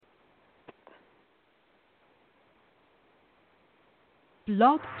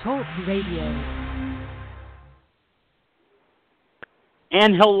Blog Talk Radio.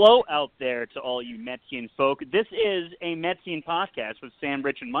 And hello out there to all you Metsian folk. This is A Metsian Podcast with Sam,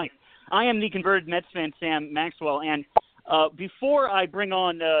 Rich, and Mike. I am the converted Mets fan, Sam Maxwell, and before I bring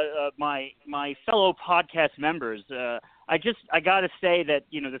on my fellow podcast members, I got to say that,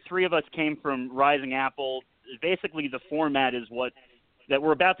 the three of us came from Rising Apple. Basically, the format is that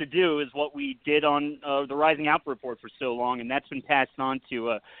we're about to do is what we did on the Rising Apple Report for so long, and that's been passed on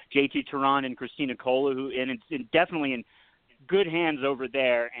to JT Turan and Christina Cola, and it's definitely in good hands over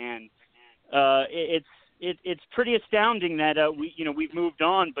there. And it's pretty astounding that we've moved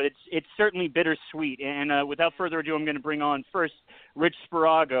on, but it's certainly bittersweet. And without further ado, I'm going to bring on first Rich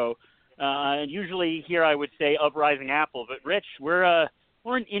Sparago. And usually here I would say of Rising Apple, but Rich, we're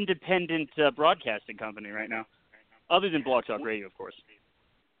an independent broadcasting company right now, other than Blog Talk Radio, of course.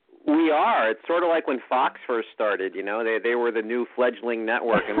 We are. It's sort of like when Fox first started. They were the new fledgling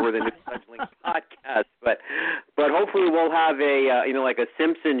network, and we're the new fledgling podcast. But hopefully we'll have like a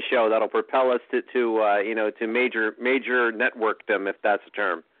Simpsons show that'll propel us to major networkdom, if that's a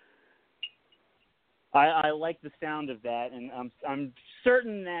term. I like the sound of that, and I'm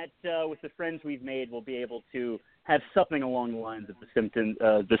certain that with the friends we've made, we'll be able to have something along the lines of the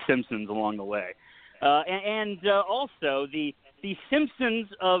Simpsons along the way, and also the Simpsons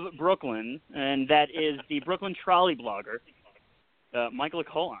of Brooklyn, and that is the Brooklyn trolley blogger, Mike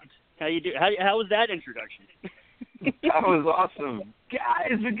Lecolant. How you do? How was that introduction? That was awesome,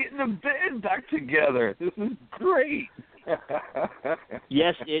 guys. We're getting the band back together. This is great.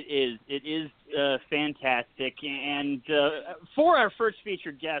 Yes, it is. It is fantastic. And for our first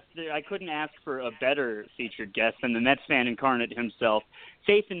featured guest, I couldn't ask for a better featured guest than the Mets fan incarnate himself,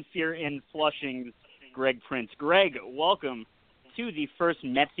 Faith and Fear in Flushing's Greg Prince. Greg, welcome to the first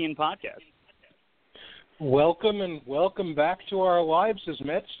Metsian Podcast. Welcome, and welcome back to our lives as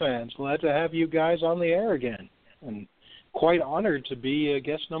Mets fans. Glad to have you guys on the air again, and quite honored to be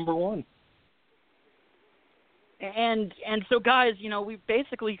guest number one. And so, guys, we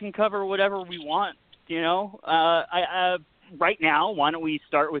basically can cover whatever we want. Right now, why don't we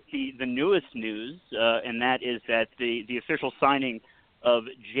start with the newest news, and that is that the official signing of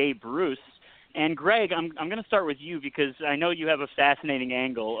Jay Bruce. And Greg, I'm going to start with you because I know you have a fascinating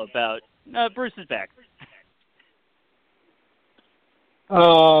angle about Bruce is back.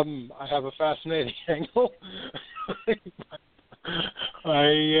 I have a fascinating angle.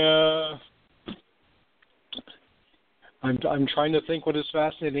 I'm trying to think what is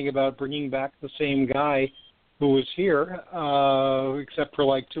fascinating about bringing back the same guy who was here, except for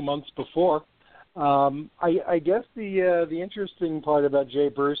like 2 months before. I guess the interesting part about Jay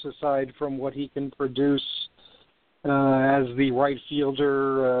Bruce, aside from what he can produce as the right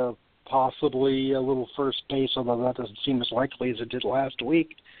fielder, possibly a little first base, although that doesn't seem as likely as it did last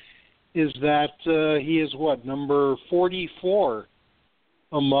week, is that he is number 44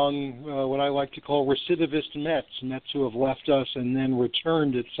 among what I like to call recidivist Mets who have left us and then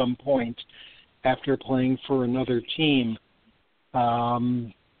returned at some point after playing for another team.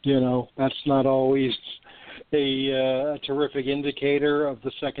 That's not always a terrific indicator of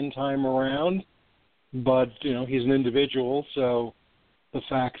the second time around, but, he's an individual, so the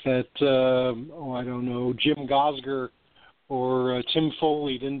fact that, Jim Gosger or Tim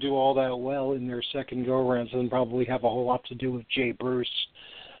Foley didn't do all that well in their second go-arounds doesn't probably have a whole lot to do with Jay Bruce.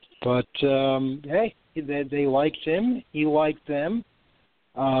 But, hey, they liked him. He liked them.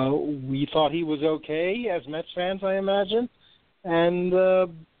 We thought he was okay as Mets fans, I imagine. And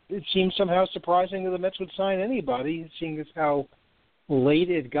it seems somehow surprising that the Mets would sign anybody, seeing as how late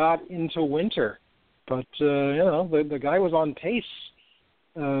it got into winter. But, the guy was on pace,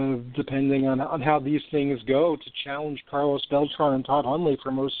 depending on how these things go, to challenge Carlos Beltran and Todd Hundley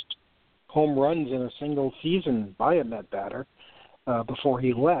for most home runs in a single season by a Met batter before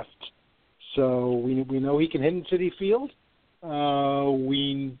he left. So we know he can hit in Citi Field.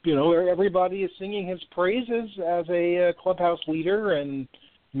 Everybody is singing his praises as a clubhouse leader and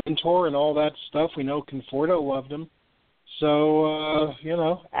mentor and all that stuff. We know Conforto loved him. So,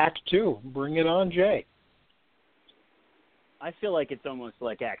 Act 2, bring it on, Jay. I feel like it's almost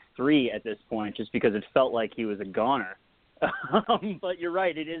like Act 3 at this point, just because it felt like he was a goner. But you're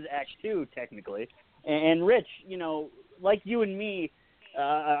right, it is Act 2, technically. And Rich, like you and me,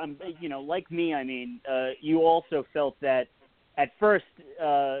 you also felt that at first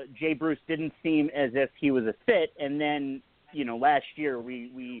Jay Bruce didn't seem as if he was a fit, and then, last year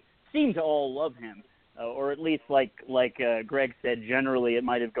we seemed to all love him, or at least like Greg said, generally it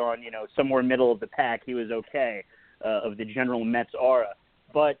might have gone, somewhere middle of the pack. He was okay of the general Mets aura.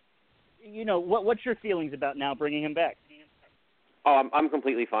 But, what's your feelings about now bringing him back? Oh, I'm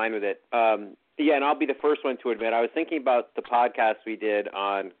completely fine with it. Yeah, and I'll be the first one to admit, I was thinking about the podcast we did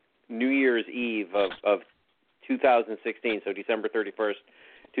on New Year's Eve of 2016, so December 31st,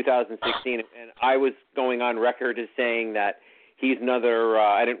 2016, and I was going on record as saying that he's another,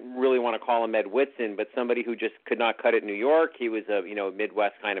 I didn't really want to call him Ed Whitson, but somebody who just could not cut it in New York. He was a,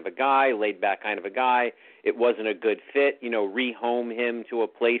 Midwest kind of a guy, laid-back kind of a guy. It wasn't a good fit, rehome him to a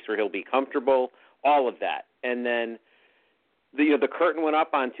place where he'll be comfortable, all of that. And then the curtain went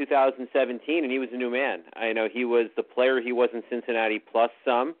up on 2017, and he was a new man. I know he was the player he was in Cincinnati plus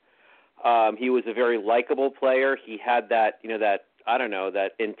some. He was a very likable player. He had that, that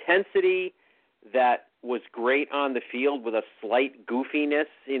intensity that was great on the field with a slight goofiness,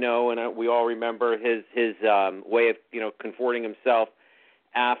 and we all remember his way of, comforting himself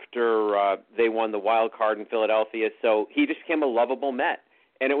after they won the wild card in Philadelphia. So he just became a lovable Met.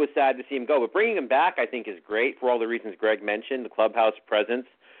 And it was sad to see him go. But bringing him back, I think, is great for all the reasons Greg mentioned, the clubhouse presence,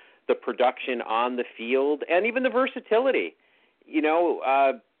 the production on the field, and even the versatility.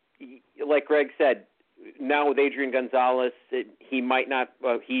 Like Greg said, now with Adrian Gonzalez,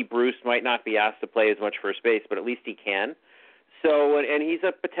 Bruce might not be asked to play as much first base, but at least he can. So, and he's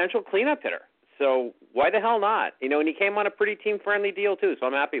a potential cleanup hitter. So why the hell not? And he came on a pretty team-friendly deal, too, so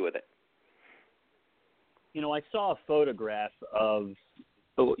I'm happy with it. I saw a photograph of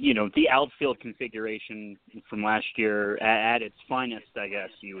the outfield configuration from last year at its finest, I guess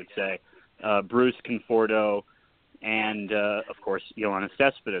you would say. Bruce Conforto and, of course, Yoenis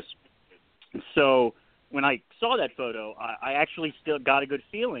Cespedes. So when I saw that photo, I actually still got a good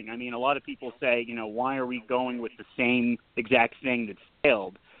feeling. I mean, a lot of people say, why are we going with the same exact thing that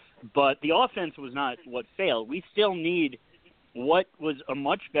failed? But the offense was not what failed. We still need what was a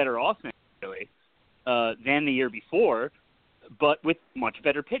much better offense, really, than the year before, but with much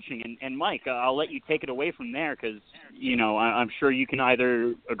better pitching. And Mike, I'll let you take it away from there because, I'm sure you can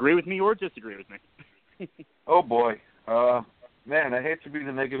either agree with me or disagree with me. Oh, boy. Man, I hate to be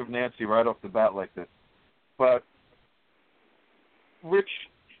the negative Nancy right off the bat like this. But Rich,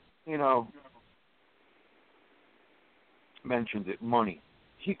 mentioned it, money.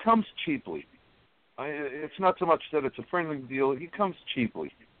 He comes cheaply. It's not so much that it's a friendly deal. He comes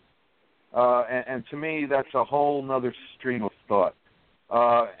cheaply. And to me, that's a whole nother stream of thought.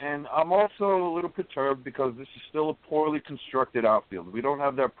 And I'm also a little perturbed because this is still a poorly constructed outfield. We don't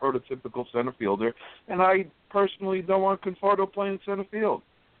have that prototypical center fielder, and I personally don't want Conforto playing center field.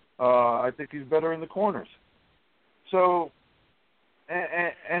 I think he's better in the corners. So,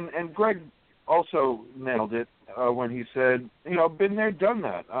 and Greg also nailed it when he said, been there, done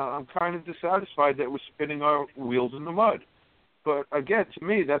that. I'm kind of dissatisfied that we're spinning our wheels in the mud. But again, to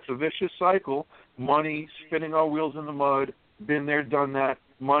me, that's a vicious cycle. Money, spinning our wheels in the mud, been there, done that.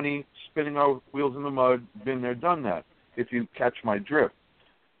 Money, spinning our wheels in the mud, been there, done that, if you catch my drift.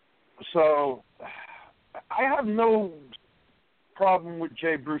 So I have no problem with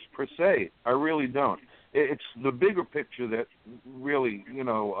Jay Bruce per se. I really don't. It's the bigger picture that really,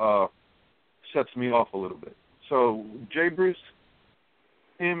 sets me off a little bit. So Jay Bruce,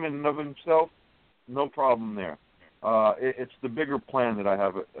 him and of himself, no problem there. It's the bigger plan that I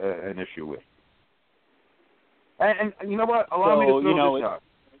have an issue with. And you know what? Allow me to throw this out.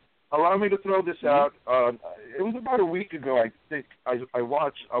 Allow me to throw this out. It was about a week ago, I think. I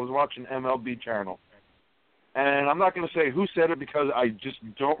was watching MLB Channel, and I'm not going to say who said it because I just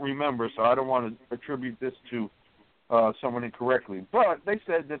don't remember, so I don't want to attribute this to someone incorrectly. But they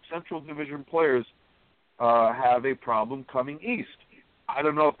said that Central Division players have a problem coming east. I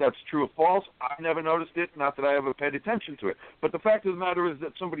don't know if that's true or false. I never noticed it, not that I ever paid attention to it. But the fact of the matter is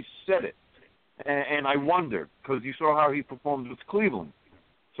that somebody said it, and I wondered, because you saw how he performed with Cleveland.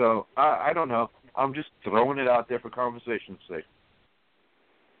 So I don't know. I'm just throwing it out there for conversation's sake.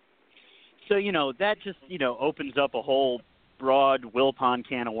 So, that just, opens up a whole broad Wilpon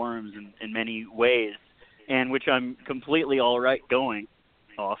can of worms in many ways, and which I'm completely all right going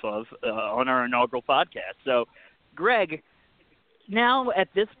off of on our inaugural podcast. So, Greg, now at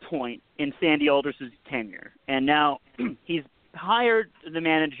this point in Sandy Alderson's tenure, and now he's hired the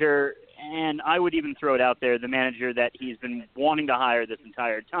manager, and I would even throw it out there, the manager that he's been wanting to hire this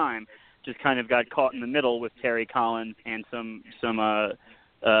entire time, just kind of got caught in the middle with Terry Collins and some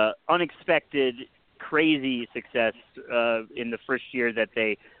unexpected, crazy success in the first year that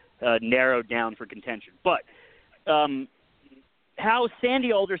they narrowed down for contention. But how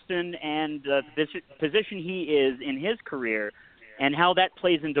Sandy Alderson and the position he is in his career, and how that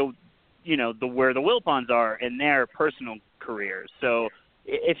plays into, where the Wilpons are in their personal careers. So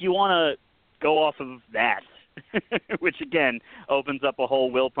if you want to go off of that, which again opens up a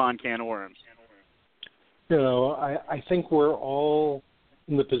whole Wilpon can of worms. I think we're all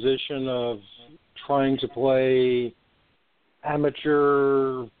in the position of trying to play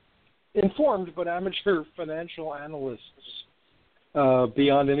informed but amateur financial analysts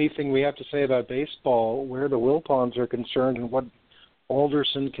beyond anything we have to say about baseball, where the Wilpons are concerned and what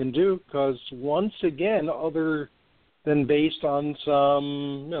Alderson can do, because once again, other than based on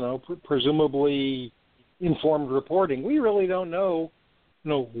some, presumably informed reporting, we really don't know,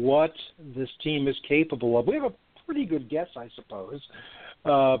 what this team is capable of. We have a pretty good guess, I suppose,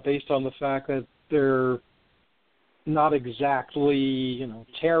 based on the fact that they're not exactly,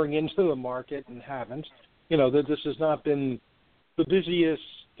 tearing into the market and haven't. That this has not been the busiest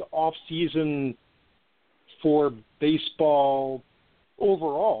off-season for baseball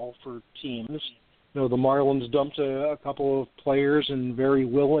overall for teams. The Marlins dumped a couple of players in very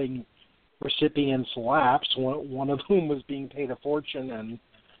willing recipients' laps, one of whom was being paid a fortune, and,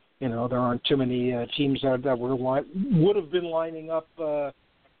 there aren't too many teams that would have been lining up to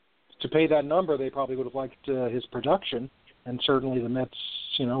pay that number. They probably would have liked his production, and certainly the Mets,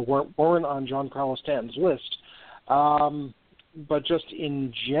 weren't on John Carlos Stanton's list. But just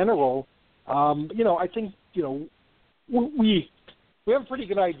in general, I think, we have a pretty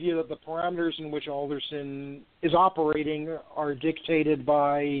good idea that the parameters in which Alderson is operating are dictated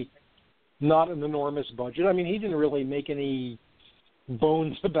by not an enormous budget. I mean, he didn't really make any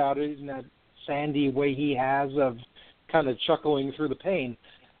bones about it in that sandy way he has of kind of chuckling through the pain.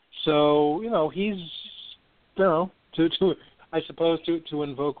 So, he's, I suppose to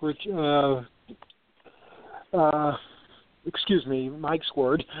invoke Mike's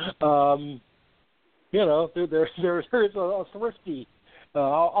word, there's a thrifty.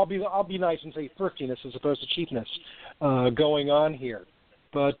 I'll be nice and say thriftiness as opposed to cheapness going on here.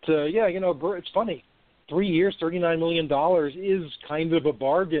 But it's funny. 3 years, $39 million is kind of a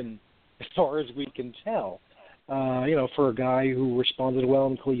bargain as far as we can tell. For a guy who responded well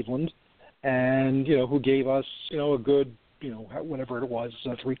in Cleveland, and who gave us a good whatever it was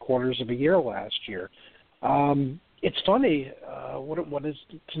 3/4 of a year last year. It's funny. What is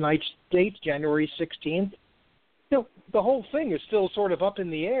tonight's date? January 16th. The whole thing is still sort of up in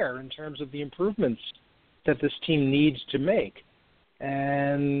the air in terms of the improvements that this team needs to make.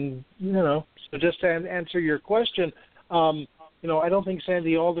 And so just to answer your question, I don't think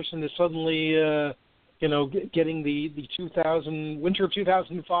Sandy Alderson is suddenly getting the winter of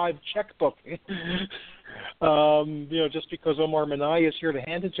 2005 checkbook. Just because Omar Minaya is here to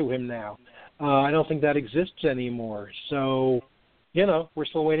hand it to him now. I don't think that exists anymore. So, we're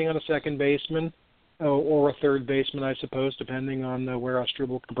still waiting on a second baseman or a third baseman, I suppose, depending on where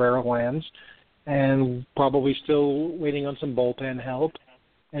Asdrubal Cabrera lands, and probably still waiting on some bullpen help.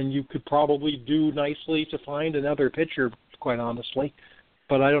 And you could probably do nicely to find another pitcher, quite honestly.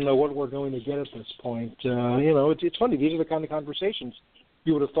 But I don't know what we're going to get at this point. It's funny. These are the kind of conversations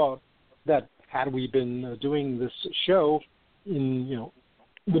you would have thought that had we been doing this show in,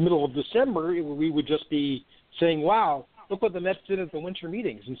 the middle of December, we would just be saying, wow, look what the Mets did at the winter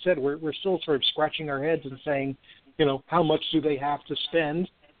meetings. Instead, we're still sort of scratching our heads and saying, how much do they have to spend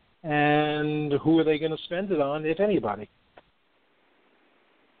and who are they going to spend it on, if anybody?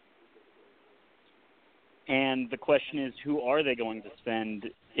 And the question is, who are they going to spend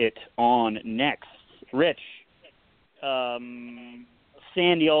it on next? Rich,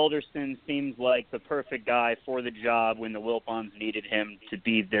 Sandy Alderson seems like the perfect guy for the job when the Wilpons needed him to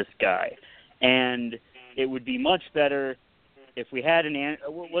be this guy. And it would be much better if we had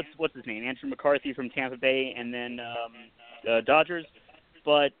what's his name, Andrew McCarthy from Tampa Bay and then Dodgers.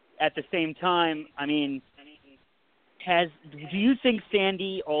 But at the same time, I mean, do you think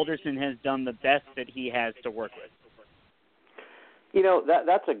Sandy Alderson has done the best that he has to work with?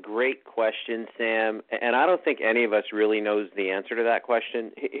 That's a great question, Sam, and I don't think any of us really knows the answer to that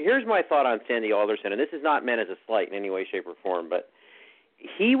question. Here's my thought on Sandy Alderson, and this is not meant as a slight in any way, shape, or form, but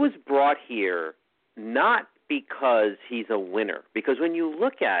he was brought here not because he's a winner, because when you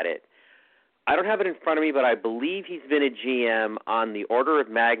look at it, I don't have it in front of me, but I believe he's been a GM on the order of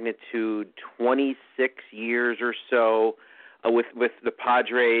magnitude 26 years or so with the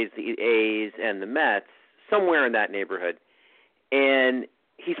Padres, the A's, and the Mets, somewhere in that neighborhood. And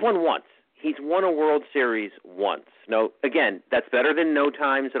he's won once. He's won a World Series once. No, again, that's better than no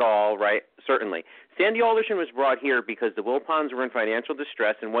times at all, right? Certainly. Sandy Alderson was brought here because the Wilpons were in financial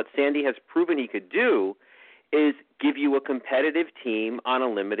distress, and what Sandy has proven he could do is give you a competitive team on a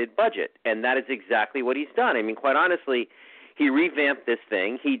limited budget, and that is exactly what he's done. I mean, quite honestly, he revamped this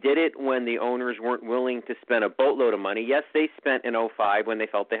thing. He did it when the owners weren't willing to spend a boatload of money. Yes, they spent in 2005 when they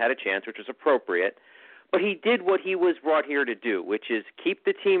felt they had a chance, which was appropriate. but he did what he was brought here to do, which is keep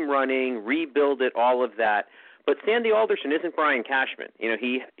the team running, rebuild it, all of that. But Sandy Alderson isn't Brian Cashman.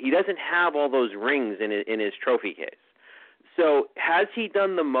 He doesn't have all those rings in his trophy case. So has he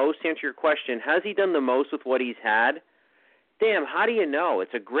done the most, to answer your question, has he done the most with what he's had? Damn, how do you know?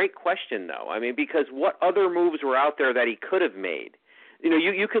 It's a great question, though. I mean, because what other moves were out there that he could have made?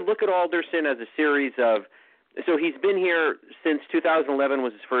 You could look at Alderson as a series of, so he's been here since 2011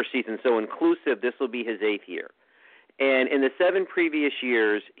 was his first season, so inclusive, this will be his 8th year. And in the 7 previous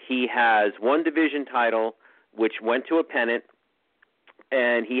years, he has one division title, which went to a pennant,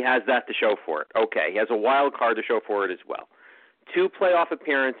 and he has that to show for it. Okay, he has a wild card to show for it as well. 2 playoff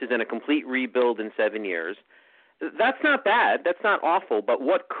appearances and a complete rebuild in 7 years. That's not bad. That's not awful. But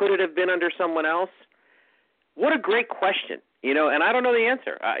what could it have been under someone else? What a great question, and I don't know the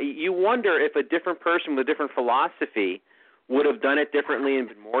answer. You wonder if a different person with a different philosophy would have done it differently and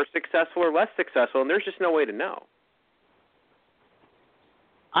been more successful or less successful, and there's just no way to know.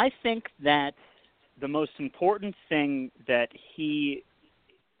 I think that the most important thing that he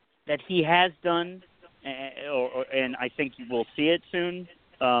has done, and I think you will see it soon,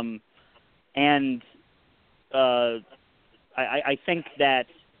 I think that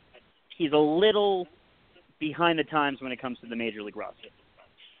he's a little behind the times when it comes to the Major League roster.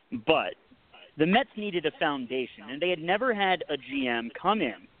 But the Mets needed a foundation, and they had never had a GM come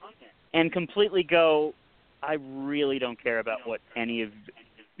in and completely go, I really don't care about what any of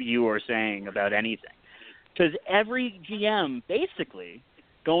you are saying about anything. Because every GM, basically,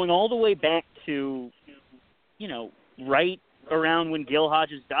 going all the way back to, right around when Gil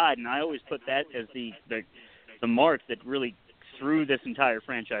Hodges died, and I always put that as the mark that really threw this entire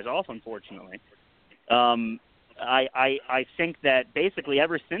franchise off, unfortunately. I think that basically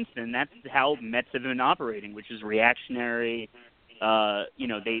ever since then, that's how Mets have been operating, which is reactionary.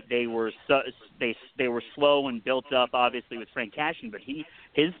 They were slow and built up, obviously, with Frank Cashin, but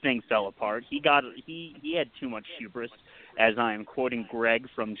his thing fell apart. He had too much hubris, as I am quoting Greg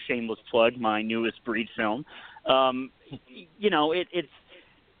from Shameless Plug, my newest Breed film.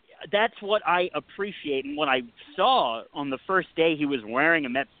 That's what I appreciate, and what I saw on the first day he was wearing a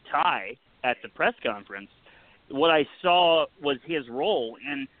Mets tie at the press conference. What I saw was his role,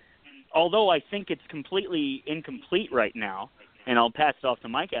 and although I think it's completely incomplete right now, and I'll pass it off to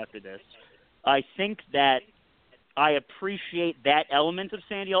Mike after this, I think that I appreciate that element of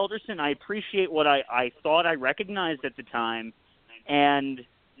Sandy Alderson. I appreciate what I thought I recognized at the time, and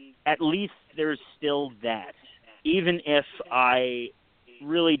at least there's still that. Even if I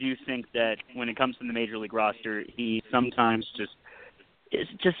really do think that when it comes to the Major League roster, he sometimes is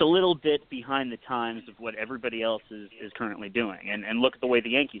just a little bit behind the times of what everybody else is currently doing. And look at the way the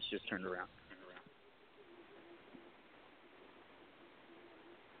Yankees just turned around.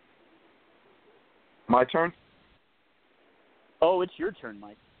 My turn? Oh, it's your turn,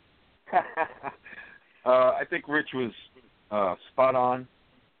 Mike. I think Rich was spot on.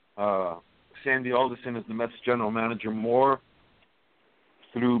 Sandy Alderson is the Mets general manager more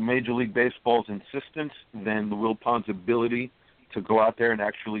through Major League Baseball's insistence than the Wilpons' ability to go out there and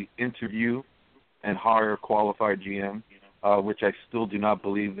actually interview and hire a qualified GM, which I still do not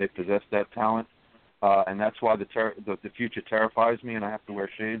believe they possess that talent. And that's why the future terrifies me, and I have to wear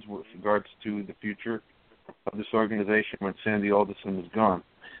shades with regards to the future of this organization when Sandy Alderson is gone.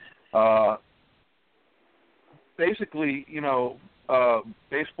 Basically,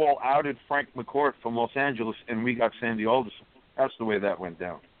 baseball outed Frank McCourt from Los Angeles, and we got Sandy Alderson. That's the way that went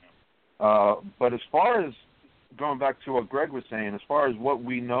down. But as far as going back to what Greg was saying, as far as what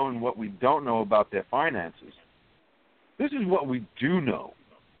we know and what we don't know about their finances, this is what we do know.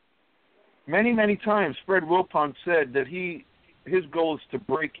 Many, many times, Fred Wilpon said that his goal is to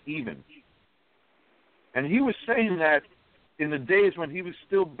break even. And he was saying that in the days when he was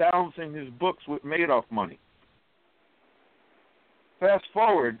still balancing his books with Madoff money. Fast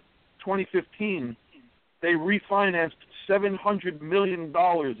forward, 2015, they refinanced $700 million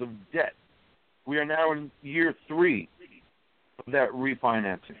of debt. We are now in year 3 of that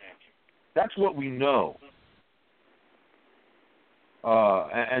refinancing. That's what we know.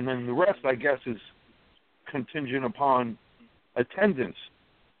 And then the rest, I guess, is contingent upon attendance,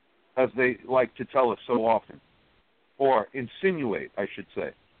 as they like to tell us so often. Or insinuate, I should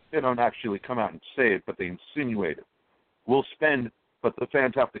say. They don't actually come out and say it, but they insinuate it. We'll spend, but the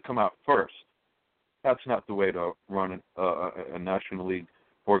fans have to come out first. That's not the way to run a National League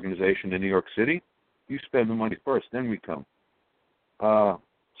organization in New York City. You spend the money first, then we come.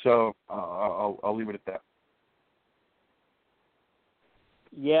 So I'll leave it at that.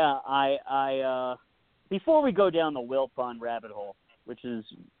 Yeah, I before we go down the Wilpon rabbit hole, which is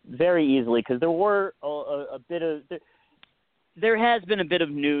very easily because there were there has been a bit of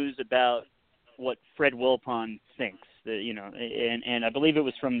news about what Fred Wilpon thinks. And I believe it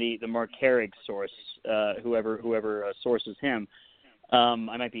was from the Mark Herrig source, whoever sources him. I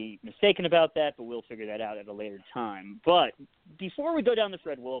might be mistaken about that, but we'll figure that out at a later time. But before we go down the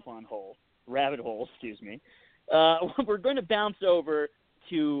Fred Wilpon rabbit hole, we're going to bounce over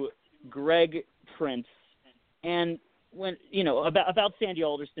to Greg Prince and about Sandy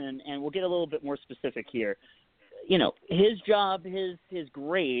Alderson, and we'll get a little bit more specific here. His job, his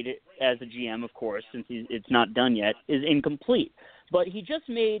grade as a GM, of course, since it's not done yet, is incomplete. But he just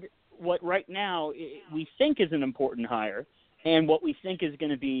made what right now we think is an important hire, and what we think is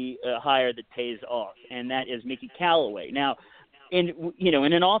going to be a hire that pays off, and that is Mickey Callaway. Now, in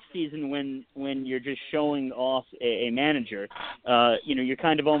an off season when you're just showing off a manager, you're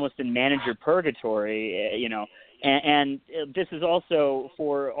kind of almost in manager purgatory, And this is also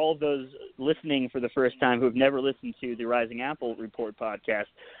for all those listening for the first time who have never listened to the Rising Apple Report podcast.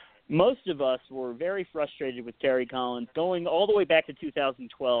 Most of us were very frustrated with Terry Collins going all the way back to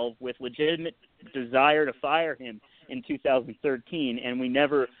 2012 with legitimate desire to fire him in 2013, and we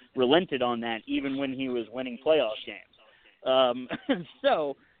never relented on that even when he was winning playoff games.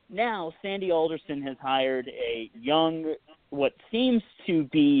 So now Sandy Alderson has hired a young, what seems to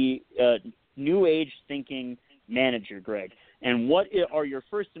be new age thinking manager, Greg. And what are your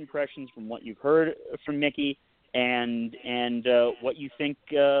first impressions from what you've heard from Mickey and what you think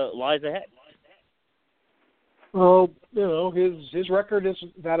lies ahead? Well, his record is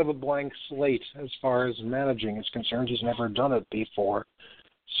that of a blank slate as far as managing is concerned. He's never done it before.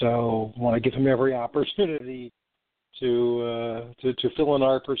 So I want to give him every opportunity to fill in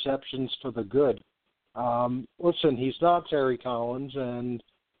our perceptions for the good. Listen, he's not Terry Collins, and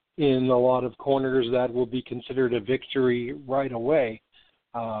in a lot of corners that will be considered a victory right away.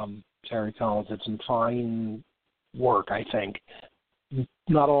 Terry Collins did some fine work, I think.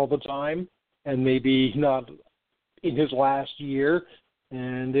 Not all the time, and maybe not in his last year,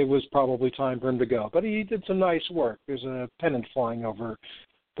 and it was probably time for him to go. But he did some nice work. There's a pennant flying over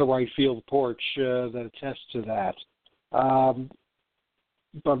the right field porch that attests to that.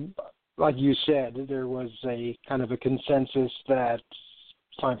 But like you said, there was a kind of a consensus that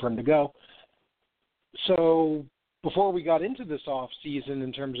it's time for him to go. So before we got into this off season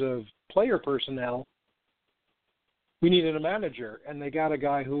in terms of player personnel, we needed a manager, and they got a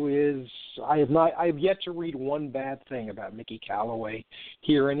guy who is I have yet to read one bad thing about Mickey Callaway.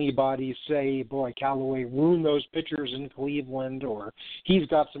 Hear anybody say, boy, Callaway ruined those pitchers in Cleveland, or he's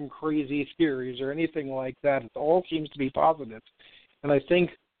got some crazy theories or anything like that. It all seems to be positive. And I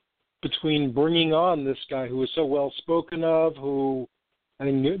think between bringing on this guy who is so well spoken of, who I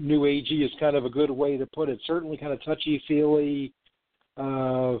think new agey is kind of a good way to put it, certainly kind of touchy-feely,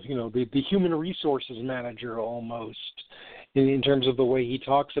 the human resources manager almost, in terms of the way he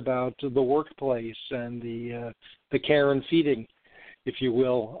talks about the workplace and the care and feeding, if you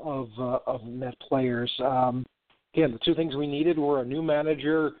will, of Met players. Again, the two things we needed were a new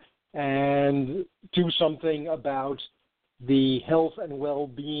manager and do something about the health and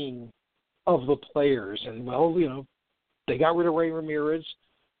well-being of the players. And, they got rid of Ray Ramirez.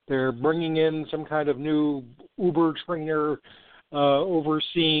 They're bringing in some kind of new Uber trainer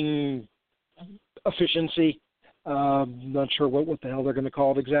overseeing efficiency. Not sure what the hell they're going to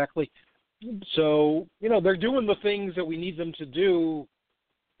call it exactly. So, they're doing the things that we need them to do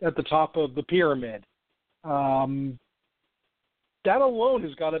at the top of the pyramid. That alone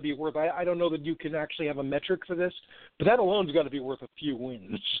has got to be worth, I don't know that you can actually have a metric for this, but that alone has got to be worth a few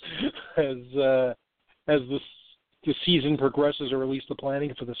wins as the season progresses, or at least the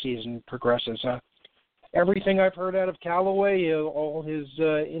planning for the season progresses. Everything I've heard out of Callaway, all his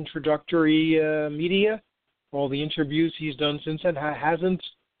introductory media, all the interviews he's done since then, hasn't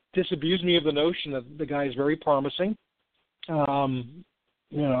disabused me of the notion that the guy is very promising. One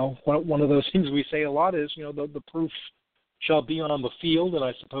of those things we say a lot is, the proof shall be on the field, and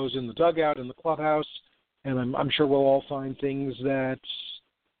I suppose in the dugout, in the clubhouse, and I'm sure we'll all find things that,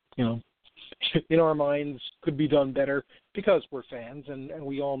 in our minds could be done better because we're fans and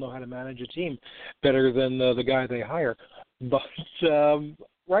we all know how to manage a team better than the guy they hire. But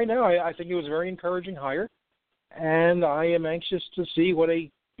right now, I think it was a very encouraging hire, and I am anxious to see what a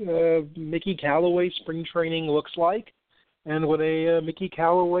Mickey Callaway spring training looks like and what a Mickey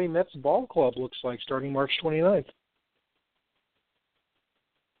Callaway Mets ball club looks like starting March 29th.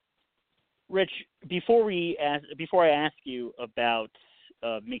 Rich, before I ask you about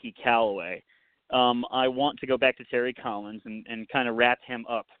Mickey Callaway, I want to go back to Terry Collins and kind of wrap him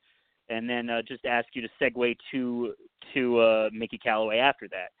up, and then just ask you to segue to to Mickey Callaway after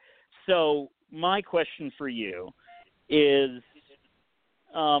that. So my question for you is,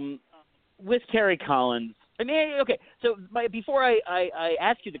 with Terry Collins, I mean, okay, so before I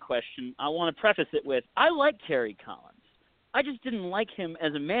ask you the question, I want to preface it with, I like Terry Collins. I just didn't like him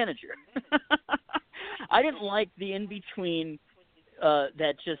as a manager. I didn't like the in-between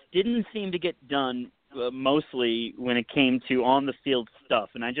that just didn't seem to get done mostly when it came to on-the-field stuff.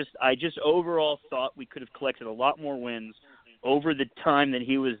 And I just overall thought we could have collected a lot more wins over the time that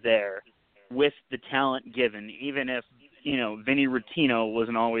he was there with the talent given, even if, Vinny Rottino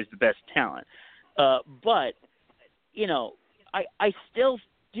wasn't always the best talent. But, I still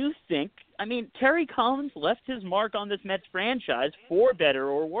do think, Terry Collins left his mark on this Mets franchise for better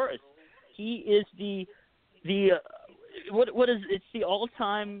or worse. He is it's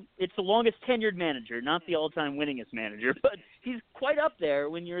the longest tenured manager, not the all-time winningest manager, but he's quite up there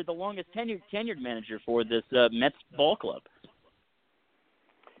when you're the longest tenured manager for this Mets ball club.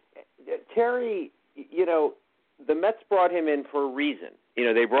 Terry, the Mets brought him in for a reason.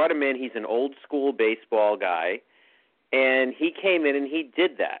 They brought him in. He's an old school baseball guy, and he came in and he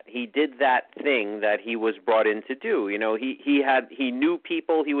did that. He did that thing that he was brought in to do. He knew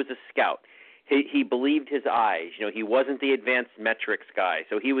people. He was a scout. He believed his eyes. He wasn't the advanced metrics guy.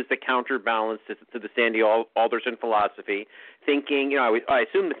 So he was the counterbalance to the Sandy Alderson philosophy, thinking, I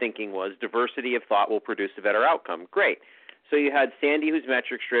assume the thinking was diversity of thought will produce a better outcome. Great. So you had Sandy, who's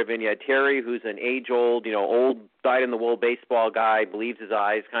metrics driven. You had Terry, who's an age-old, old, dyed-in-the-wool baseball guy, believes his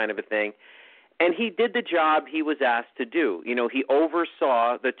eyes kind of a thing. And he did the job he was asked to do. He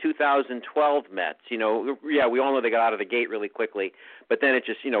oversaw the 2012 Mets. We all know they got out of the gate really quickly, but then it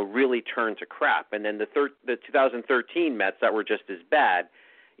just, really turned to crap. And then the 2013 Mets that were just as bad.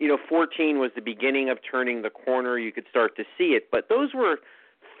 14 was the beginning of turning the corner. You could start to see it. But those were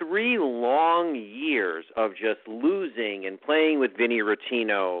 3 long years of just losing and playing with Vinny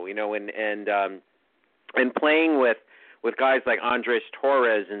Rottino, and playing with guys like Andres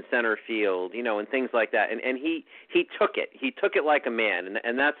Torres in center field, and things like that. And he took it. He took it like a man,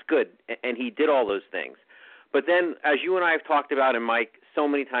 and that's good. And he did all those things. But then, as you and I have talked about, and Mike, so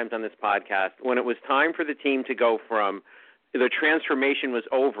many times on this podcast, when it was time for the team to go from the transformation was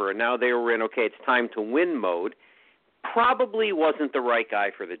over and now they were in, okay, it's time to win mode, probably wasn't the right guy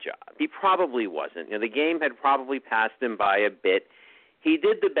for the job. He probably wasn't. The game had probably passed him by a bit. He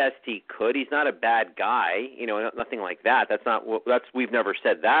did the best he could. He's not a bad guy, nothing like that. We've never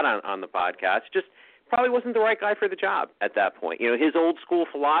said that on the podcast. Just probably wasn't the right guy for the job at that point. His old school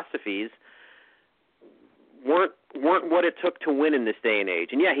philosophies weren't what it took to win in this day and age.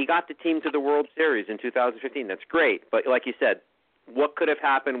 And yeah, he got the team to the World Series in 2015. That's great. But like you said, what could have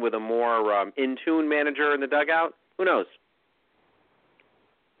happened with a more in-tune manager in the dugout? Who knows?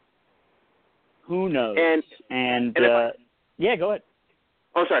 Who knows? Yeah, go ahead.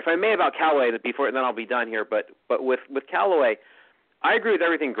 Oh, sorry. If I may about Callaway before, and then I'll be done here. But with Callaway, I agree with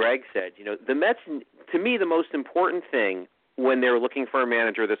everything Greg said. The Mets, to me, the most important thing when they were looking for a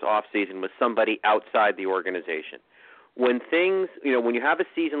manager this offseason was somebody outside the organization. When things, when you have a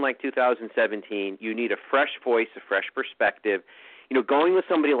season like 2017, you need a fresh voice, a fresh perspective. Going with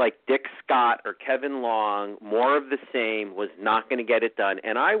somebody like Dick Scott or Kevin Long, more of the same, was not going to get it done.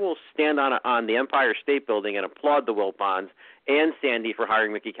 And I will stand on the Empire State Building and applaud the Wilpons and Sandy for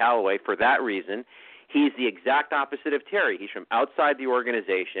hiring Mickey Callaway for that reason. He's the exact opposite of Terry. He's from outside the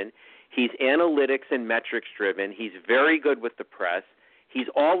organization. He's analytics and metrics driven. He's very good with the press. He's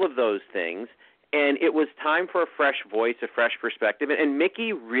all of those things. And it was time for a fresh voice, a fresh perspective. And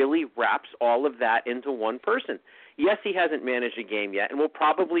Mickey really wraps all of that into one person. Yes, he hasn't managed a game yet, and we'll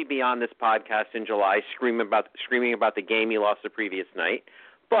probably be on this podcast in July screaming about the game he lost the previous night.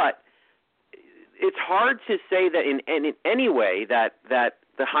 But it's hard to say that in any way that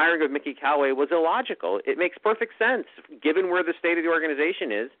the hiring of Mickey Callaway was illogical. It makes perfect sense given where the state of the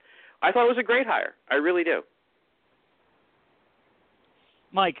organization is. I thought it was a great hire. I really do.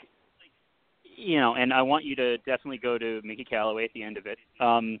 Mike, and I want you to definitely go to Mickey Callaway at the end of it.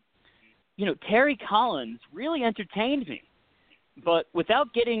 Terry Collins really entertained me. But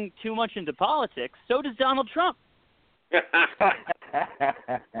without getting too much into politics, so does Donald Trump.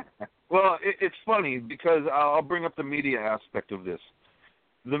 Well, it's funny because I'll bring up the media aspect of this.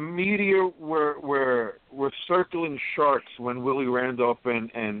 The media were circling sharks when Willie Randolph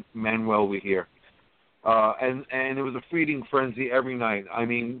and Manuel were here. And it was a feeding frenzy every night. I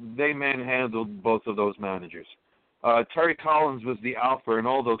mean, they manhandled both of those managers. Terry Collins was the alpha in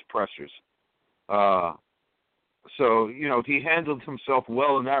all those pressers. So, he handled himself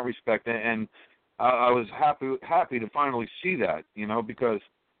well in that respect, and I was happy to finally see that, because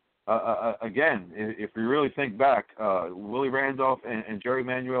Again, if you really think back, Willie Randolph and Jerry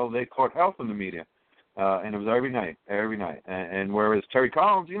Manuel, they caught hell from the media. And it was every night. And whereas Terry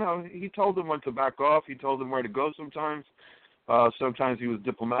Collins, he told them when to back off. He told them where to go sometimes. Sometimes he was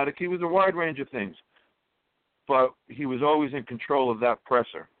diplomatic. He was a wide range of things. But he was always in control of that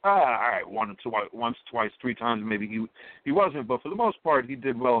presser. All right, once, twice, three times maybe he wasn't. But for the most part, he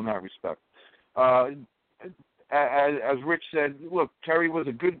did well in that respect. As Rich said, look, Terry was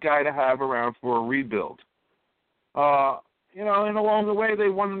a good guy to have around for a rebuild. And along the way, they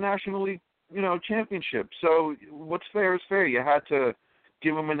won the National League championship. So what's fair is fair. You had to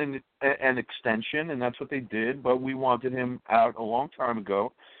give him an extension, and that's what they did, but we wanted him out a long time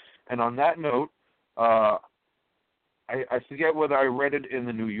ago. And on that note, I forget whether I read it in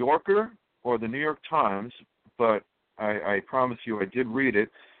the New Yorker or the New York Times, but I promise you I did read it.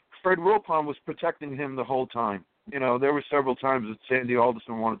 Fred Wilpon was protecting him the whole time. There were several times that Sandy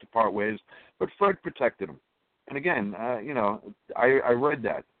Alderson wanted to part ways, but Fred protected him. And again, I read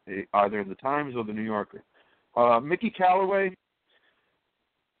that either in the Times or the New Yorker. Mickey Callaway,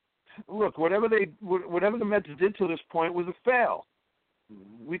 look, whatever the Mets did to this point was a fail.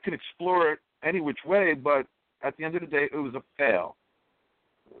 We can explore it any which way, but at the end of the day, it was a fail.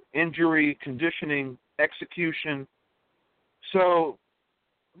 Injury, conditioning, execution. So,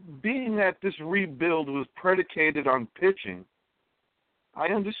 being that this rebuild was predicated on pitching, I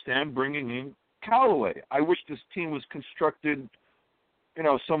understand bringing in Callaway. I wish this team was constructed,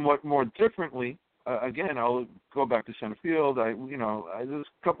 somewhat more differently. Again, I'll go back to center field. There's a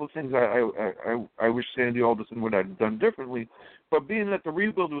couple of things I wish Sandy Alderson would have done differently. But being that the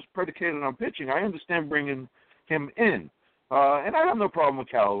rebuild was predicated on pitching, I understand bringing him in. And I have no problem with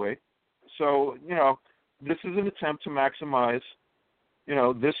Callaway. So, this is an attempt to maximize,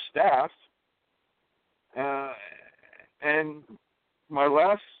 this staff. And my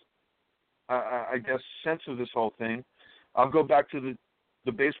last, sense of this whole thing, I'll go back to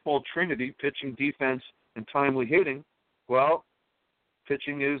the baseball trinity, pitching, defense, and timely hitting. Well,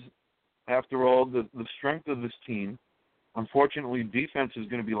 pitching is, after all, the strength of this team. Unfortunately, defense is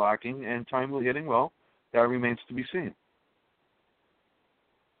going to be lacking, and timely hitting, well, that remains to be seen.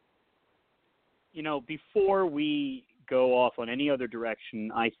 Before we go off on any other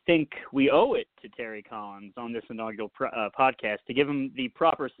direction, I think we owe it to Terry Collins on this inaugural podcast to give him the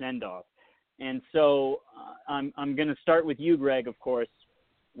proper send-off. And so I'm going to start with you, Greg, of course,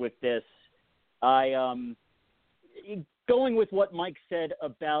 with this. Going with what Mike said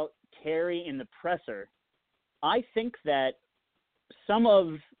about Terry in the presser, I think that some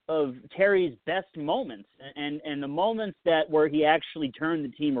of Terry's best moments and the moments where he actually turned the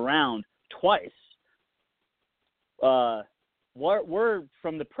team around twice were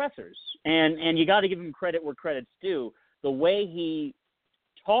from the pressers. And you got to give him credit where credit's due. The way he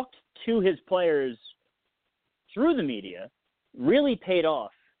talked to his players through the media really paid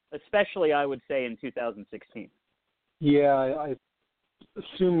off, especially, I would say, in 2016. Yeah, I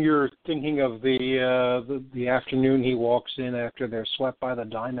assume you're thinking of the afternoon he walks in after they're swept by the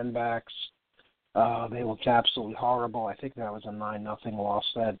Diamondbacks. They looked absolutely horrible. I think that was a 9-0 loss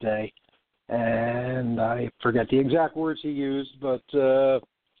that day. And I forget the exact words he used, but, it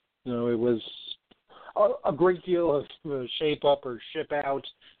was a great deal of shape up or ship out.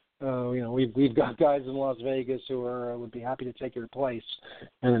 We've got guys in Las Vegas who would be happy to take your place,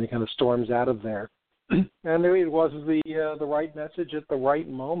 and then he kind of storms out of there. And it was the right message at the right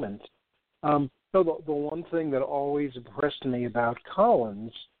moment. So the one thing that always impressed me about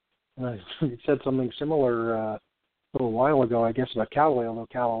Collins, and I said something similar a little while ago, I guess, about Callaway, although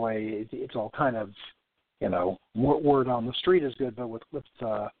Callaway, it's all kind of, word on the street is good, but with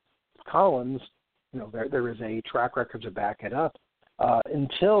Collins, there is a track record to back it up.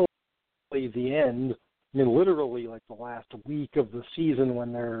 Until the end, literally like the last week of the season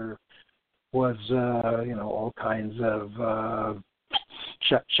when there was, all kinds of,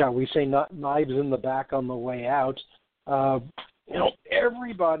 shall we say, knives in the back on the way out,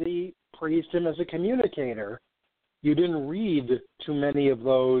 everybody praised him as a communicator. You didn't read too many of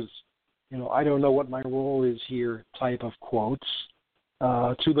those, I don't know what my role is here type of quotes.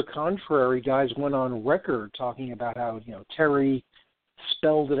 To the contrary, guys went on record talking about how, Terry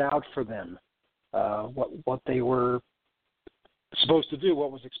spelled it out for them, what they were supposed to do,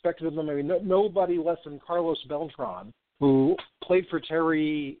 what was expected of them. I mean, nobody less than Carlos Beltran, who played for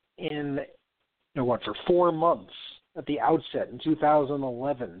Terry in, for 4 months at the outset in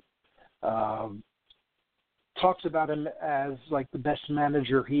 2011, talks about him as like the best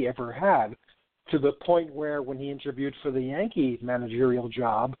manager he ever had, to the point where when he interviewed for the Yankee managerial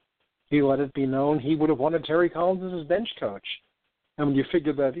job, he let it be known he would have wanted Terry Collins as his bench coach. And when you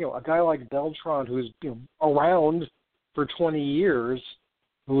figure that, a guy like Beltran, who's around for 20 years,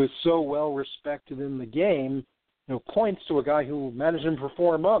 who is so well respected in the game, points to a guy who managed him for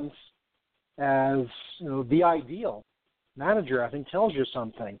 4 months as the ideal manager, I think tells you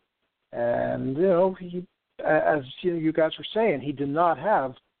something. And he, as you guys were saying, he did not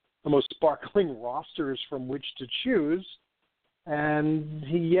have the most sparkling rosters from which to choose, and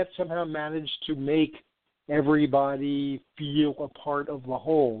he yet somehow managed to make everybody feel a part of the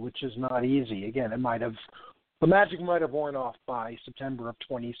whole, which is not easy. Again, the magic might have worn off by September of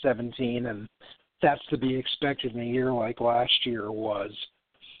 2017, and that's to be expected in a year like last year was.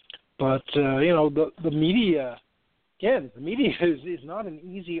 But the media, again, the media is not an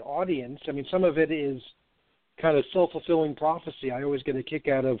easy audience. I mean, some of it is kind of self-fulfilling prophecy. I always get a kick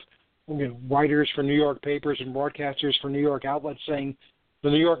out of writers for New York papers and broadcasters for New York outlets saying the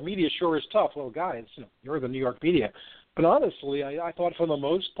New York media sure is tough. Well, guys, you're the New York media. But honestly, I thought for the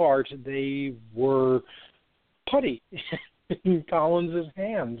most part they were putty in Collins'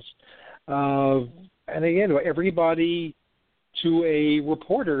 hands. And again, everybody to a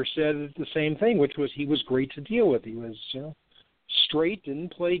reporter said the same thing, which was he was great to deal with. He was straight,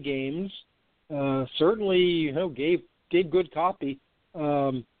 didn't play games. Certainly, gave good copy.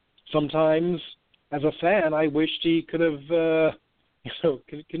 Sometimes, as a fan, I wished he could have,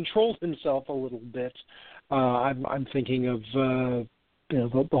 controlled himself a little bit. I'm thinking of the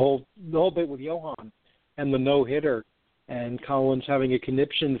whole bit with Johan and the no-hitter, and Collins having a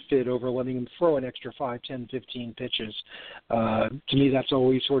conniption fit over letting him throw an extra 5, 10, 15 pitches. To me, that's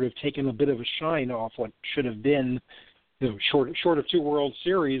always sort of taken a bit of a shine off what should have been, short of 2 World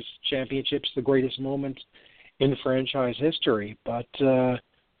Series championships, the greatest moment in franchise history. But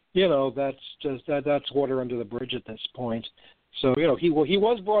that's water under the bridge at this point. So he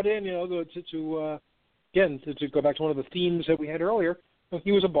was brought in, to go back to one of the themes that we had earlier.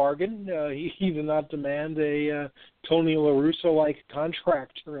 He was a bargain. He did not demand a Tony La Russa-like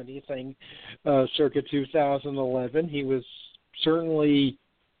contract or anything circa 2011. He was certainly,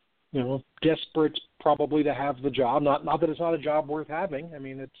 desperate probably to have the job. Not that it's not a job worth having. I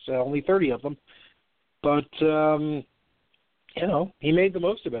mean, it's only 30 of them. But, he made the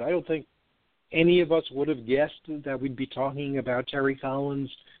most of it. I don't think any of us would have guessed that we'd be talking about Terry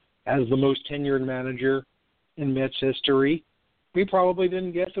Collins as the most tenured manager in Mets history. We probably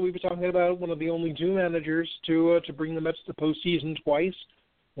didn't guess that we'd be talking about one of the only 2 managers to bring the Mets to the postseason twice,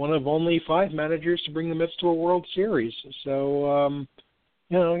 one of only 5 managers to bring the Mets to a World Series. So,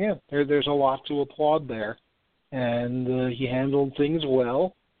 there's a lot to applaud there. And he handled things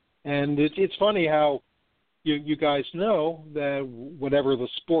well. And it's funny how you guys know that whatever the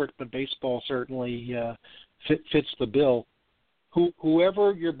sport, but baseball certainly fits the bill.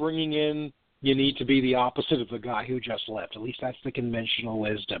 Whoever you're bringing in, you need to be the opposite of the guy who just left. At least that's the conventional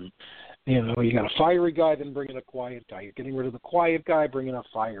wisdom. You got a fiery guy, then bring in a quiet guy. You're getting rid of the quiet guy, bring in a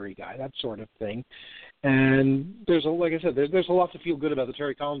fiery guy, that sort of thing. And there's a lot to feel good about the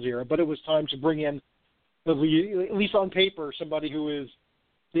Terry Collins era, but it was time to bring in, at least on paper, somebody who is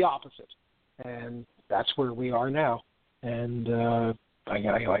the opposite. And that's where we are now. And like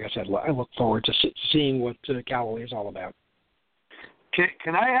I said, I look forward to seeing what Callaway is all about.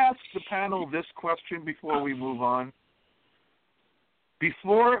 Can I ask the panel this question before we move on?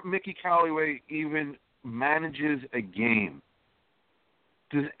 Before Mickey Callaway even manages a game,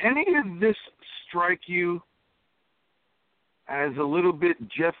 does any of this strike you as a little bit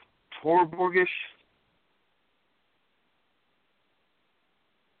Jeff Torborg-ish?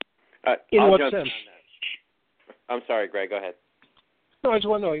 In what sense? I'm sorry, Greg. Go ahead. No, I just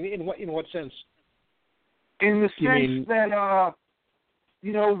want to know in what sense. In the sense that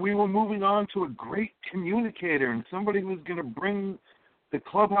we were moving on to a great communicator and somebody who was going to bring the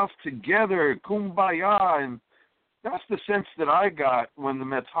clubhouse together, kumbaya, and that's the sense that I got when the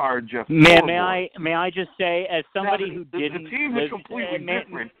Mets hired Jeff. May I just say, as somebody who didn't, the team is completely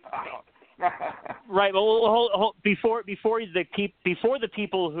different. Right. Well, hold, before the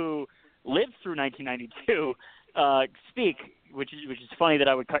people who lived through 1992 speak, which is funny that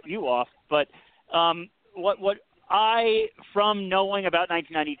I would cut you off, but what I, from knowing about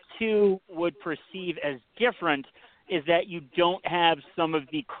 1992, would perceive as different is that you don't have some of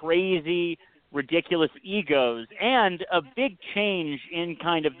the crazy, ridiculous egos and a big change in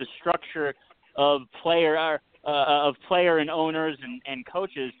kind of the structure of player and owners and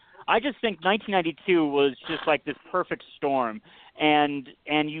coaches. I just think 1992 was just like this perfect storm, and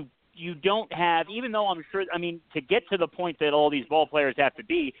you you don't have, even though I'm sure, I mean, to get to the point that all these ball players have to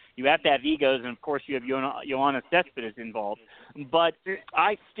be, you have to have egos, and of course you have Ioannis Cespedes involved. But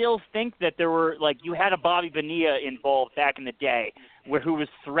I still think that there were, like, you had a Bobby Bonilla involved back in the day, who was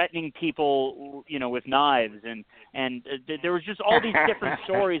threatening people, you know, with knives, and there was just all these different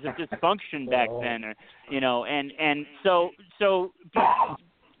stories of dysfunction back then, you know, and so.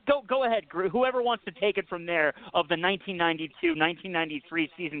 Go ahead, whoever wants to take it from there of the 1992-1993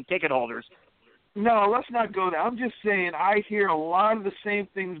 season ticket holders. No, let's not go there. I'm just saying I hear a lot of the same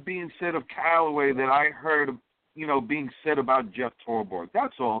things being said of Callaway that I heard, you know, being said about Jeff Torborg.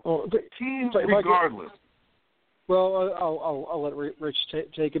 That's all. Oh, teams regardless. Well, I'll let Rich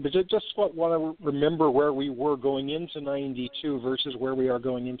take it, but just want to remember where we were going into 92 versus where we are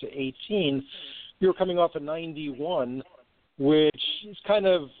going into 18. You were coming off of 91, which is kind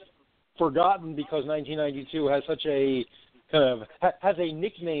of forgotten because 1992 has such a kind of has a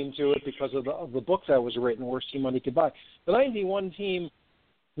nickname to it because of the book that was written, Worst Team Money Could Buy. The 91 team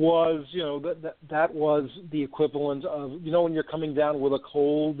was, you know, that was the equivalent of, you know, when you're coming down with a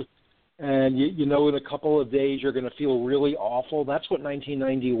cold and you know in a couple of days you're going to feel really awful. That's what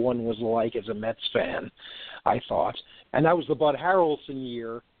 1991 was like as a Mets fan, I thought. And that was the Bud Harrelson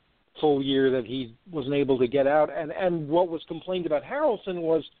year, full year that he wasn't able to get out. And what was complained about Harrelson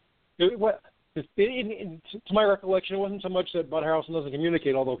was, to my recollection, it wasn't so much that Bud Harrelson doesn't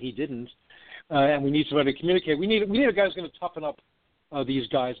communicate, although he didn't, and we need somebody to communicate. We need a guy who's going to toughen up these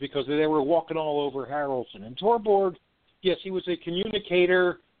guys because they were walking all over Harrelson. And Torborg, yes, he was a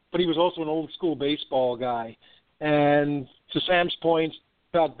communicator, but he was also an old-school baseball guy. And to Sam's point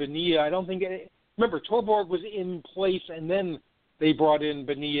about Bonilla, I don't think – remember, Torborg was in place, and then they brought in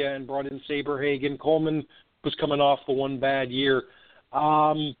Bonilla and brought in Saberhagen. Coleman was coming off the one bad year.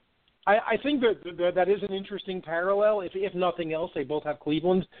 I think that is an interesting parallel. If nothing else, they both have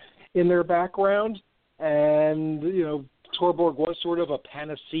Cleveland in their background. And, you know, Torborg was sort of a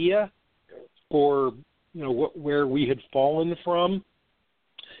panacea for, you know, where we had fallen from,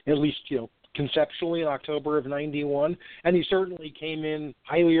 at least, you know, conceptually in October of 91. And he certainly came in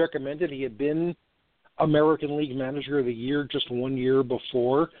highly recommended. He had been American League Manager of the Year just 1 year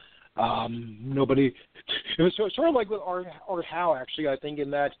before. It was sort of like with Art Howe, actually, I think, in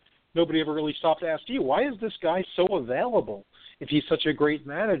that nobody ever really stopped to ask you, why is this guy so available if he's such a great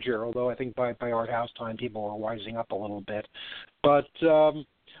manager? Although I think by Art Howe's time, people are wising up a little bit. But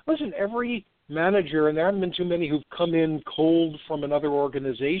listen, every manager, and there haven't been too many who've come in cold from another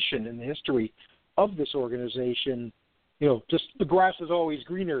organization in the history of this organization, you know, just the grass is always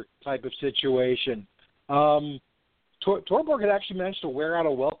greener type of situation. Torborg had actually managed to wear out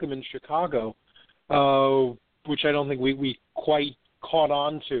a welcome in Chicago, which I don't think we quite caught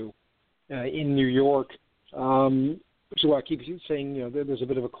on to in New York. So I keep saying, you know, there's a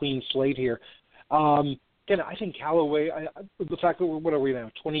bit of a clean slate here. Again, I think Callaway, the fact that what are we now,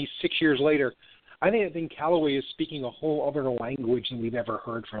 26 years later, I think Callaway is speaking a whole other language than we've ever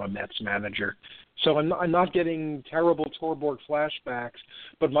heard from a Mets manager. So I'm not getting terrible Torborg flashbacks,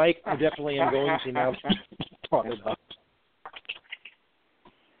 but Mike, I definitely am going to now that you brought it up.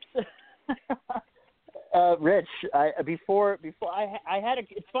 Rich, before I had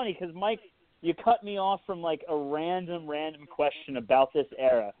it's funny because Mike, you cut me off from like a random question about this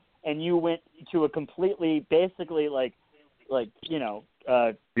era, and you went to a completely, basically like you know,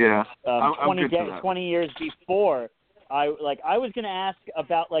 20 years before. I was going to ask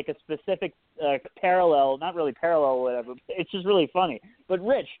about like a specific parallel, not really parallel or whatever. It's just really funny. But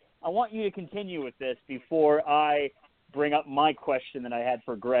Rich, I want you to continue with this before I bring up my question that I had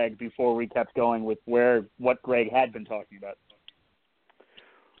for Greg before we kept going with what Greg had been talking about.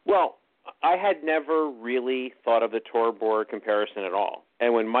 Well, I had never really thought of the Torborg comparison at all.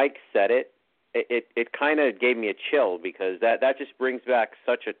 And when Mike said it kind of gave me a chill because that just brings back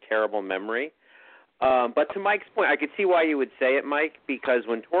such a terrible memory. But to Mike's point, I could see why you would say it, Mike, because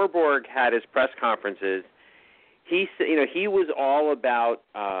when Torborg had his press conferences, he was all about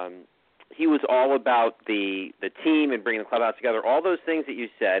the team and bringing the clubhouse together, all those things that you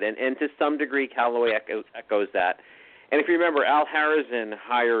said, and to some degree Callaway echoes that. And if you remember, Al Harrison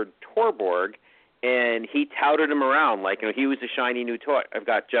hired Torborg, and he touted him around like, you know, he was a shiny new toy. I've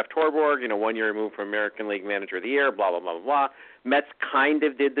got Jeff Torborg, you know, 1 year removed from American League Manager of the Year, blah, blah, blah, blah, blah. Mets kind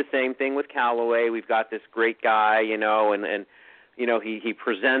of did the same thing with Callaway. We've got this great guy, you know, and you know, he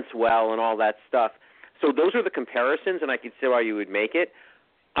presents well and all that stuff. So those are the comparisons, and I could see why you would make it.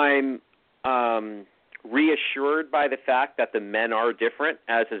 I'm reassured by the fact that the men are different,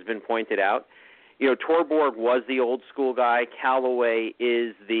 as has been pointed out. You know, Torborg was the old school guy. Callaway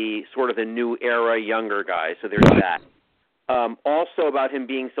is the sort of the new era younger guy. So there's that. Also about him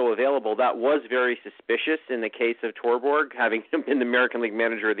being so available, that was very suspicious in the case of Torborg, having him been the American League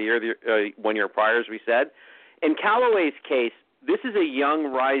Manager of the Year 1 year prior, as we said. In Callaway's case, this is a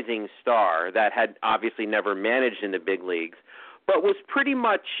young rising star that had obviously never managed in the big leagues, but was pretty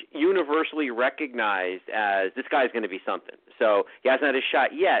much universally recognized as this guy's going to be something. So he hasn't had a shot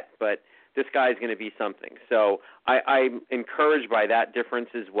yet, but this guy's going to be something. So I'm encouraged by that difference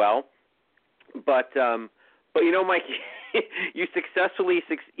as well. But you know, Mike, you successfully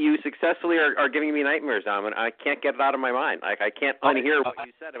are giving me nightmares, and I can't get it out of my mind. Like, I can't unhear what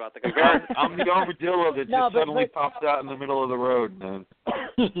you said about the comparison. I'm the armadillo that just suddenly popped out in the middle of the road, man.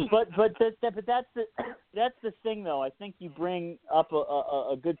 But that's the thing, though. I think you bring up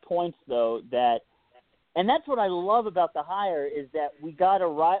a good point, though, and that's what I love about the hire is that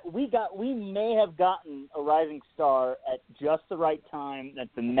we may have gotten a rising star at just the right time that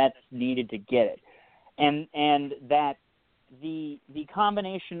the Mets needed to get it. And that the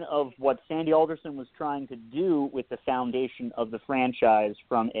combination of what Sandy Alderson was trying to do with the foundation of the franchise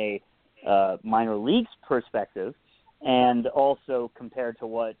from a minor leagues perspective, and also compared to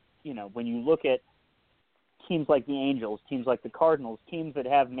what, you know, when you look at teams like the Angels, teams like the Cardinals, teams that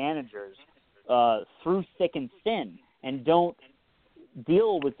have managers through thick and thin and don't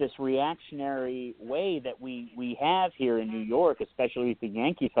deal with this reactionary way that we have here in New York, especially with the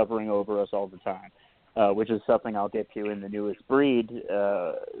Yankees hovering over us all the time. Which is something I'll get to in the newest breed.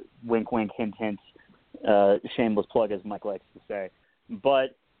 Wink, wink, hint, hint. Shameless plug, as Mike likes to say.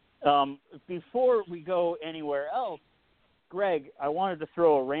 But before we go anywhere else, Greg, I wanted to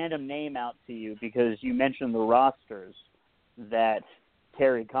throw a random name out to you because you mentioned the rosters that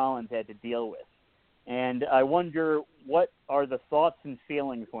Terry Collins had to deal with. And I wonder, what are the thoughts and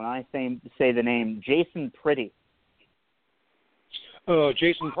feelings when I say the name Jason Pretty?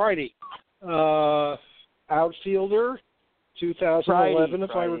 Jason Pretty. Outfielder, 2011, Friday.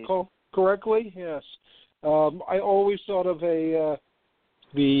 If I recall correctly. Yes, I always thought of the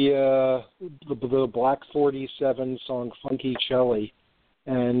Black 47 song "Funky Chelly,"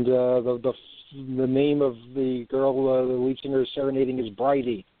 and the name of the girl, the lead singer, serenading is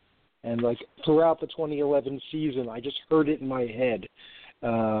Bridie. And like throughout the 2011 season, I just heard it in my head,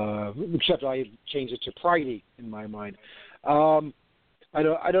 except I changed it to Pridey in my mind. I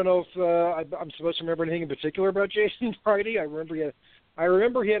don't know if I'm supposed to remember anything in particular about Jason Pridey. I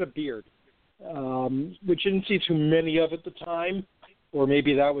remember he had a beard, which didn't see too many of at the time, or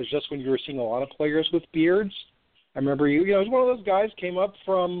maybe that was just when you were seeing a lot of players with beards. I remember he was one of those guys, came up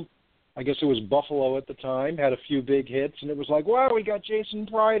from, I guess it was Buffalo at the time, had a few big hits, and it was like, wow, we got Jason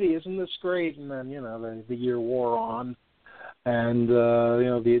Pridey, isn't this great? And then, the year wore on, and,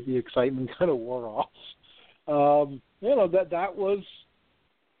 the excitement kind of wore off. That was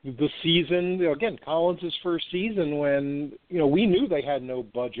the season, again, Collins' first season when, we knew they had no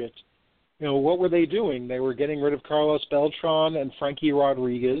budget. What were they doing? They were getting rid of Carlos Beltran and Frankie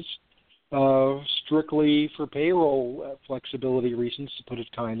Rodriguez, strictly for payroll flexibility reasons, to put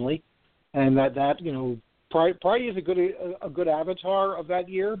it kindly. And Pridey is a good avatar of that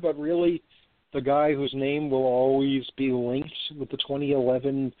year, but really the guy whose name will always be linked with the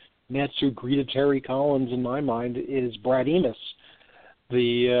 2011 Mets who greeted Terry Collins in my mind is Brad Emis,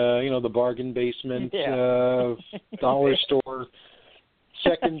 the bargain basement dollar store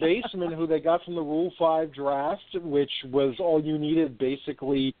second baseman who they got from the Rule 5 draft, which was all you needed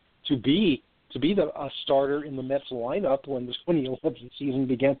basically to be a starter in the Mets lineup when the 2011 season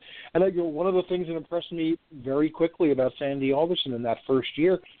began. And one of the things that impressed me very quickly about Sandy Alderson in that first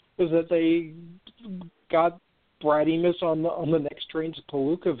year was that they got Brad Emis on the next train to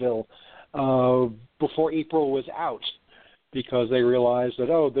Palookaville before April was out, because they realized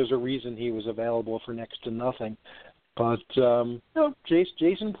that, there's a reason he was available for next to nothing. But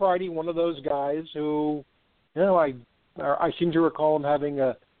Jason Pridey, one of those guys who, I seem to recall him having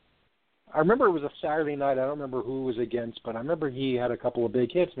I remember it was a Saturday night. I don't remember who it was against, but I remember he had a couple of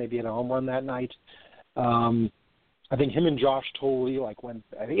big hits. Maybe he had a home run that night. I think him and Josh Tolley went,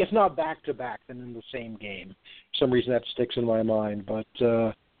 I think if not back-to-back, then in the same game. For some reason that sticks in my mind. But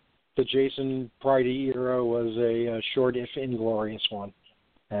the Jason Pridey era was a short, if inglorious one.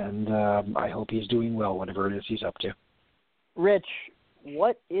 And I hope he's doing well, whatever it is he's up to. Rich,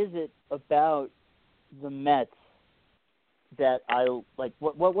 what is it about the Mets that I like?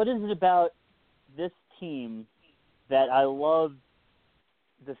 What is it about this team that I love?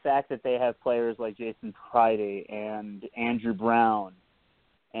 The fact that they have players like Jason Pridey and Andrew Brown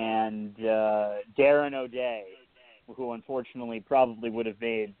and Darren O'Day, who unfortunately probably would have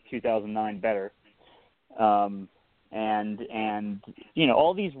made 2009 better, and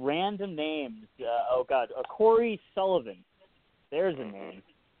all these random names. Corey Sullivan, There's a name.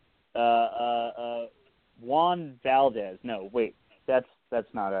 Juan Valdez. No, wait. That's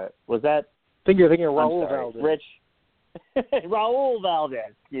not a. Was that? I think you're thinking of Raul Valdez. Rich. Raul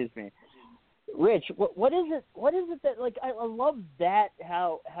Valdez. Excuse me. Rich, what is it? What is it that like? I love that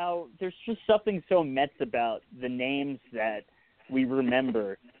how there's just something so Mets about the names that we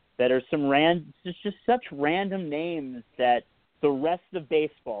remember that are just such random names that the rest of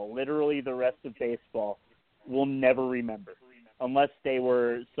baseball, literally the rest of baseball, will never remember unless they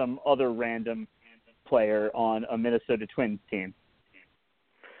were some other random player on a Minnesota Twins team.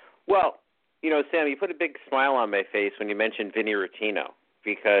 Well, Sam, you put a big smile on my face when you mentioned Vinny Rottino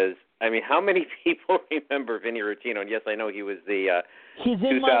because, I mean, how many people remember Vinny Rottino? And yes, I know he was the He's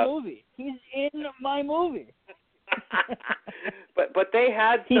in my movie. He's in my movie. but they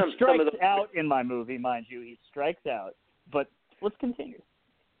had he some strikes of the out in my movie, mind you. He strikes out. But let's continue.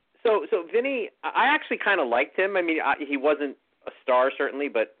 So Vinny, I actually kind of liked him. I mean, he wasn't a star certainly,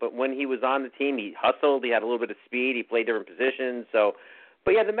 but when he was on the team, he hustled. He had a little bit of speed. He played different positions. So,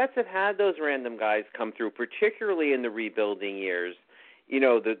 but yeah, the Mets have had those random guys come through, particularly in the rebuilding years.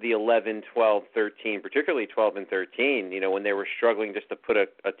 The 11, 12, 13, particularly 12 and 13. When they were struggling just to put a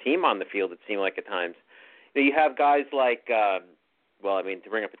team on the field, it seemed like at times. You have guys like, to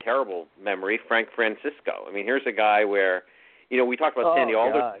bring up a terrible memory, Frank Francisco. I mean, here's a guy where, we talked about Sandy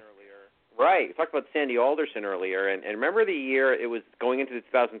Alderson earlier. Right. We talked about Sandy Alderson earlier. And remember the year it was going into the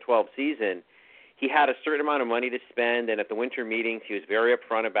 2012 season, he had a certain amount of money to spend, and at the winter meetings he was very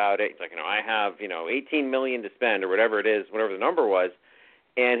upfront about it. He's like, I have, $18 million to spend or whatever it is, whatever the number was.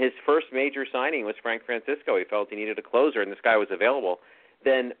 And his first major signing was Frank Francisco. He felt he needed a closer, and this guy was available.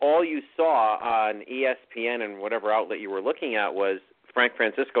 Then all you saw on ESPN and whatever outlet you were looking at was Frank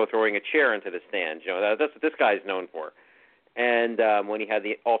Francisco throwing a chair into the stands. That's what this guy's known for. And when he had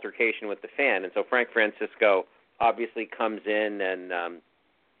the altercation with the fan. And so Frank Francisco obviously comes in, and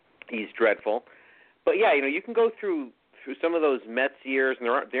he's dreadful. But, yeah, you can go through some of those Mets years, and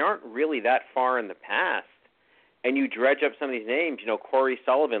they aren't really that far in the past. And you dredge up some of these names, Corey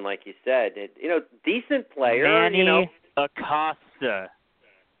Sullivan, like you said. Decent player. Manny Acosta.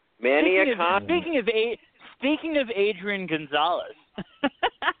 Manny Acosta. Speaking of Adrian Gonzalez,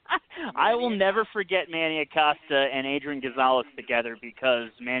 I will never forget Manny Acosta and Adrian Gonzalez together because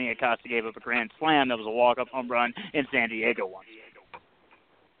Manny Acosta gave up a grand slam that was a walk-up home run in San Diego once.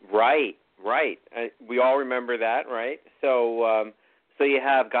 Right. We all remember that, right? So you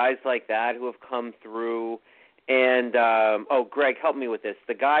have guys like that who have come through. And, Greg, help me with this.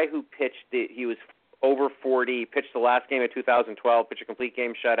 The guy who pitched, he was over 40, pitched the last game of 2012, pitched a complete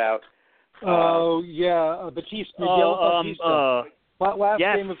game shutout. Batista. Miguel Batista. Last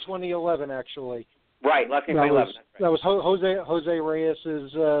game of 2011, actually. Right, last game of 2011. That was Jose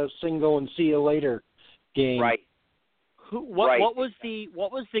Reyes's single and see you later game. Right. What was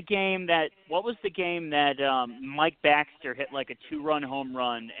the game that Mike Baxter hit like a 2-run home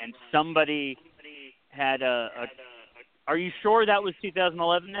run and somebody had Are you sure that was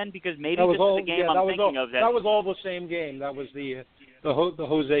 2011 then? Because maybe this is the game I'm thinking of. That was all the same game. That was the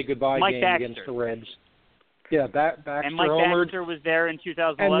Jose goodbye Mike game Baxter. against the Reds. Yeah, Baxter and Mike homered, Baxter was there in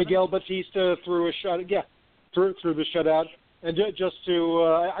 2011. and Miguel Batista threw a shot. Yeah, threw the shutout. And just to,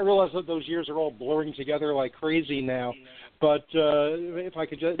 I realize that those years are all blurring together like crazy now. But if I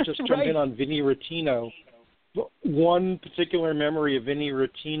could just jump right. in on Vinny Rottino, one particular memory of Vinny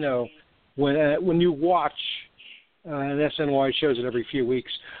Rottino when you watch, and SNY shows it every few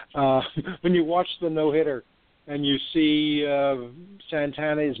weeks, when you watch the no-hitter and you see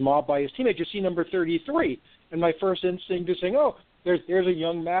Santana is mobbed by his teammate, you see number 33. And my first instinct is saying, oh, there's a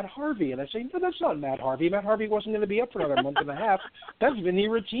young Matt Harvey. And I say, no, that's not Matt Harvey. Matt Harvey wasn't going to be up for another month and a half. That's Vinny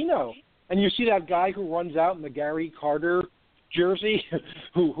Rottino. And you see that guy who runs out in the Gary Carter jersey,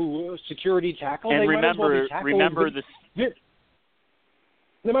 who security tackle. And they remember the.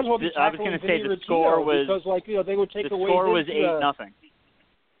 They might as well be tackling I was going to say the Rottino score was because they would take the away. The score was 8-0.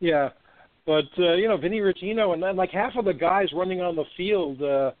 Yeah, but Vinny Rottino and then like half of the guys running on the field.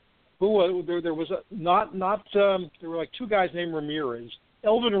 There was there were like two guys named Ramirez,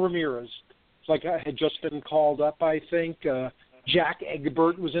 Elvin Ramirez. It's like I had just been called up, I think. Jack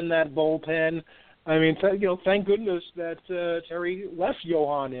Egbert was in that bullpen. I mean, thank goodness that Terry left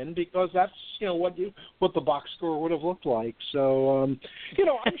Johan in because that's what the box score would have looked like. So I'm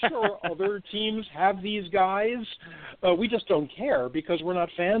sure other teams have these guys. We just don't care because we're not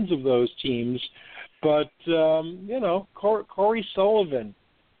fans of those teams. But Corey Sullivan,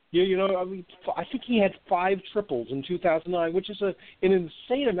 I think he had 5 triples in 2009, which is an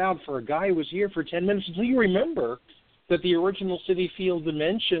insane amount for a guy who was here for 10 minutes. Until you remember that the original Citi Field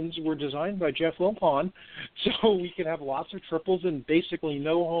dimensions were designed by Jeff Wilpon, so we could have lots of triples and basically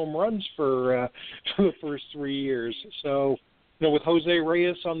no home runs for the first 3 years. So, with Jose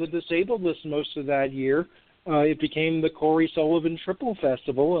Reyes on the disabled list most of that year, it became the Corey Sullivan Triple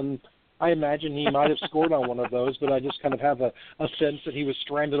Festival, and I imagine he might have scored on one of those, but I just kind of have a sense that he was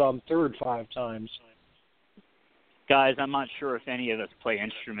stranded on third 5 times. Guys, I'm not sure if any of us play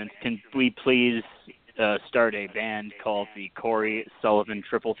instruments. Can we please start a band called the Corey Sullivan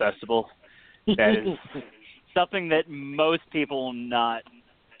Triple Festival? That is something that most people will not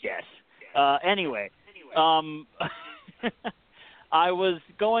guess. Anyway, I was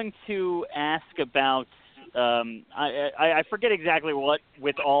going to ask about, I forget exactly what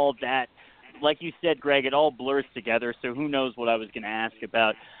with all that. Like you said, Greg, it all blurs together, so who knows what I was going to ask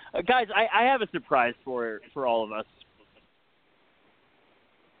about. Guys, I have a surprise for all of us.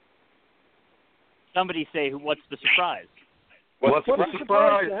 Somebody say, what's the surprise? What's the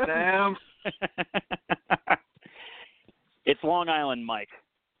surprise, Sam? It's Long Island Mike.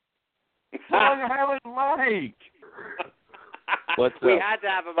 Long Island Mike. What's up? We had to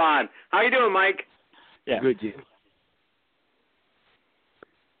have him on. How you doing, Mike? Yeah. Good, you.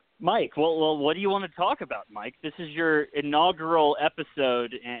 Mike, well, what do you want to talk about, Mike? This is your inaugural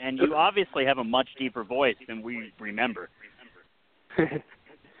episode, and you obviously have a much deeper voice than we remember.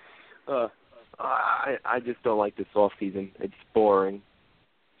 I just don't like this off season. It's boring.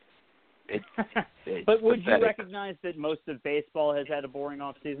 It's but would pathetic. you recognize that most of baseball has had a boring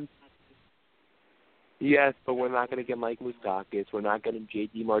off season? Yes, but we're not going to get Mike Moustakas. We're not getting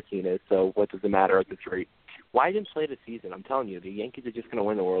J.D. Martinez, so what does it matter at this rate? Why didn't play the season? I'm telling you, the Yankees are just going to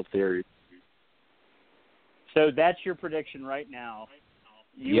win the World Series. So that's your prediction right now.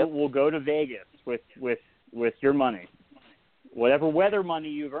 You will go to Vegas with your money, whatever weather money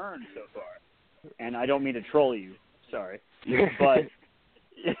you've earned so far. And I don't mean to troll you, sorry, but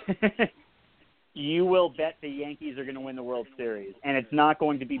you will bet the Yankees are going to win the World Series, and it's not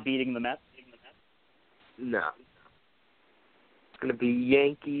going to be beating the Mets? No. It's going to be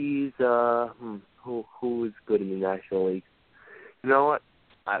Yankees. Who is good in the National League? You know what?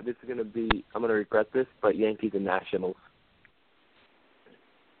 This is going to be, I'm going to regret this, but Yankees and Nationals.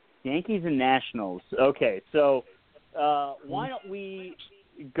 Yankees and Nationals. Okay, so why don't we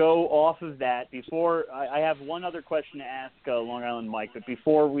go off of that before I have one other question to ask Long Island Mike, but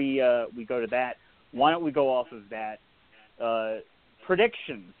before we go to that, why don't we go off of that?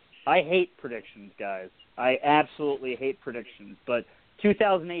 Predictions. I hate predictions, guys. I absolutely hate predictions, but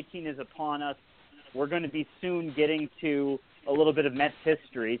 2018 is upon us. We're going to be soon getting to a little bit of Mets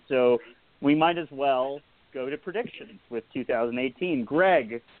history, so we might as well go to predictions with 2018.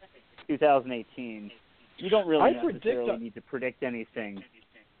 Greg, 2018. You don't really necessarily need to predict anything.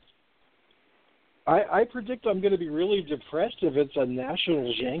 I predict I'm going to be really depressed if it's a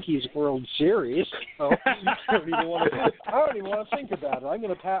Nationals-Yankees World Series. So I don't even want to think about it. I'm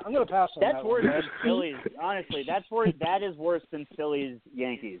going to pass on that. That's worse than Phillies. Honestly, that is worse than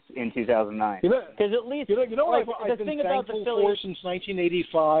Phillies-Yankees in 2009. Because at least I've been thankful for since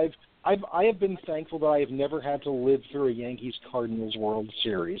 1985. I have been thankful that I have never had to live through a Yankees-Cardinals World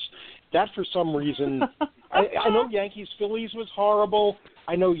Series. That, for some reason, I know Yankees-Phillies was horrible.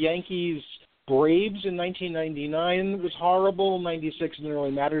 I know Yankees-Braves in 1999 was horrible. 96 didn't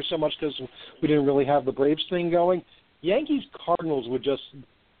really matter so much because we didn't really have the Braves thing going. Yankees-Cardinals would just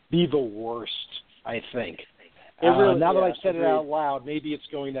be the worst, I think. Now that I've said it out loud, maybe it's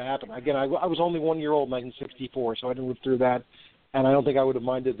going to happen. Again, I was only 1 year old in 1964, so I didn't live through that. And I don't think I would have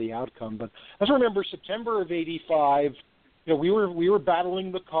minded the outcome. But I just remember September of '85. We were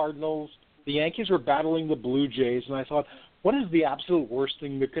battling the Cardinals. The Yankees were battling the Blue Jays, and I thought, what is the absolute worst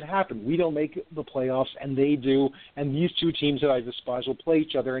thing that could happen? We don't make the playoffs, and they do. And these two teams that I despise will play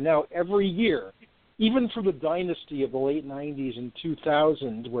each other. And now every year, even for the dynasty of the late '90s and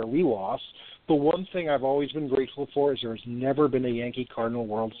 2000, where we lost, the one thing I've always been grateful for is there's never been a Yankee-Cardinal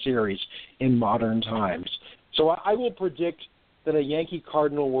World Series in modern times. So I will predict that a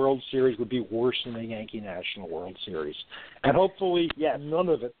Yankee-Cardinal World Series would be worse than a Yankee-National World Series. And hopefully none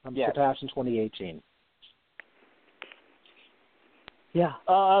of it comes to pass in 2018. Yeah.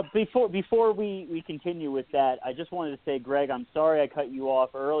 Before we continue with that, I just wanted to say, Greg, I'm sorry I cut you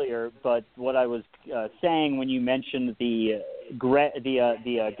off earlier, but what I was saying when you mentioned the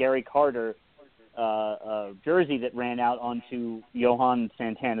Gary Carter jersey that ran out onto Johan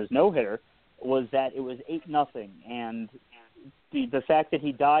Santana's no-hitter was that it was 8-0, and the fact that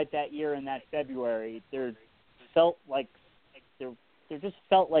he died that year in that February, there just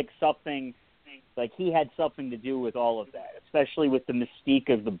felt like something, like he had something to do with all of that. It's especially with the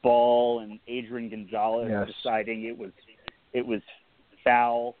mystique of the ball and Adrian Gonzalez deciding it was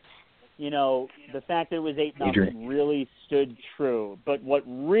foul. You know, the fact that it was 8-0 really stood true. But what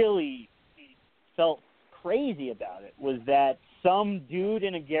really felt crazy about it was that some dude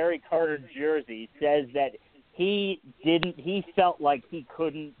in a Gary Carter jersey says that he felt like he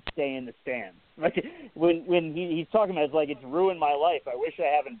couldn't stay in the stands. Like when he's talking about it, it's like, it's ruined my life. I wish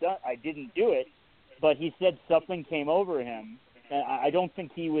I didn't do it. But he said something came over him. And I don't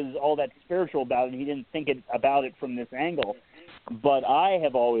think he was all that spiritual about it. He didn't think about it from this angle. But I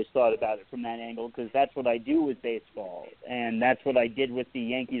have always thought about it from that angle because that's what I do with baseball. And that's what I did with the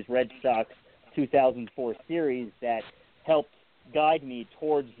Yankees-Red Sox 2004 series that helped guide me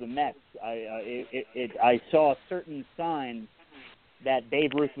towards the Mets. I saw certain signs that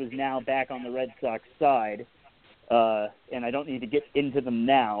Babe Ruth was now back on the Red Sox side. And I don't need to get into them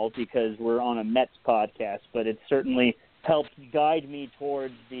now because we're on a Mets podcast, but it certainly helped guide me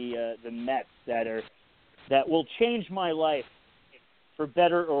towards the Mets that will change my life for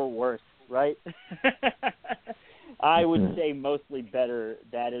better or worse, right? I would say mostly better,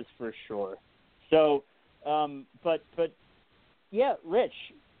 that is for sure. So, but yeah, Rich,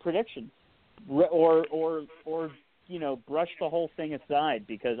 predictions, or you know, brush the whole thing aside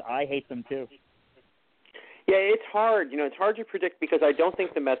because I hate them too. Yeah, it's hard. You know, it's hard to predict because I don't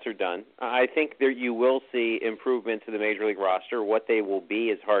think the Mets are done. I think that you will see improvement to the Major League roster. What they will be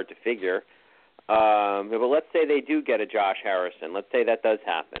is hard to figure. But let's say they do get a Josh Harrison. Let's say that does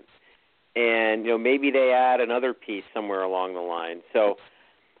happen. And, you know, maybe they add another piece somewhere along the line. So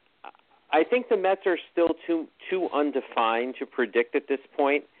I think the Mets are still too undefined to predict at this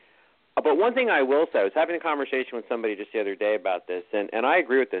point. But one thing I will say, I was having a conversation with somebody just the other day about this, and I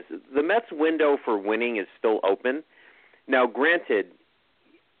agree with this. The Mets' window for winning is still open. Now, granted,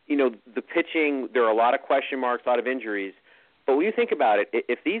 you know, the pitching, there are a lot of question marks, a lot of injuries. But when you think about it,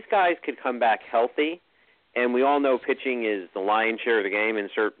 if these guys could come back healthy, and we all know pitching is the lion's share of the game,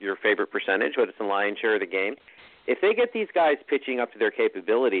 insert your favorite percentage, but it's the lion's share of the game. If they get these guys pitching up to their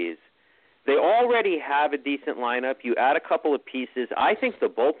capabilities, they already have a decent lineup. You add a couple of pieces. I think the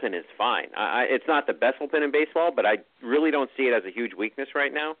bullpen is fine. It's not the best bullpen in baseball, but I really don't see it as a huge weakness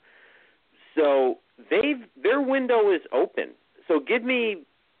right now. So their window is open. So give me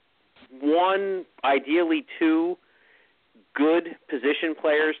one, ideally two, good position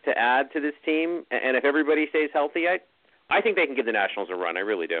players to add to this team, and if everybody stays healthy, I think they can give the Nationals a run. I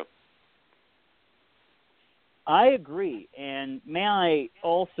really do. I agree, and may I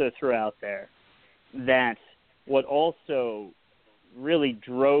also throw out there that what also really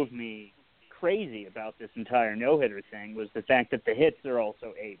drove me crazy about this entire no-hitter thing was the fact that the hits are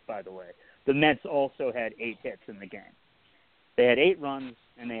also 8, by the way. The Mets also had 8 hits in the game. They had 8 runs,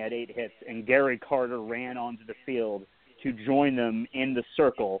 and they had 8 hits, and Gary Carter ran onto the field to join them in the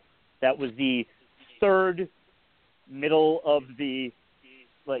circle. That was the third middle of the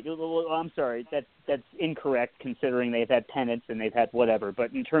I'm sorry, that's incorrect considering they've had pennants and they've had whatever.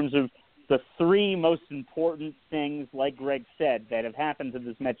 But in terms of the 3 most important things, like Greg said, that have happened to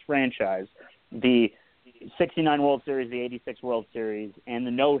this Mets franchise, the 69 World Series, the 86 World Series, and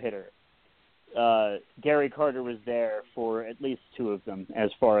the no-hitter, Gary Carter was there for at least 2 of them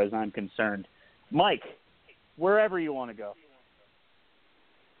as far as I'm concerned. Mike, wherever you want to go.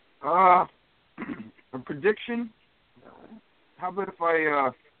 A prediction? How about if I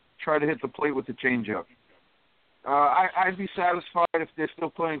try to hit the plate with the changeup? I'd be satisfied if they're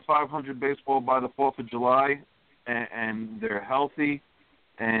still playing 500 baseball by the 4th of July and they're healthy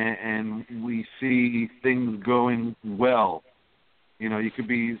and we see things going well. You know, you could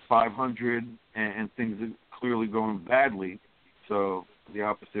be 500 and things are clearly going badly. So the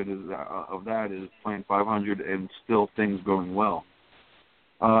opposite of that is playing 500 and still things going well.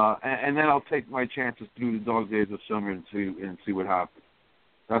 And then I'll take my chances through the dog days of summer and see what happens.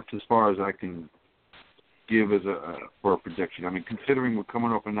 That's as far as I can give for a prediction. I mean, considering we're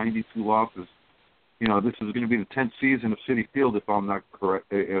coming off of 92 losses, you know, this is going to be the 10th season of Citi Field, if I'm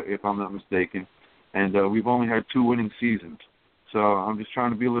not mistaken, and we've only had 2 winning seasons. So I'm just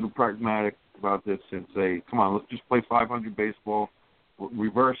trying to be a little pragmatic about this and say, come on, let's just play 500 baseball,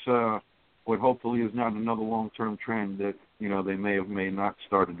 reverse what hopefully is not another long-term trend that, you know, they may not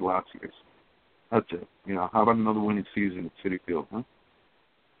started last year. That's it. You know, how about another winning season at Citi Field, huh?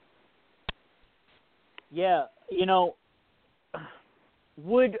 Yeah, you know,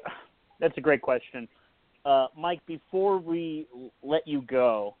 that's a great question. Mike, before we let you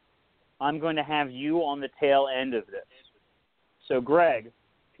go, I'm going to have you on the tail end of this. So, Greg,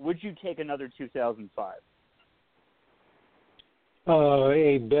 would you take another 2005?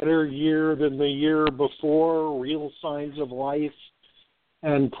 a better year than the year before, real signs of life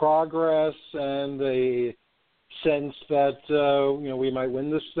and progress, and a sense that we might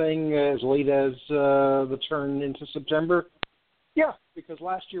win this thing as late as the turn into September? Yeah, because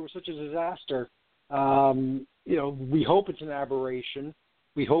last year was such a disaster. We hope it's an aberration.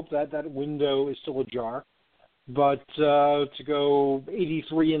 We hope that window is still ajar. But to go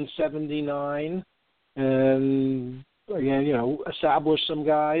 83-79 and again, establish some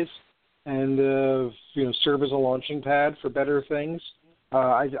guys and serve as a launching pad for better things,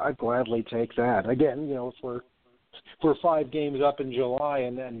 I'd gladly take that. Again, if we're 5 games up in July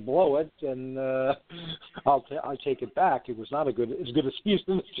and blow it, and I'll take it back. It was not as good a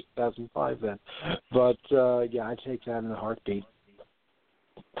season as 2005 then, but I take that in a heartbeat.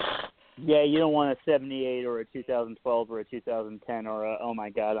 Yeah, you don't want a 78 or a 2012 or a 2010 or a, oh my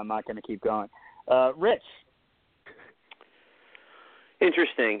God, I'm not going to keep going. Rich.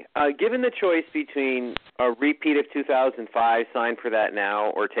 Interesting. Given the choice between a repeat of 2005, sign for that now,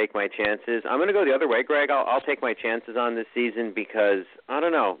 or take my chances, I'm going to go the other way, Greg. I'll take my chances on this season because, I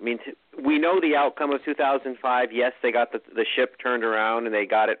don't know, we know the outcome of 2005. Yes, they got the ship turned around and they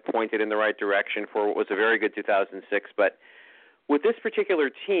got it pointed in the right direction for what was a very good 2006. But with this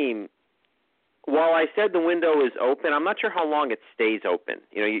particular team, while I said the window is open, I'm not sure how long it stays open.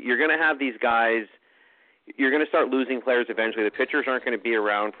 You're going to have these guys. You're going to start losing players eventually. The pitchers aren't going to be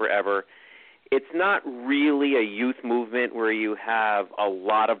around forever. It's not really a youth movement where you have a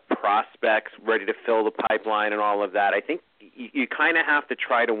lot of prospects ready to fill the pipeline and all of that. I think you kind of have to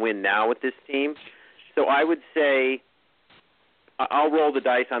try to win now with this team. So I would say I'll roll the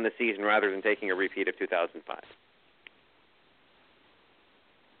dice on the season rather than taking a repeat of 2005.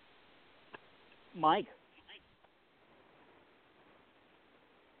 Mike.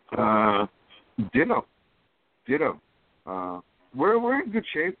 Ditto. We're in good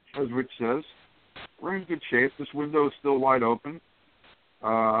shape, as Rich says. We're in good shape. This window is still wide open.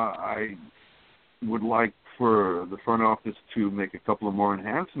 I would like for the front office to make a couple of more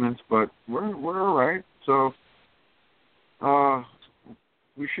enhancements, but we're all right. So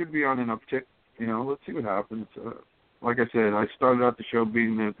we should be on an uptick. Let's see what happens. Like I said, I started out the show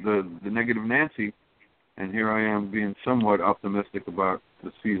being the negative Nancy, and here I am being somewhat optimistic about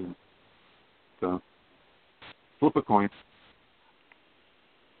the season. So, flip a coin.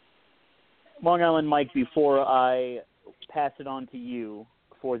 Long Island Mike, before I pass it on to you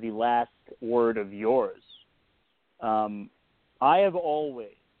for the last word of yours, I have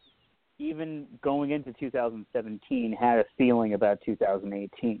always, even going into 2017, had a feeling about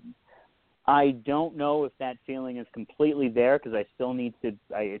 2018. I don't know if that feeling is completely there because I still need to.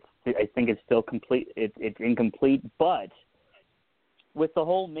 I think it's still complete. It's incomplete, but with the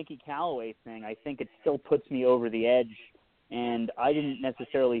whole Mickey Callaway thing, I think it still puts me over the edge. And I didn't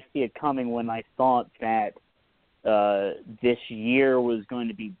necessarily see it coming when I thought that this year was going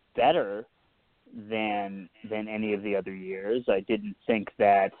to be better than any of the other years. I didn't think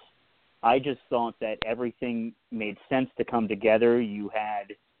that. I just thought that everything made sense to come together. You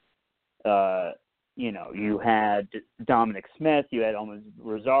had. You had Dominic Smith, you had almost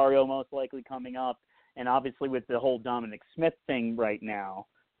Rosario most likely coming up, and obviously with the whole Dominic Smith thing right now,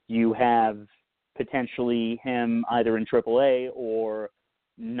 you have potentially him either in AAA or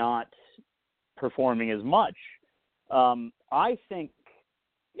not performing as much. I think,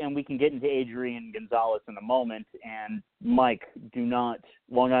 and we can get into Adrian Gonzalez in a moment, and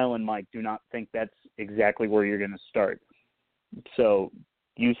Long Island Mike, do not think that's exactly where you're going to start. So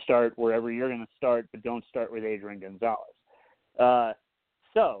you start wherever you're going to start, but don't start with Adrian Gonzalez.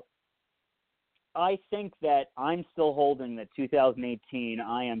 So I think that I'm still holding that 2018,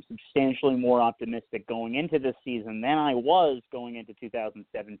 I am substantially more optimistic going into this season than I was going into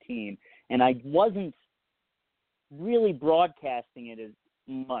 2017. And I wasn't really broadcasting it as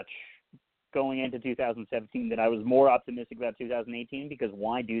much going into 2017 that I was more optimistic about 2018 because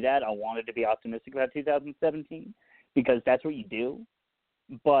why do that? I wanted to be optimistic about 2017 because that's what you do.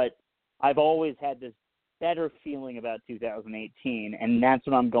 But I've always had this better feeling about 2018, and that's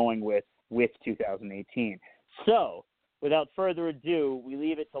what I'm going with 2018. So, without further ado, we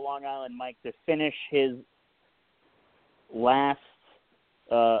leave it to Long Island Mike to finish his last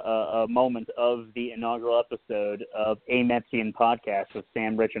moment of the inaugural episode of A Metsian Podcast with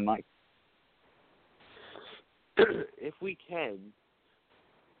Sam, Rich, and Mike. If we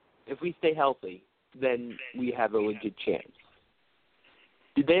stay healthy, then we have a legit chance.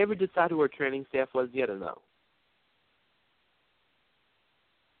 Did they ever decide who our training staff was yet or no?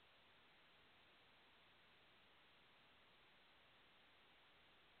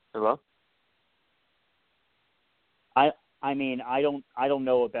 Hello? I mean, I don't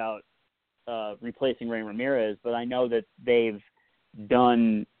know about replacing Ray Ramirez, but I know that they've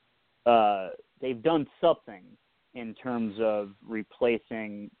done something in terms of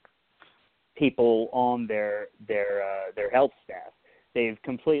replacing people on their health staff. They've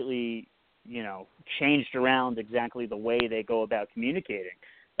completely, changed around exactly the way they go about communicating.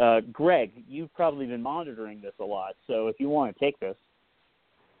 Greg, you've probably been monitoring this a lot, so if you want to take this.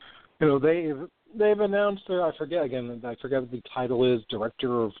 They've announced I forget what the title is,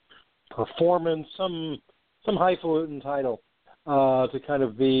 Director of Performance, some highfalutin title, to kind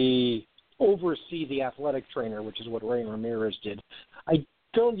of oversee the athletic trainer, which is what Ray Ramirez did.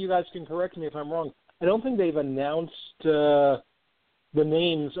 You guys can correct me if I'm wrong. I don't think they've announced the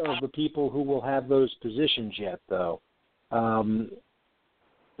names of the people who will have those positions yet, though.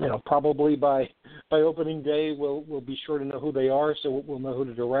 Probably by opening day, we'll be sure to know who they are, so we'll know who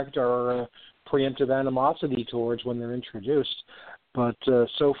to direct our preemptive animosity towards when they're introduced. But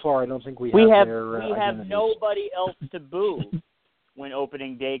so far, I don't think we have nobody else to boo when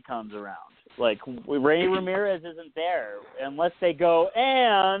opening day comes around. Like, Ray Ramirez isn't there unless they go,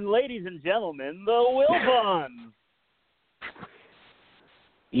 and ladies and gentlemen, the Wilpons.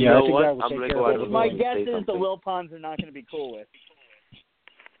 Yeah, I think that would take care of it. My guess is the Wilpons are not going to be cool with.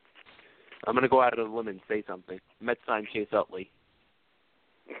 I'm going to go out of the limb and say something. Mets signed Chase Utley.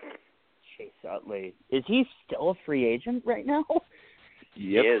 Chase Utley. Is he still a free agent right now? Yep.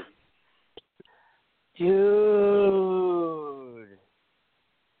 He is. Dude.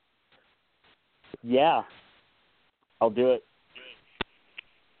 Yeah. I'll do it.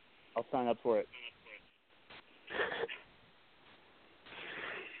 I'll sign up for it.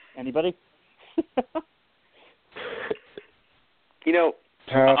 Anybody?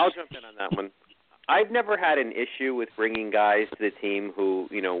 I'll jump in on that one. I've never had an issue with bringing guys to the team who,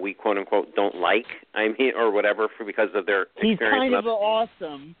 we quote-unquote don't like, or whatever, because of their experience. He's kind of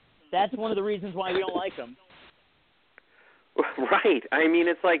awesome. That's one of the reasons why we don't like him. Right.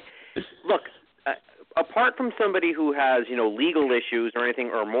 It's like, look, apart from somebody who has, legal issues or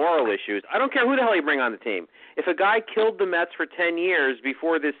anything or moral issues, I don't care who the hell you bring on the team. If a guy killed the Mets for 10 years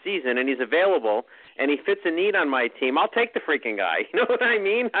before this season and he's available and he fits a need on my team, I'll take the freaking guy. You know what I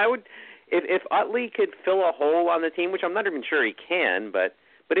mean? I would, if Utley could fill a hole on the team, which I'm not even sure he can, but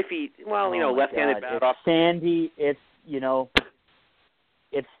if he, left-handed bat off. Sandy, it's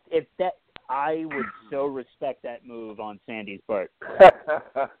that I would so respect that move on Sandy's part.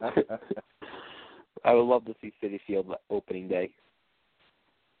 I would love to see Citi Field opening day.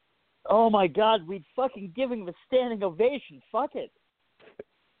 Oh, my God, we'd fucking give him a standing ovation. Fuck it.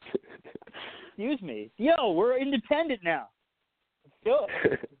 Excuse me. Yo, we're independent now. Let's do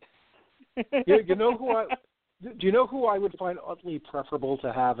it. Do you know who I would find Utley preferable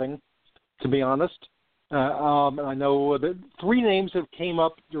to having, to be honest? I know that three names have came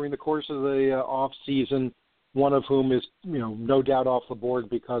up during the course of the off season, one of whom is, no doubt off the board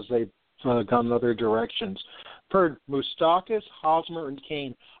because they've gone other directions. For Moustakas, Hosmer, and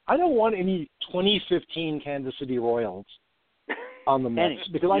Kane, I don't want any 2015 Kansas City Royals on the Mets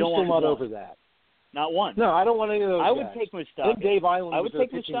because I'm still not over that. Not one. No, I don't want any of those I guys. would take Moustakas. I think Dave Island I would was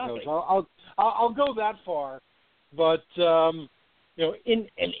take pitching Moustakas. coach. I'll go that far, but again,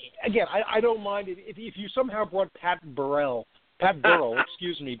 I don't mind if you somehow brought Pat Burrell, back to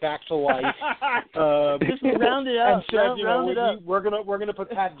life. Just round it up. And said, we're gonna put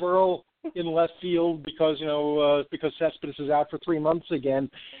Pat Burrell in left field because Cespedes is out for 3 months again,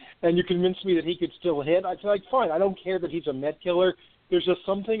 and you convinced me that he could still hit. I'd be like, fine. I don't care that he's a Met killer. There's just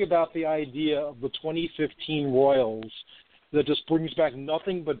something about the idea of the 2015 Royals that just brings back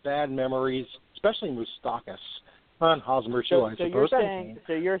nothing but bad memories, especially Moustakas. On Hosmer too, I suppose.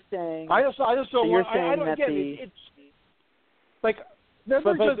 So you're saying I just don't want. I don't get it. It's like there's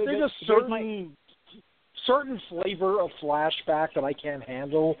just certain flavor of flashback that I can't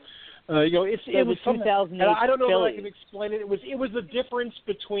handle. It was 2008. I don't know Phillies. if I can explain it. It was the difference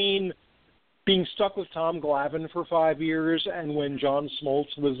between being stuck with Tom Glavine for 5 years and when John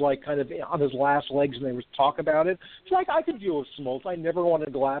Smoltz was like kind of on his last legs and there was talk about it. It's like I could deal with Smoltz. I never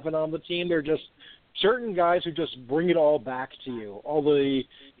wanted Glavine on the team. They're just certain guys who just bring it all back to you, all the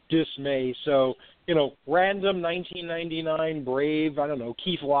dismay. So, random 1999 Brave, I don't know,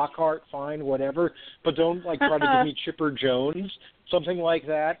 Keith Lockhart, fine, whatever, but don't try to give me Chipper Jones, something like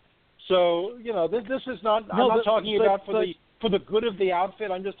that. So, this is not. I'm not talking about for the good of the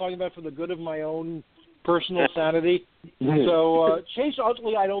outfit. I'm just talking about for the good of my own personal sanity. So Chase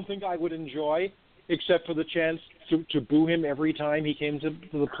Utley, I don't think I would enjoy, except for the chance to boo him every time he came to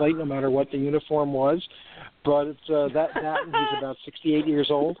the plate, no matter what the uniform was. But it's that and he's about 68 years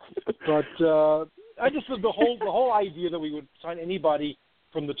old. But just the whole idea that we would sign anybody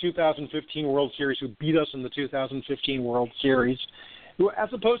from the 2015 World Series who beat us in the 2015 World Series, as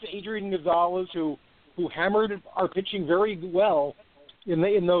opposed to Adrian Gonzalez, who hammered our pitching very well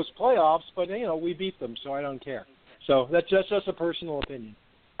in those playoffs, but we beat them, so I don't care. So that's just a personal opinion.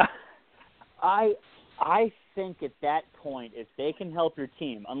 I think at that point, if they can help your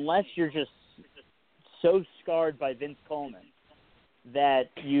team, unless you're just so scarred by Vince Coleman that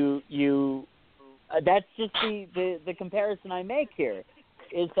you that's just the comparison I make here,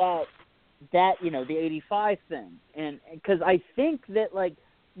 is that the 85 thing, and because I think that like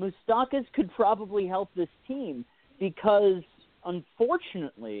Moustakas could probably help this team, because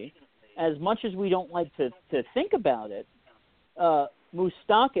unfortunately, as much as we don't like to think about it,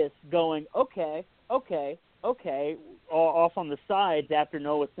 Moustakas going okay off on the sides after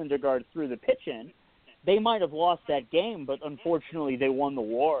Noah Syndergaard threw the pitch in, they might have lost that game, but unfortunately they won the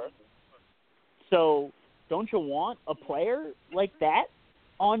war. So don't you want a player like that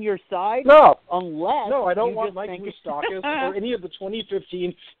on your side? No, I don't want Mike Moustakas or any of the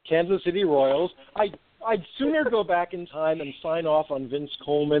 2015 Kansas City Royals. I'd sooner go back in time and sign off on Vince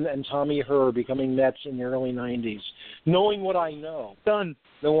Coleman and Tommy Herr becoming Mets in the early 90s, knowing what I know, than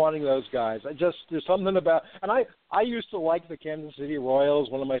wanting those guys. There's something about, and I used to like the Kansas City Royals,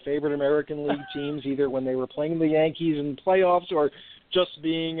 one of my favorite American League teams, either when they were playing the Yankees in playoffs or just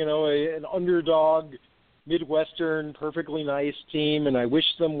being, an underdog Midwestern, perfectly nice team, and I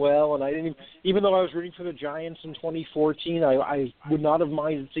wished them well. And I didn't, even though I was rooting for the Giants in 2014, I would not have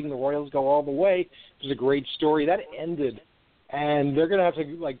minded seeing the Royals go all the way. It was a great story. That ended, and they're going to have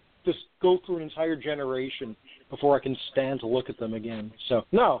to just go through an entire generation before I can stand to look at them again. So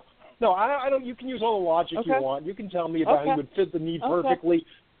no, I don't. You can use all the logic you want. You can tell me about who would fit the need perfectly.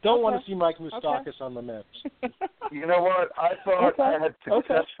 Don't want to see Mike Moustakas on the Mets. You know what? I thought I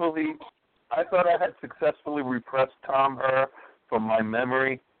had successfully repressed Tom Herr from my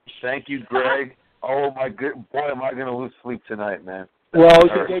memory. Thank you, Greg. Oh, my good boy, am I going to lose sleep tonight, man. Well,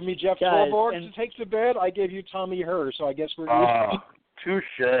 you gave me Jeff Stolborg to take to bed. I gave you Tommy Herr, so I guess we're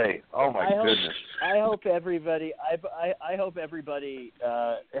touche. Oh, my goodness. I hope everybody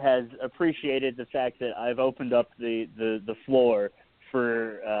has appreciated the fact that I've opened up the floor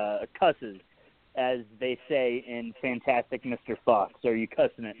for cusses, as they say in Fantastic Mr. Fox. Are you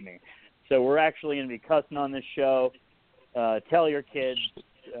cussing at me? So we're actually going to be cussing on this show. Tell your kids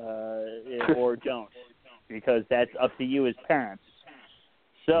or don't, because that's up to you as parents.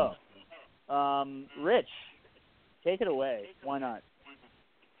 So, Rich, take it away. Why not?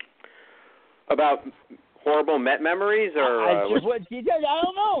 About horrible Met memories, or I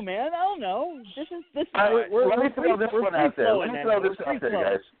don't know, man. I don't know. Let me throw this one out there.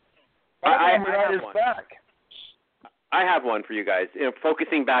 Guys. I have one for you guys.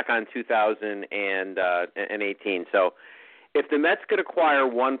 Focusing back on 2018. So, if the Mets could acquire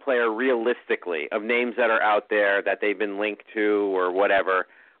one player realistically, of names that are out there that they've been linked to or whatever,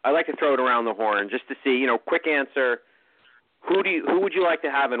 I'd like to throw it around the horn just to see. Quick answer. Who would you like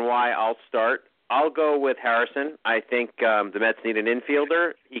to have and why? I'll start. I'll go with Harrison. I think the Mets need an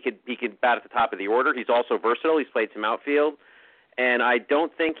infielder. He could bat at the top of the order. He's also versatile. He's played some outfield, and I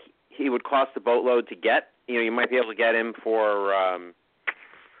don't think he would cost a boatload to get. You might be able to get him for,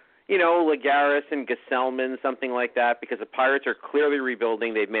 Lagares and Gesellman, something like that, because the Pirates are clearly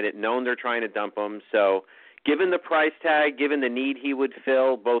rebuilding. They've made it known they're trying to dump him. So given the price tag, given the need he would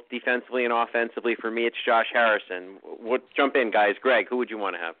fill, both defensively and offensively, for me, it's Josh Harrison. Jump in, guys. Greg, who would you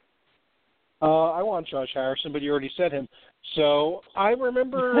want to have? I want Josh Harrison, but you already said him. So I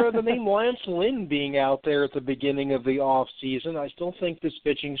remember the name Lance Lynn being out there at the beginning of the off season. I still think this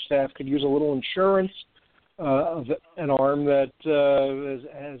pitching staff could use a little insurance of an arm that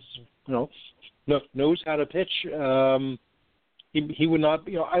has knows how to pitch. He would not.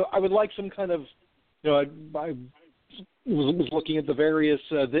 I would like some kind of. I was looking at the various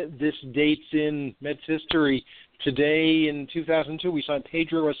this dates in Mets history. Today in 2002, we signed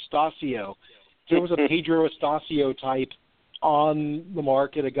Pedro Estacio. There was a Pedro Estacio type on the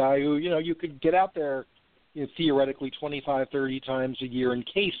market, a guy who, you could get out there theoretically 25, 30 times a year in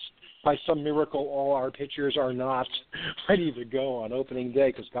case by some miracle all our pitchers are not ready to go on opening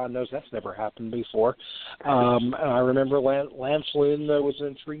day, because God knows that's never happened before. And I remember Lance Lynn was an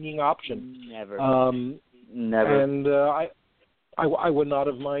intriguing option. Never. And I would not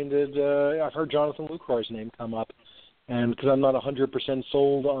have minded. I've heard Jonathan Lucroy's name come up, and because I'm not 100%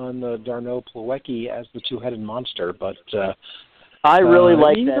 sold on Darno Plawecki as the two-headed monster, but I really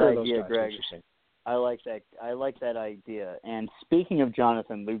like that idea, Greg. I like that idea. And speaking of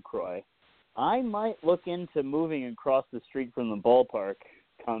Jonathan Lucroy, I might look into moving across the street from the ballpark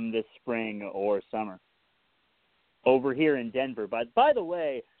come this spring or summer over here in Denver. But by the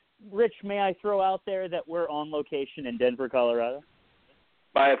way, Rich, may I throw out there that we're on location in Denver, Colorado?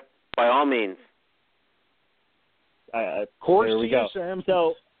 By all means. Of course, there we go. Sam.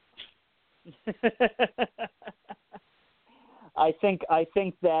 So I think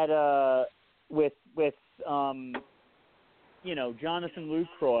that with Jonathan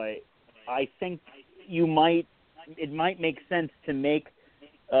Lucroy, I think it might make sense to make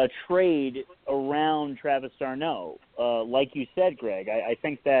a trade around Travis d'Arnaud. Like you said, Greg, I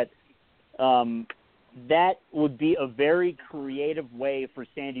think that that would be a very creative way for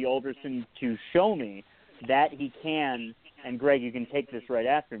Sandy Alderson to show me that he can, and Greg, you can take this right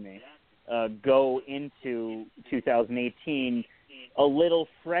after me, go into 2018 a little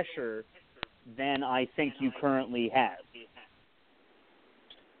fresher than I think you currently have.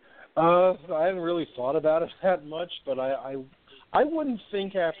 I haven't really thought about it that much, but I wouldn't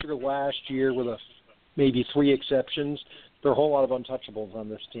think after last year, with maybe 3 exceptions, there are a whole lot of untouchables on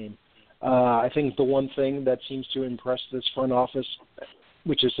this team. I think the one thing that seems to impress this front office,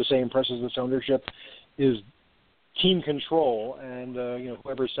 which is to say impresses this ownership, is team control and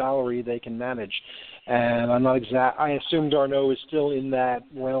whoever's salary they can manage. And I'm not I assume d'Arnaud is still in that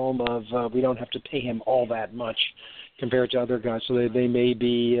realm of we don't have to pay him all that much compared to other guys, so they may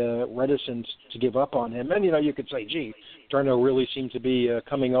be reticent to give up on him. And you could say, gee, d'Arnaud really seemed to be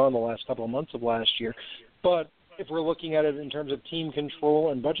coming on the last couple of months of last year. But if we're looking at it in terms of team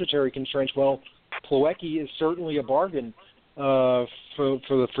control and budgetary constraints, well, Plawecki is certainly a bargain for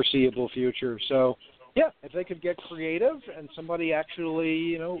the foreseeable future. So, yeah, if they could get creative and somebody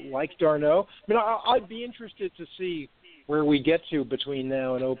actually, like d'Arnaud, I'd be interested to see where we get to between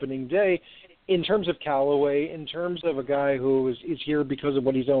now and opening day. In terms of Callaway, in terms of a guy who is here because of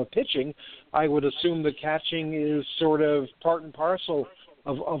what he's done with pitching, I would assume the catching is sort of part and parcel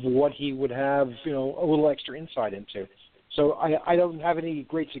of what he would have, a little extra insight into. So I don't have any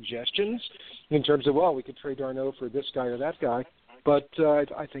great suggestions in terms of, we could trade d'Arnaud for this guy or that guy, but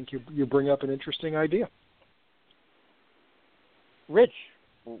I think you bring up an interesting idea. Rich,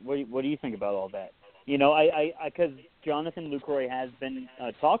 what do you think about all that? Because Jonathan Lucroy has been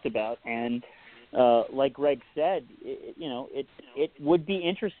talked about, and like Greg said, it would be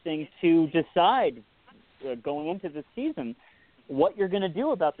interesting to decide going into the season what you're going to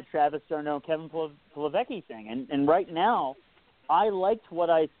do about the Travis d'Arnaud, Kevin Plawecki thing. And right now, I liked what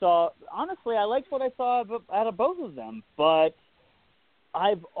I saw. Honestly, I liked what I saw out of both of them, but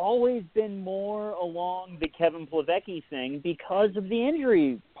I've always been more along the Kevin Plawecki thing because of the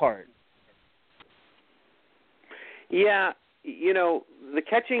injury part. Yeah, the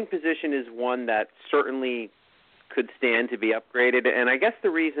catching position is one that certainly could stand to be upgraded, and I guess the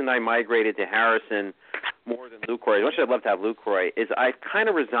reason I migrated to Harrison more than Lucroy, as much as I'd love to have Lucroy, is I kind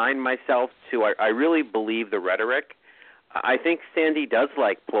of resigned myself to, I really believe the rhetoric. I think Sandy does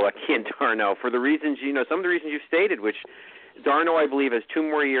like Plawecki and d'Arnaud for the reasons, some of the reasons you've stated, which d'Arnaud, I believe, has 2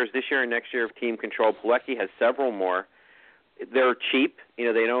 more years this year and next year of team control. Plawecki has several more. They're cheap.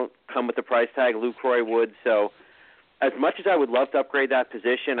 They don't come with the price tag Lucroy would, so as much as I would love to upgrade that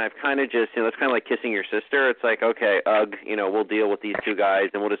position, I've kind of just, it's kind of like kissing your sister. It's like, okay, we'll deal with these 2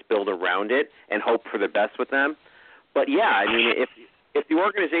 guys and we'll just build around it and hope for the best with them. But yeah, if the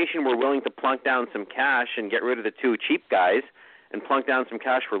organization were willing to plunk down some cash and get rid of the 2 cheap guys and plunk down some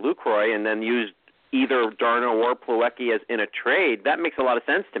cash for Lucroy and then use either d'Arnaud or Plawecki as in a trade, that makes a lot of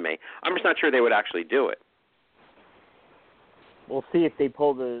sense to me. I'm just not sure they would actually do it. We'll see if they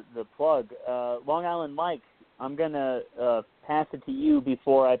pull the plug. Long Island Mike, I'm going to pass it to you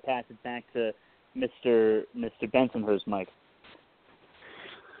before I pass it back to Mr. Bensonhurst, Mike.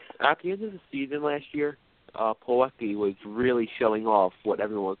 At the end of the season last year, Plawecki was really showing off what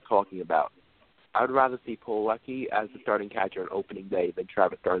everyone was talking about. I would rather see Plawecki as the starting catcher on opening day than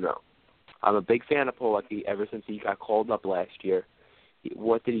Travis d'Arnaud. I'm a big fan of Plawecki ever since he got called up last year.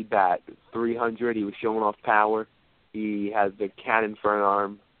 What did he bat? 300. He was showing off power. He has the cannon for an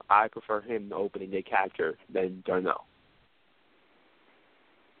arm. I prefer him the opening day catcher than d'Arnaud.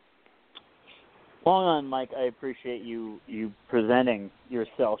 Long on, Mike, I appreciate you presenting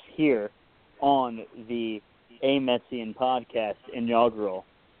yourself here on the A Metsian Podcast inaugural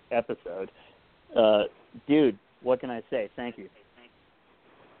episode. Dude, what can I say? Thank you.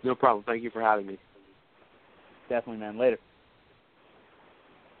 No problem. Thank you for having me. Definitely, man. Later.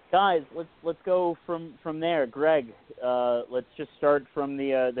 Guys, let's go from there. Greg, let's just start from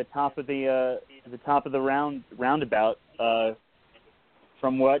the top of the roundabout.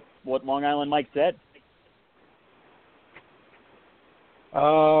 From what Long Island Mike said.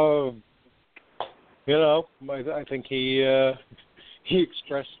 I think he he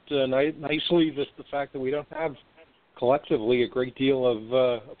expressed nicely the fact that we don't have collectively a great deal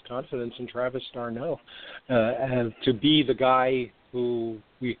of confidence in Travis d'Arnaud, and to be the guy who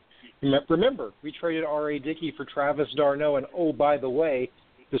we remember we traded R.A. Dickey for Travis d'Arnaud, and oh, by the way,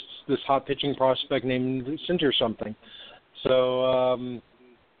 this hot pitching prospect named Sinter something. So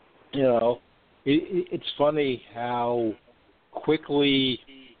it's funny how quickly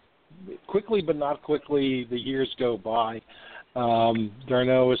but not quickly the years go by.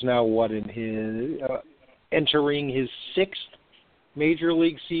 d'Arnaud is now in his entering his 6th major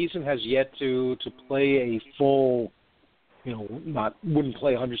league season, has yet to play a full, wouldn't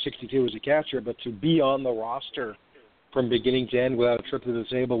play 162 as a catcher, but to be on the roster from beginning to end without a trip to the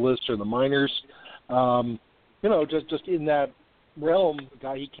disabled list or the minors. Just in that realm, the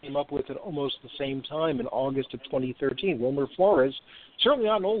guy he came up with at almost the same time in August of 2013, Wilmer Flores, certainly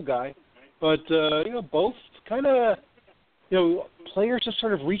not an old guy, but both kind of, players just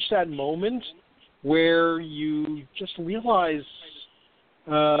sort of reach that moment where you just realize,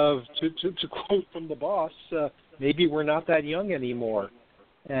 to quote from the boss, maybe we're not that young anymore.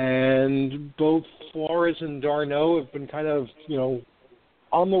 And both Flores and d'Arnaud have been kind of,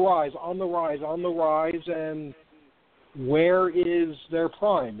 on the rise, and where is their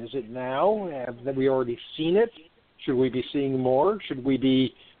prime? Is it now? Have we already seen it? Should we be seeing more? Should we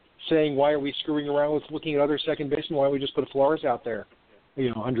be saying, why are we screwing around with looking at other second basemen? Why don't we just put Flores out there,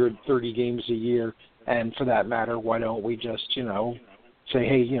 130 games a year? And for that matter, why don't we just, say,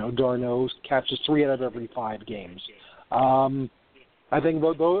 hey, d'Arnaud catches 3 out of every 5 games? I think,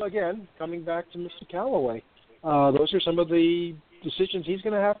 though, again, coming back to Mr. Callaway, those are some of the decisions he's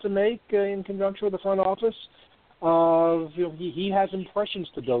going to have to make in conjunction with the front office. He has impressions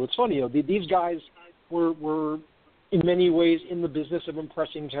to build. It's funny, these guys were in many ways in the business of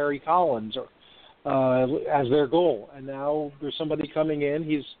impressing Terry Collins as their goal, and now there's somebody coming in.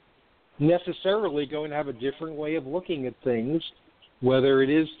 He's necessarily going to have a different way of looking at things, whether it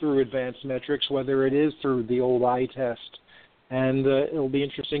is through advanced metrics, whether it is through the old eye test. And it'll be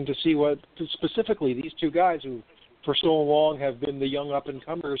interesting to see what specifically these two guys who for so long have been the young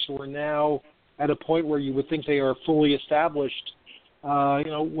up-and-comers who are now at a point where you would think they are fully established,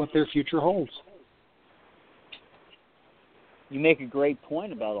 what their future holds. You make a great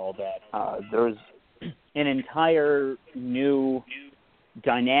point about all that. There's an entire new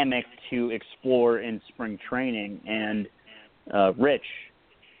dynamic to explore in spring training. And, Rich,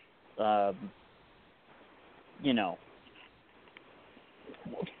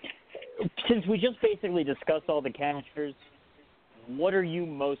 since we just basically discussed all the catchers, what are you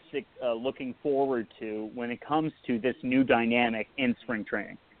most looking forward to when it comes to this new dynamic in spring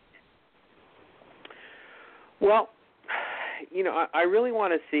training? Well, I really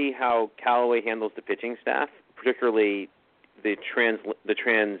want to see how Callaway handles the pitching staff, particularly the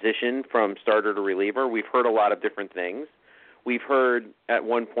transition from starter to reliever. We've heard a lot of different things. We've heard at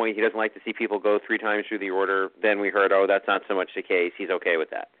one point he doesn't like to see people go 3 times through the order. Then we heard, that's not so much the case. He's okay with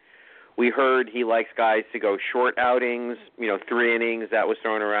that. We heard he likes guys to go short outings, 3 innings. That was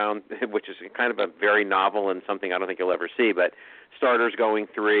thrown around, which is kind of a very novel and something I don't think you'll ever see. But starters going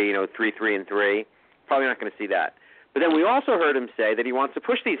 3, 3, and 3, probably not going to see that. But then we also heard him say that he wants to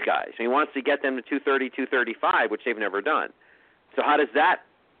push these guys. And he wants to get them to 230, 235, which they've never done. So how does that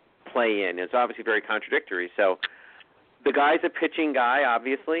play in? It's obviously very contradictory. So the guy's a pitching guy,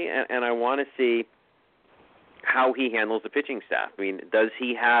 obviously, and I want to see how he handles the pitching staff. I mean, does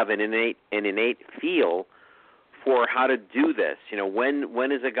he have an innate feel for how to do this?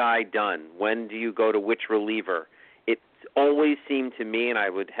 When is a guy done? When do you go to which reliever? It always seemed to me, and I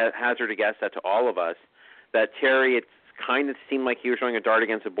would hazard a guess that to all of us, that Terry, it kind of seemed like he was throwing a dart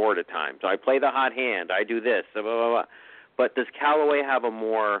against a board at times. So I play the hot hand, I do this, blah, blah, blah. But does Callaway have a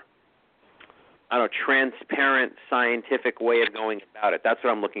more, transparent, scientific way of going about it? That's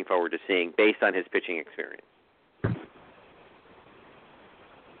what I'm looking forward to seeing based on his pitching experience.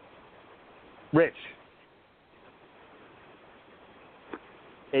 Rich.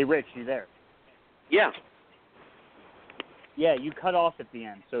 Hey, Rich, you there? Yeah. Yeah, you cut off at the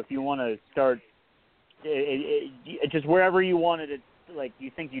end. So if you want to start, just wherever you wanted it,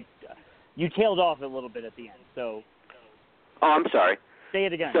 you think you tailed off a little bit at the end. So. Oh, I'm sorry. Say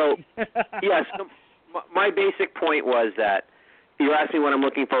it again. So, yes, my basic point was that you asked me what I'm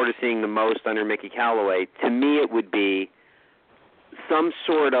looking forward to seeing the most under Mickey Callaway. To me, it would be some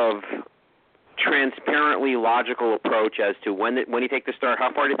sort of transparently logical approach as to when you take the start,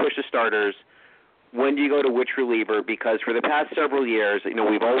 how far do you push the starters, when do you go to which reliever? Because for the past several years,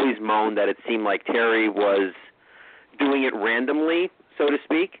 we've always moaned that it seemed like Terry was doing it randomly, so to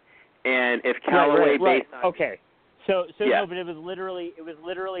speak. And if Callaway right. Okay. So Yeah. no, but it was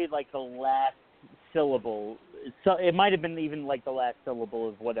literally like the last syllable. So it might have been even like the last syllable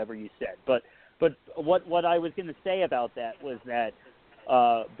of whatever you said. But what I was going to say about that was that,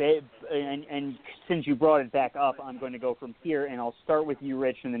 and since you brought it back up, I'm going to go from here, and I'll start with you,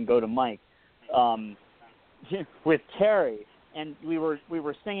 Rich, and then go to Mike. With Terry, and we were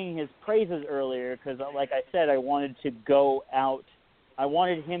singing his praises earlier because, like I said, I wanted him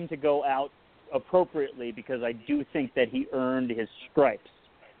to go out appropriately because I do think that he earned his stripes,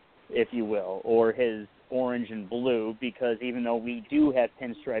 if you will, or his orange and blue, because even though we do have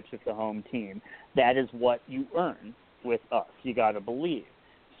pinstripes with the home team, that is what you earn with us. You got to believe.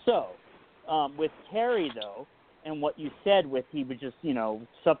 So, with Terry, though, and what you said with he was just,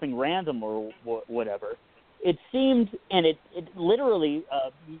 something random or whatever, it seemed, and it literally,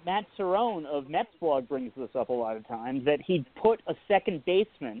 Matt Cerrone of Mets Blog brings this up a lot of times, that he'd put a second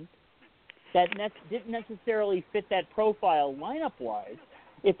baseman that didn't necessarily fit that profile lineup-wise.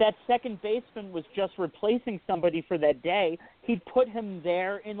 If that second baseman was just replacing somebody for that day, he'd put him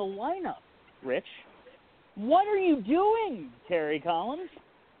there in the lineup. Rich, what are you doing, Terry Collins?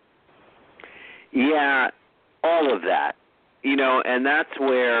 Yeah, all of that, and that's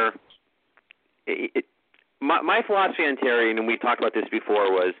where my philosophy on Terry, and we talked about this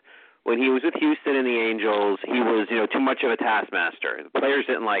before, was when he was with Houston and the Angels, he was, too much of a taskmaster. The players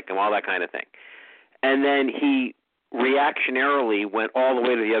didn't like him, all that kind of thing. And then he reactionarily went all the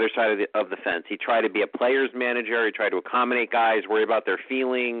way to the other side of the fence. He tried to be a player's manager. He tried to accommodate guys, worry about their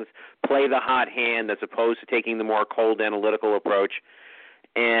feelings, play the hot hand as opposed to taking the more cold analytical approach.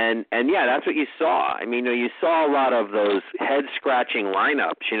 And yeah, that's what you saw. I mean, you saw a lot of those head-scratching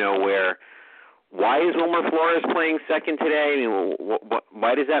lineups, where why is Wilmer Flores playing second today? I mean,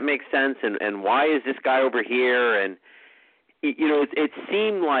 why does that make sense? And why is this guy over here? And, it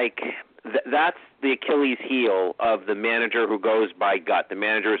seemed like that's the Achilles heel of the manager who goes by gut. The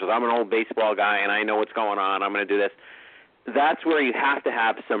manager says, I'm an old baseball guy and I know what's going on. I'm going to do this. That's where you have to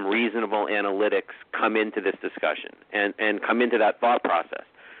have some reasonable analytics come into this discussion and come into that thought process.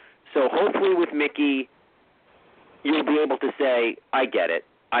 So hopefully with Mickey, you'll be able to say, I get it.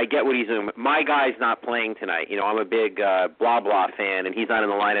 I get what he's doing. My guy's not playing tonight. I'm a big blah, blah fan, and he's not in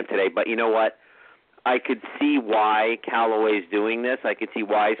the lineup today. But you know what? I could see why Callaway's doing this. I could see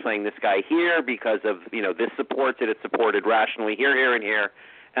why he's playing this guy here because of, this supports it. It's supported rationally here, and here.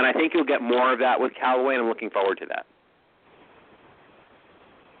 And I think you'll get more of that with Callaway, and I'm looking forward to that.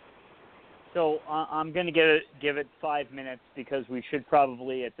 So I'm going to give it 5 minutes because we should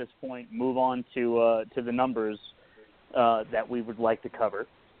probably at this point move on to the numbers that we would like to cover.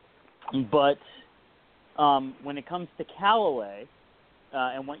 But when it comes to Callaway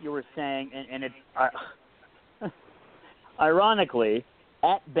and what you were saying, and it ironically,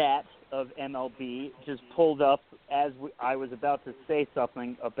 at bat of MLB just pulled up as I was about to say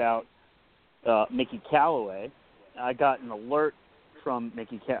something about Mickey Callaway. I got an alert from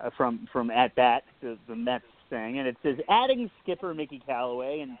from at bat, the Mets thing, and it says adding skipper Mickey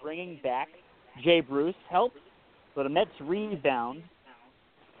Callaway and bringing back Jay Bruce helps, but a Mets rebound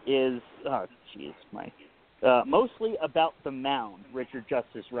is mostly about the mound. Richard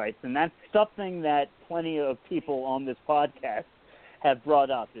Justice writes, and that's something that plenty of people on this podcast have brought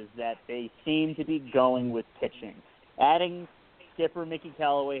up, is that they seem to be going with pitching. Adding skipper Mickey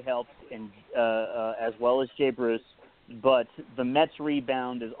Callaway helps, and as well as Jay Bruce. But the Mets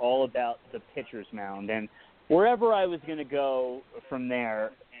rebound is all about the pitcher's mound. And wherever I was going to go from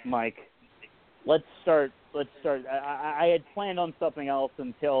there, Mike, let's start. I had planned on something else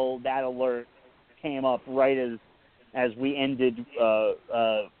until that alert came up right as we ended,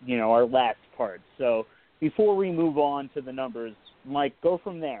 our last part. So before we move on to the numbers, Mike, go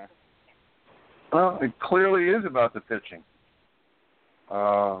from there. Well, it clearly is about the pitching.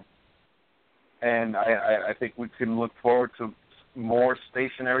 And I think we can look forward to more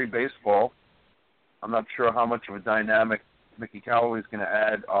stationary baseball. I'm not sure how much of a dynamic Mickey Callaway is going to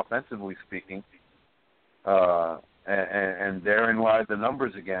add offensively speaking. And therein lie the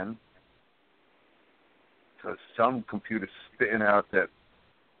numbers again. So some computers spitting out that,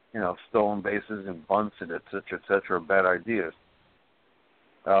 stolen bases and bunts and et cetera, are bad ideas.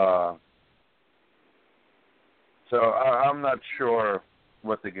 So I'm not sure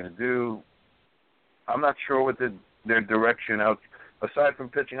what they're going to do. I'm not sure what their direction out. Aside from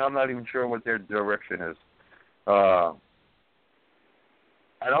pitching, I'm not even sure what their direction is. I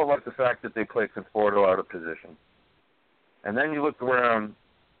don't like the fact that they play Conforto out of position. And then you look around,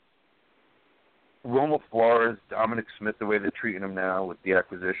 Wilmer Flores, Dominic Smith, the way they're treating him now with the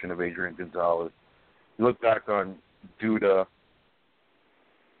acquisition of Adrian Gonzalez. You look back on Duda.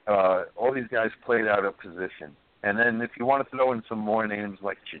 All these guys played out of position. And then if you want to throw in some more names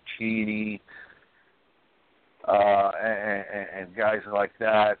like Cicchini and guys like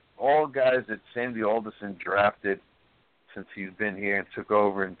that, all guys that Sandy Alderson drafted since he's been here and took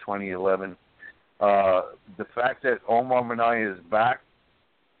over in 2011, the fact that Omar Minaya is back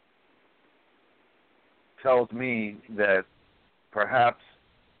tells me that perhaps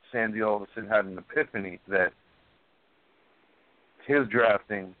Sandy Alderson had an epiphany that his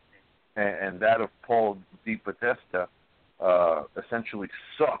drafting and that of Paul DiPodesta essentially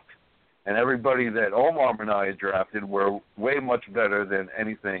sucked. And everybody that Omar Minaya drafted were way much better than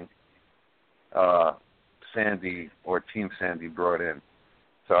anything Sandy or Team Sandy brought in.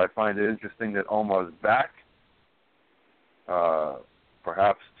 So I find it interesting that Omar's back,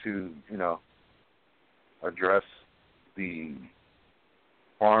 perhaps to, address the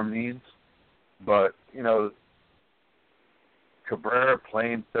farm needs. But, Cabrera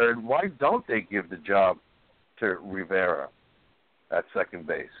playing third, why don't they give the job to Rivera at second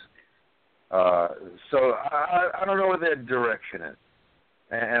base? So I don't know what their direction is.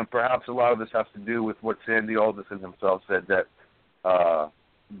 And perhaps a lot of this has to do with what Sandy Alderson himself said, that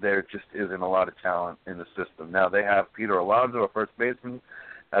there just isn't a lot of talent in the system. Now, they have Peter Alonso, a first baseman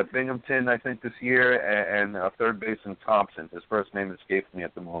at Binghamton, I think, this year, and a third baseman, Thompson. His first name escapes me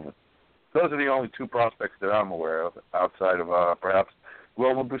at the moment. Those are the only two prospects that I'm aware of, outside of perhaps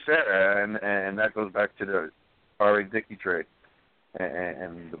Wilmer Bucera, and that goes back to the R.A. Dickey trade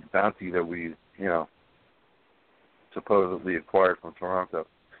and the bounty that we, supposedly acquired from Toronto.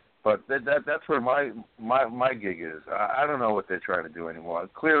 But that's where my gig is. I don't know what they're trying to do anymore.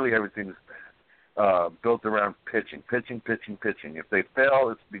 Clearly, everything's built around pitching. If they fail,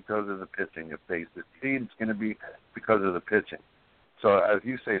 it's because of the pitching. If they succeed, it's going to be because of the pitching. So, as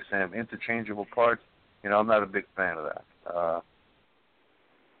you say, Sam, interchangeable parts, I'm not a big fan of that.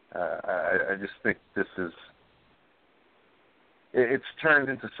 I just think this is, it's turned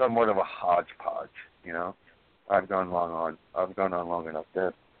into somewhat of a hodgepodge, I've gone on long enough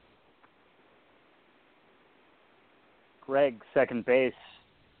there. Greg, second base.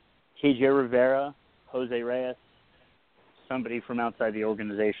 TJ Rivera, Jose Reyes, somebody from outside the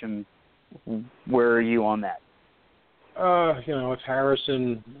organization. Where are you on that? If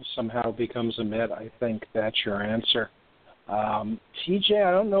Harrison somehow becomes a Met, I think that's your answer. TJ,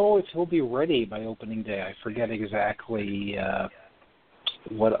 I don't know if he'll be ready by opening day. I forget exactly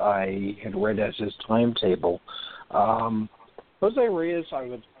what I had read as his timetable. Jose Reyes, I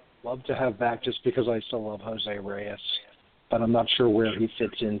would love to have back just because I still love Jose Reyes, but I'm not sure where he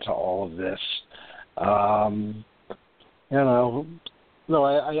fits into all of this. I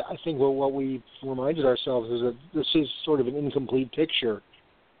think what we reminded ourselves is that this is sort of an incomplete picture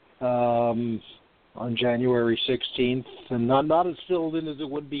on January 16th, and not as filled in as it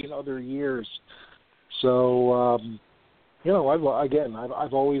would be in other years. So,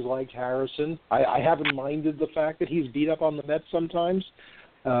 I've always liked Harrison. I haven't minded the fact that he's beat up on the Mets sometimes.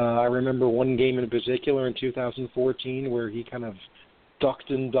 I remember one game in particular in 2014 where he kind of ducked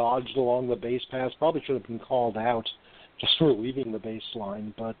and dodged along the base paths. Probably should have been called out just for leaving the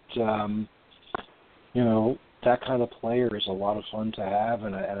baseline. But, that kind of player is a lot of fun to have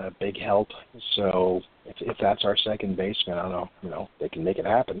and a big help. So if that's our second baseman, I don't know, they can make it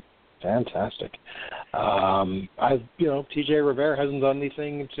happen. Fantastic. TJ Rivera hasn't done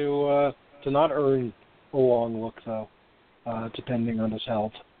anything to not earn a long look, though, depending on his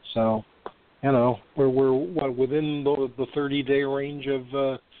health. So, we're within the 30-day range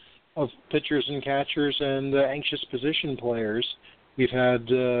of pitchers and catchers and anxious position players. We've had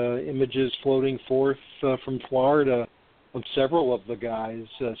images floating forth from Florida of several of the guys,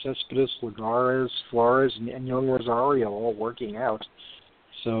 Cespedes, Lagares, Flores, and Young Rosario all working out.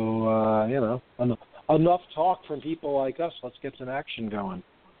 So, enough talk from people like us. Let's get some action going.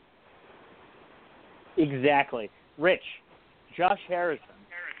 Exactly. Rich, Josh Harrison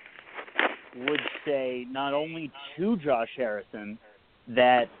would say not only to Josh Harrison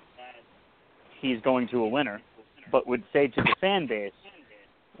that he's going to a winner, but would say to the fan base,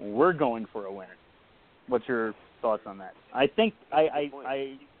 we're going for a winner. What's your thoughts on that? I think I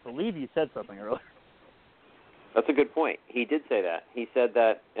believe you said something earlier. That's a good point. He did say that. He said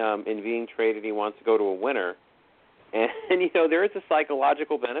that in being traded, he wants to go to a winner. And there is a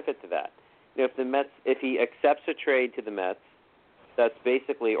psychological benefit to that. If he accepts a trade to the Mets, that's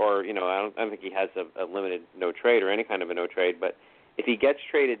basically, or, I don't think he has a limited no trade or any kind of a no trade, but if he gets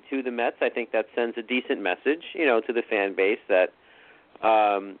traded to the Mets, I think that sends a decent message, to the fan base that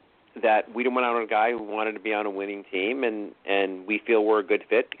we don't want out a guy who wanted to be on a winning team, and we feel we're a good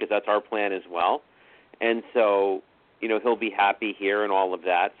fit because that's our plan as well. And so, he'll be happy here and all of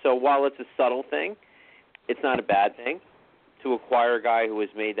that. So while it's a subtle thing, it's not a bad thing to acquire a guy who has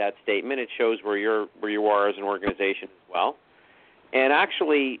made that statement. It shows where you are as an organization as well. And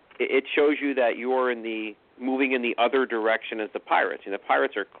actually, it shows you that you're moving in the other direction as the Pirates. And the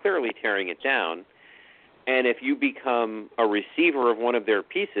Pirates are clearly tearing it down. And if you become a receiver of one of their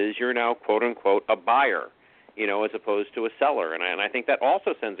pieces, you're now, quote unquote, a buyer, as opposed to a seller. And I think that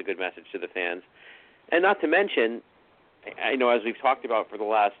also sends a good message to the fans. And not to mention, as we've talked about for the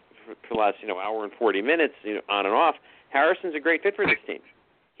last hour and 40 minutes, on and off, Harrison's a great fit for this team.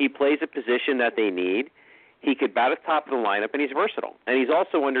 He plays a position that they need. He could bat at the top of the lineup, and he's versatile. And he's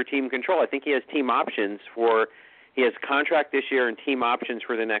also under team control. I think he has team options he has contract this year and team options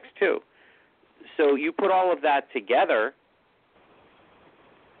for the next 2. So you put all of that together,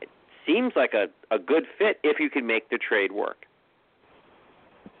 it seems like a good fit if you can make the trade work.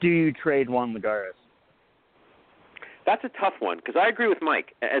 Do you trade Juan Lagares? That's a tough one, because I agree with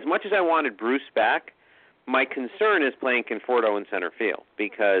Mike. As much as I wanted Bruce back, my concern is playing Conforto in center field,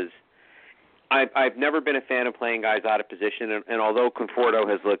 because I've never been a fan of playing guys out of position, and although Conforto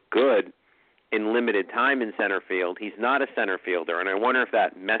has looked good in limited time in center field, he's not a center fielder, and I wonder if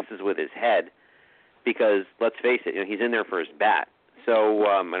that messes with his head, because let's face it, he's in there for his bat. So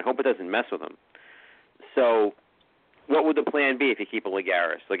I hope it doesn't mess with him. So what would the plan be if you keep a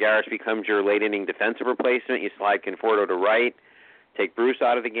Lagares? Lagares becomes your late-inning defensive replacement. You slide Conforto to right, take Bruce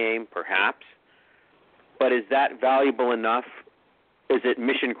out of the game, perhaps. But is that valuable enough? Is it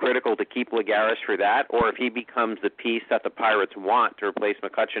mission critical to keep Lagares for that? Or if he becomes the piece that the Pirates want to replace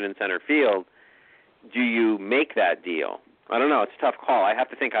McCutchen in center field, do you make that deal? I don't know. It's a tough call. I have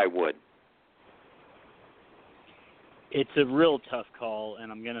to think I would. It's a real tough call,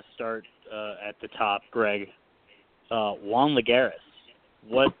 and I'm going to start at the top, Greg. Juan Lagares.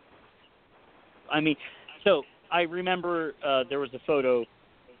 So I remember there was a photo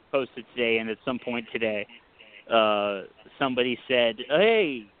posted today, and at some point today, somebody said,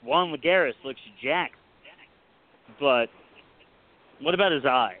 hey, Juan Lagares looks jacked. But what about his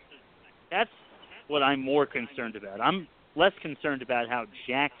eye? That's what I'm more concerned about. I'm less concerned about how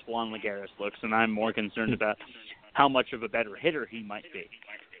jacked Juan Lagares looks, and I'm more concerned about how much of a better hitter he might be.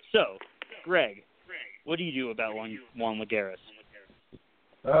 So, Greg, what do you do about Juan Lagares?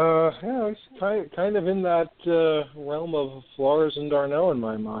 It's kind of in that realm of Flores and Darno in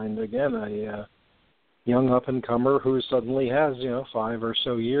my mind. Again, a young up-and-comer who suddenly has, 5 or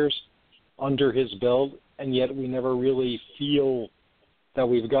so years under his belt, and yet we never really feel that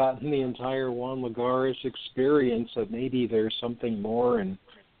we've gotten the entire Juan Lagares experience, that maybe there's something more, and,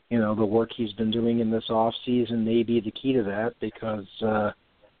 the work he's been doing in this off-season may be the key to that, because,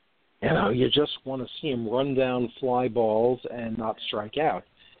 you just want to see him run down fly balls and not strike out.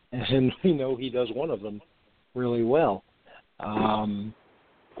 And we know he does one of them really well. I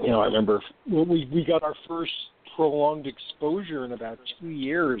remember we got our first prolonged exposure in about 2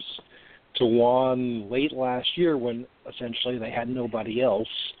 years to Juan late last year, when essentially they had nobody else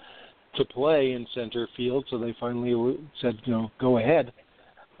to play in center field, so they finally said, go ahead.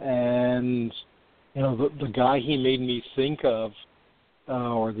 And, the guy he made me think of,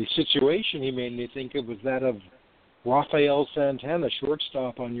 or the situation he made me think of, was that of Rafael Santana,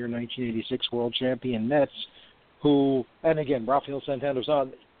 shortstop on your 1986 world champion Mets, who, and again, Rafael Santana's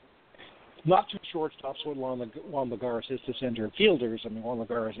not two shortstops what Juan Lagares is to center fielders. I mean, Juan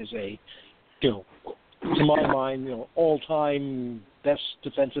Lagares is a, to my mind, all-time best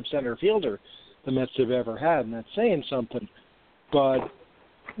defensive center fielder the Mets have ever had, and that's saying something. But,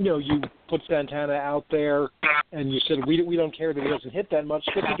 you put Santana out there, and you said, we don't care that he doesn't hit that much,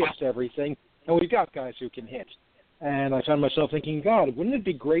 because he gets to everything, and we've got guys who can hit. And I found myself thinking, God, wouldn't it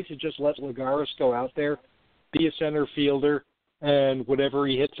be great to just let Lagares go out there, be a center fielder, and whatever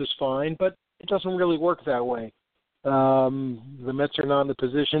he hits is fine? But it doesn't really work that way. The Mets are not in a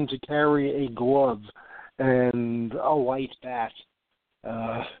position to carry a glove and a light bat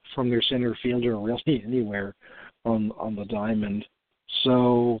from their center fielder really anywhere on the diamond.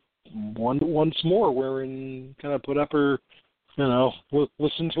 So once more, we're in kind of put up or,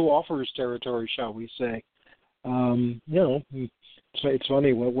 listen to offers territory, shall we say. It's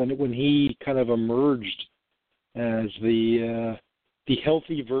funny when he kind of emerged as the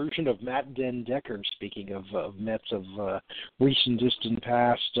healthy version of Matt Den Decker, speaking of Mets of recent distant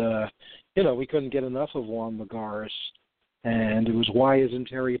past, we couldn't get enough of Juan Lagares. And it was, why isn't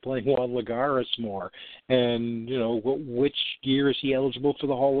Terry playing Juan Lagares more? And, which year is he eligible for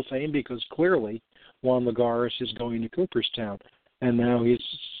the Hall of Fame? Because clearly Juan Lagares is going to Cooperstown. And now he's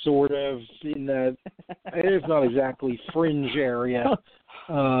sort of in that, it's not exactly fringe area,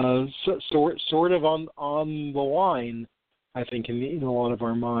 sort of on the line, I think, in a lot of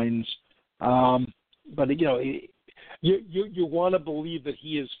our minds. you want to believe that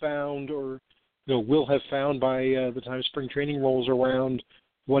he has found, or will have found by the time spring training rolls around,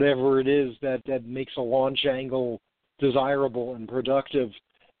 whatever it is that makes a launch angle desirable and productive,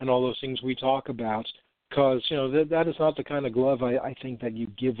 and all those things we talk about. Because that is not the kind of glove I think that you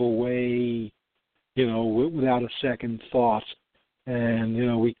give away, without a second thought.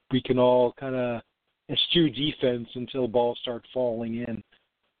 And we can all kind of eschew defense until balls start falling in.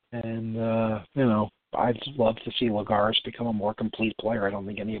 And I'd love to see Lagares become a more complete player. I don't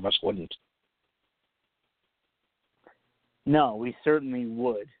think any of us wouldn't. No, we certainly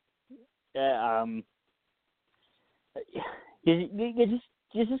would. You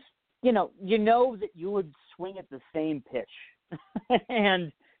just that you would swing at the same pitch,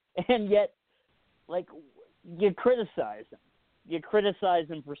 and yet, like, you criticize him. You criticize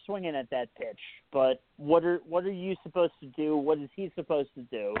him for swinging at that pitch, but what are you supposed to do? What is he supposed to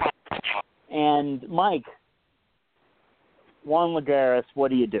do? And Mike, Juan Lagares, what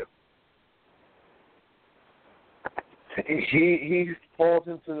do you do? He falls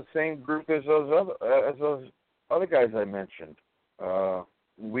into the same group as those other guys I mentioned.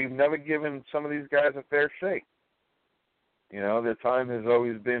 We've never given some of these guys a fair shake. Their time has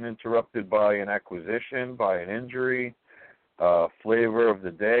always been interrupted by an acquisition, by an injury, flavor of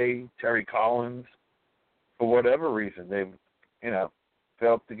the day, Terry Collins. For whatever reason, they've,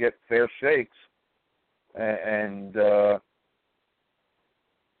 failed to get fair shakes. And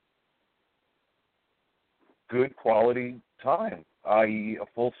good quality time, i.e. a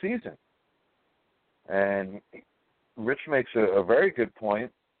full season. And Rich makes a very good point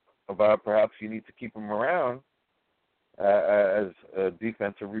about perhaps you need to keep him around as a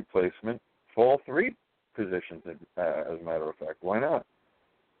defensive replacement for all three positions, as a matter of fact. Why not?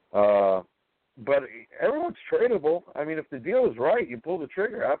 But everyone's tradable. I mean, if the deal is right, you pull the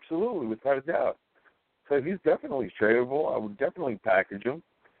trigger, absolutely, without a doubt. So he's definitely tradable. I would definitely package him.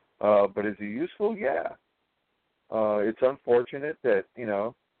 But is he useful? Yeah. It's unfortunate that,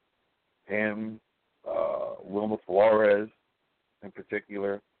 him, Wilmer Flores in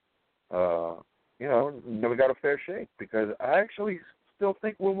particular, never got a fair shake, because I actually still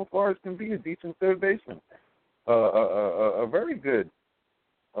think Wilmer Flores can be a decent third baseman. A very good,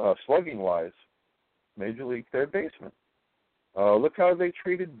 slugging-wise, major league third baseman. Look how they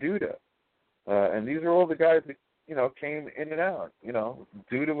treated Duda. And these are all the guys that, came in and out.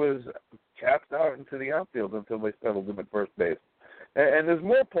 Duda was capped out into the outfield until they settled him at first base. And there's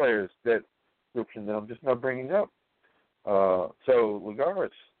more players that I'm just not bringing up. So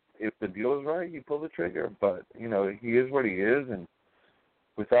Lagares, if the deal is right, you pull the trigger. But he is what he is, and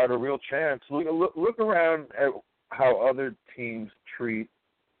without a real chance. Look around at how other teams treat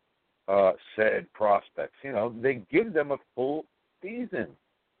said prospects. They give them a full season.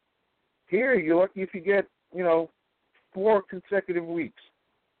 Here, you're lucky if you get 4 consecutive weeks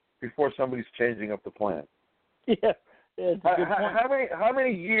before somebody's changing up the plan. Yeah, it's a good point. How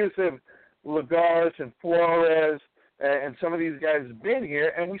many years have Lagares and Flores and some of these guys been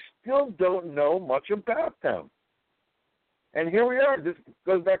here, and we still don't know much about them? And here we are. This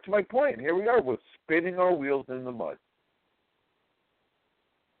goes back to my point. Here we are. We're spinning our wheels in the mud.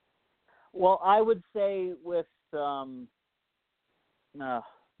 Well, I would say with Juan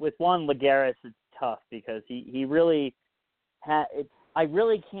Lagares, it's tough because he really I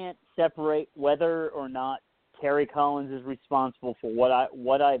really can't separate whether or not Terry Collins is responsible for what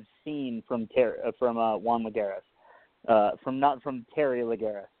I've seen from Juan Lagares, not from Terry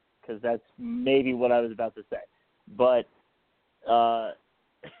Lagares, because that's maybe what I was about to say. But I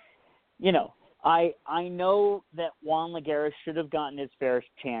know that Juan Lagares should have gotten his fair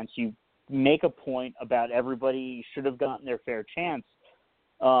chance. You make a point about everybody should have gotten their fair chance.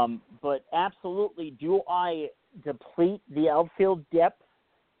 But absolutely, do I deplete the outfield depth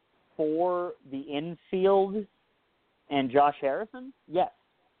for the infield and Josh Harrison? Yes.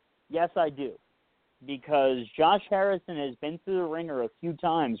 Yes, I do. Because Josh Harrison has been through the ringer a few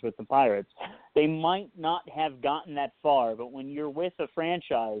times with the Pirates. They might not have gotten that far, but when you're with a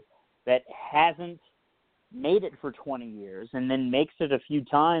franchise that hasn't made it for 20 years and then makes it a few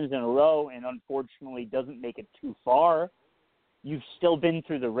times in a row and unfortunately doesn't make it too far, you've still been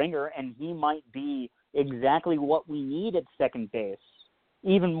through the ringer, and he might be exactly what we need at second base,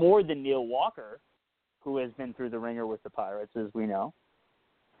 even more than Neil Walker, who has been through the ringer with the Pirates, as we know.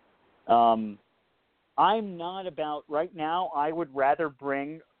 I'm not about, right now, I would rather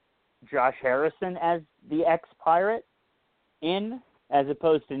bring Josh Harrison as the ex-Pirate in, as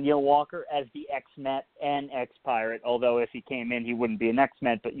opposed to Neil Walker as the ex-Met and ex-Pirate, although if he came in, he wouldn't be an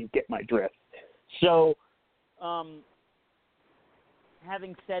ex-Met, but you get my drift. So, having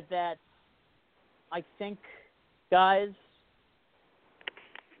said that, I think, guys,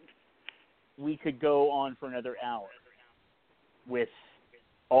 we could go on for another hour with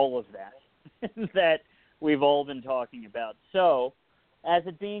all of that that we've all been talking about. So, as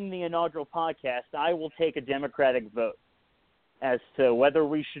it being the inaugural podcast, I will take a Democratic vote as to whether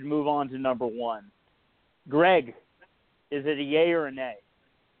we should move on to number one. Greg, is it a yay or a nay?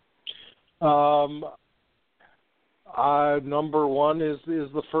 Number one is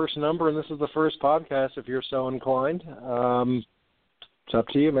the first number, and this is the first podcast, if you're so inclined. It's up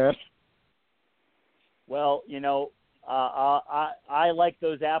to you, man. Well, I like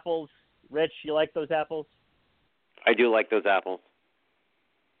those apples. Rich, you like those apples? I do like those apples.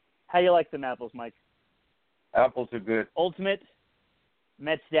 How you like them apples, Mike? Apples are good. Ultimate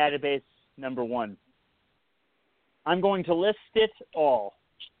Mets database number one. I'm going to list it all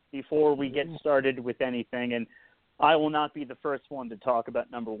before we get started with anything, and I will not be the first one to talk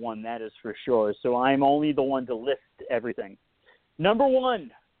about number one, that is for sure. So I'm only the one to list everything. Number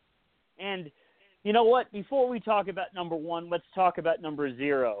one, and you know what? Before we talk about number one, let's talk about number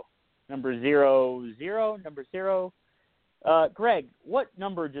zero. Number zero. Greg, what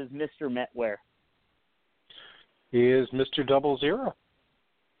number does Mr. Met wear? He is Mr. 00.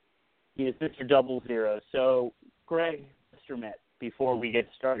 He is Mr. 00. So, Greg, Mr. Met, before we get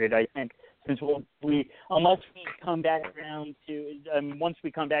started, I think since once we come back around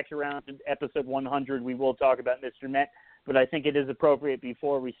to episode 100, we will talk about Mr. Met. But I think it is appropriate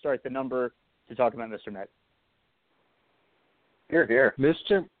before we start the number to talk about Mr. Met. Here, here.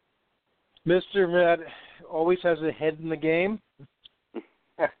 Mr. Met always has a head in the game.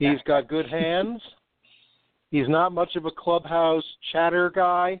 He's got good hands. He's not much of a clubhouse chatter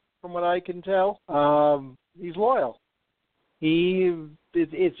guy, from what I can tell. He's loyal.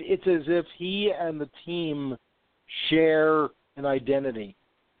 It's as if he and the team share an identity,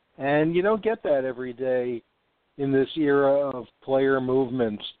 and you don't get that every day in this era of player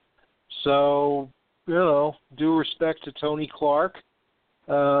movement. So, due respect to Tony Clark,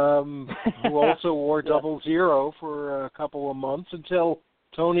 who also wore 00 for a couple of months until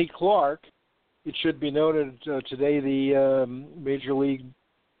Tony Clark, it should be noted today the Major League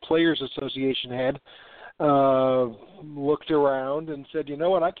Players Association head looked around and said, you know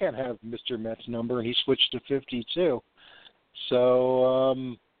what, I can't have Mr. Met's number, and he switched to 52.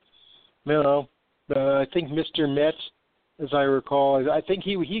 So, I think Mr. Met, as I recall, I think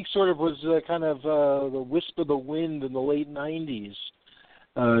he sort of was kind of the wisp of the wind in the late 90s,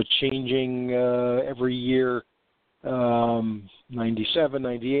 changing every year. 97,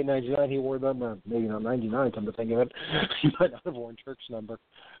 98, 99, he wore that number. Maybe not 99, come to think of it. He might not have worn Turk's number.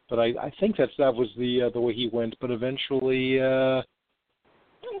 But I think that was the way he went. But eventually, or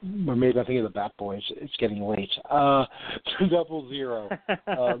maybe I think of the Bat Boys. It's getting late. 00.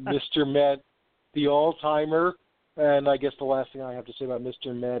 Mr. Met, the all-timer. And I guess the last thing I have to say about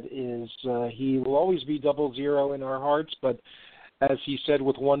Mr. Met is he will always be 00 in our hearts. But as he said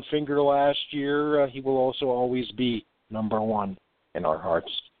with one finger last year, he will also always be number one in our hearts.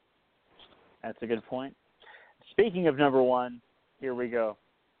 That's a good point. Speaking of number one, here we go.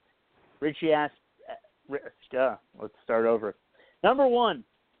 Richie asked, let's start over. Number one,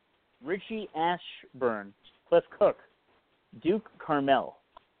 Richie Ashburn, Cliff Cook, Duke Carmel,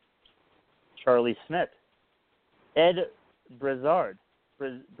 Charlie Smith, Ed Brazard,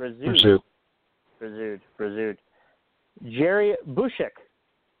 Brazud, Jerry Bushek,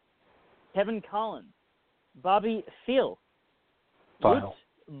 Kevin Collins, Bobby Thiel, File.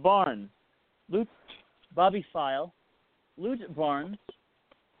 Bobby File, Lute Barnes,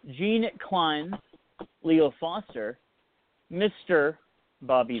 Gene Klein, Leo Foster, Mr.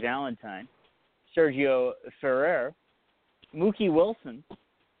 Bobby Valentine, Sergio Ferrer, Mookie Wilson,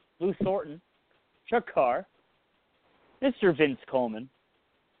 Lou Thornton, Chuck Carr, Mr. Vince Coleman,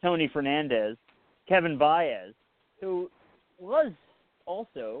 Tony Fernandez, Kevin Baez, who was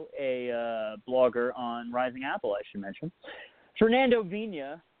also a blogger on Rising Apple, I should mention, Fernando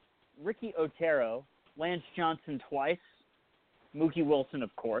Vina, Ricky Otero, Lance Johnson twice, Mookie Wilson,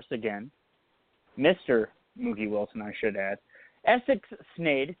 of course, again, Mr. Mookie Wilson, I should add, Essex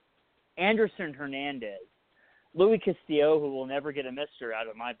Snade, Anderson Hernandez, Louis Castillo, who will never get a Mr. out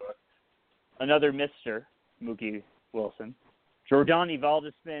of my book, another Mr. Mookie Wilson, Jordani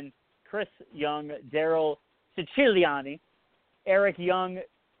Valdespin, Chris Young, Daryl Siciliani, Eric Young,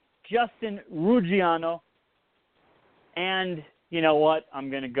 Justin Ruggiano, and you know what? I'm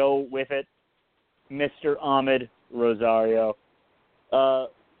going to go with it, Mr. Ahmed Rosario.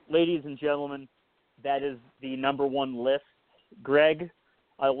 Ladies and gentlemen, that is the number one list. Greg,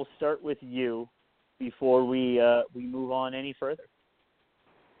 I will start with you before we move on any further.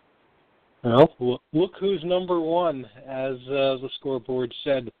 Well, look who's number one, as the scoreboard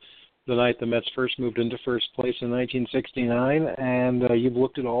said the night the Mets first moved into first place in 1969, and you've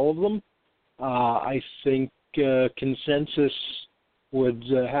looked at all of them. I think consensus would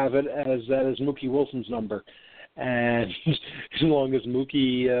have it as that is Mookie Wilson's number. And as long as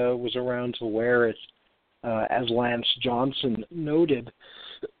Mookie was around to wear it, as Lance Johnson noted,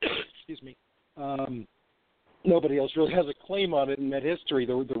 excuse me, nobody else really has a claim on it in Met history.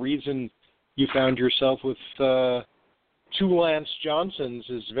 The reason you found yourself with two Lance Johnsons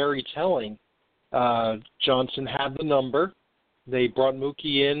is very telling. Johnson had the number. They brought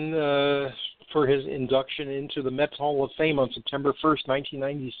Mookie in for his induction into the Mets Hall of Fame on September 1st,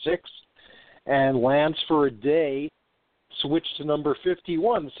 1996. And Lance, for a day, switched to number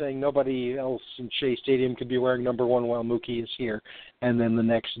 51, saying nobody else in Shea Stadium could be wearing number 1 while Mookie is here. And then the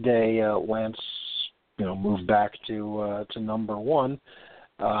next day, Lance, moved back to number 1.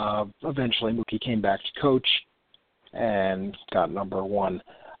 Eventually, Mookie came back to coach and got number 1.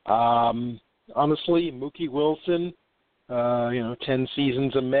 Honestly, Mookie Wilson, 10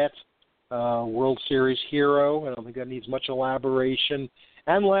 seasons a Met, World Series hero. I don't think that needs much elaboration.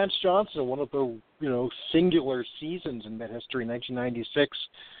 And Lance Johnson, one of the singular seasons in Met history, 1996,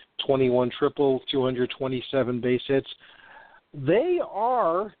 21 triples, 227 base hits. They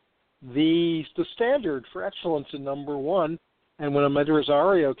are the standard for excellence in number 1. And when Ahmed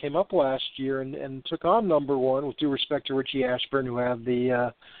Rosario came up last year and took on number 1, with due respect to Richie Ashburn, who had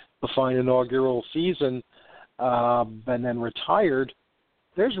the fine inaugural season and then retired,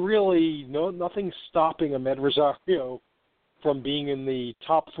 there's really nothing stopping Ahmed Rosario from being in the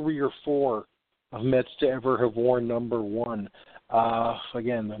top 3 or 4 of Mets to ever have worn number 1.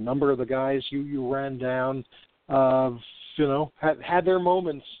 Again, the number of the guys you ran down, had their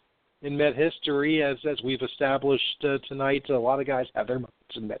moments in Met history, as we've established tonight. A lot of guys have their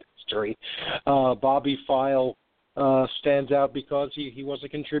moments in Met history. Bobby File stands out because he was a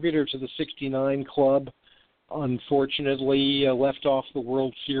contributor to the 69 club. Unfortunately, left off the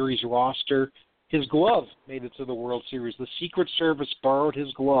World Series roster. His glove made it to the World Series. The Secret Service borrowed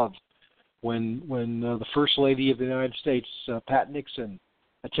his glove when the First Lady of the United States, Pat Nixon,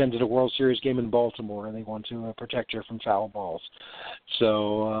 attended a World Series game in Baltimore, and they wanted to protect her from foul balls.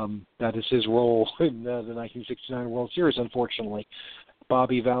 So that is his role in the 1969 World Series, unfortunately.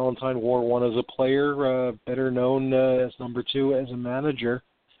 Bobby Valentine wore 1 as a player, better known as number 2 as a manager.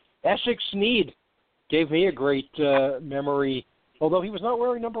 Essex Snead gave me a great memory, although he was not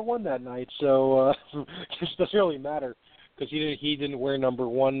wearing number 1 that night, so it doesn't really matter because he didn't wear number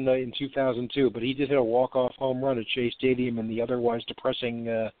 1 in 2002, but he did hit a walk-off home run at Shea Stadium in the otherwise depressing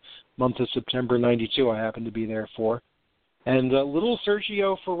month of September '92. I happened to be there for. And little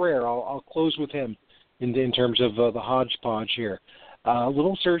Sergio Ferrer, I'll close with him in terms of the hodgepodge here.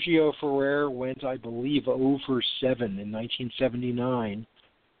 Little Sergio Ferrer went, I believe, 0 for 7 in 1979,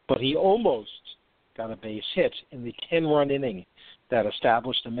 but he almost got a base hit in the 10-run inning that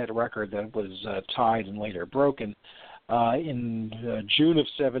established a Met record that was tied and later broken in June of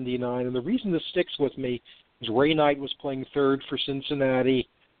 '79. And the reason this sticks with me is Ray Knight was playing third for Cincinnati,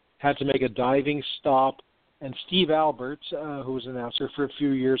 had to make a diving stop, and Steve Albert, who was an announcer for a few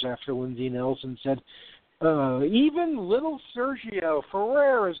years after Lindsey Nelson, said, even little Sergio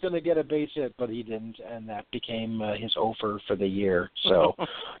Ferrer is going to get a base hit, but he didn't, and that became his offer for the year. So,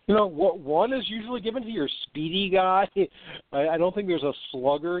 what 1 is usually given to your speedy guy. I don't think there's a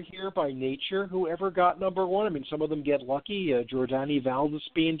slugger here by nature who ever got number 1. I mean, some of them get lucky. Jordani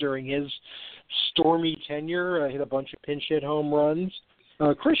Valdespin, during his stormy tenure, hit a bunch of pinch hit home runs.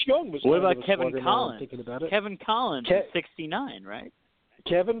 Chris Young was. What about Kevin Collins? Thinking about it. Kevin Collins, in '69, right?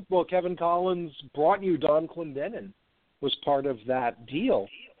 Kevin Collins brought you Don Clendenin, was part of that deal.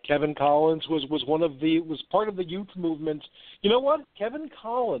 Kevin Collins was part of the youth movement. You know what?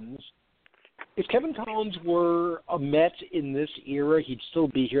 If Kevin Collins were a Met in this era, he'd still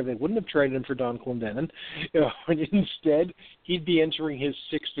be here. They wouldn't have traded him for Don Clendenin. And instead, he'd be entering his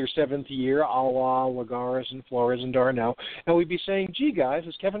 6th or 7th year, a la Lagares and Flores and Darno, and we'd be saying, gee, guys,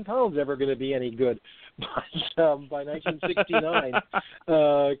 is Kevin Collins ever going to be any good? But by 1969,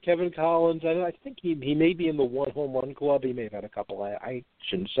 Kevin Collins, I think he may be in the 1 home run club. He may have had a couple, I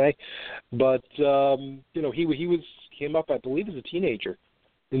shouldn't say. But, he came up, I believe, as a teenager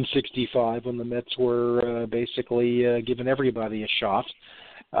in '65 when the Mets were basically giving everybody a shot.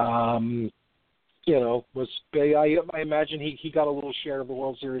 I imagine he got a little share of the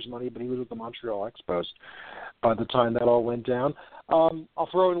World Series money, but he was with the Montreal Expos by the time that all went down. I'll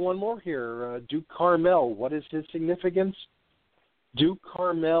throw in one more here. Duke Carmel, what is his significance? Duke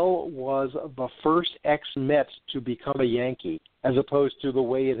Carmel was the first ex-Met to become a Yankee, as opposed to the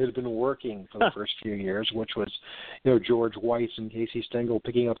way it had been working for the first few years, which was, George Weiss and Casey Stengel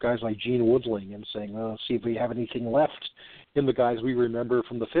picking up guys like Gene Woodling and saying, well, let's see if we have anything left in the guys we remember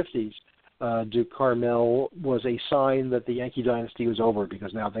from the 50s. Duke Carmel was a sign that the Yankee dynasty was over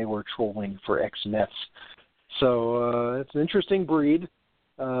because now they were trolling for ex-Mets. So it's an interesting breed.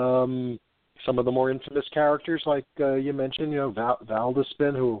 Some of the more infamous characters, like you mentioned, Val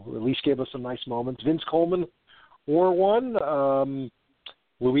Despin, who at least gave us some nice moments. Vince Coleman wore one.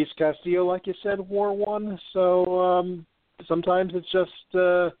 Luis Castillo, like you said, wore one. So sometimes it's just,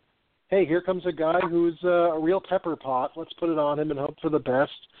 hey, here comes a guy who's a real pepper pot. Let's put it on him and hope for the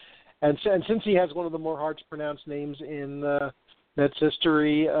best. And since he has one of the more hard-to-pronounce names in Mets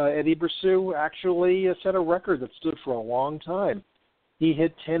history, Eddie Brasseau actually set a record that stood for a long time. He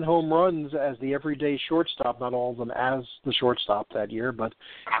hit 10 home runs as the everyday shortstop, not all of them as the shortstop that year, but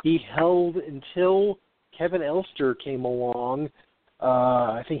he held until Kevin Elster came along.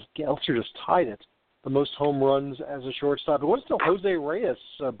 I think Elster just tied it, the most home runs as a shortstop. It wasn't until Jose Reyes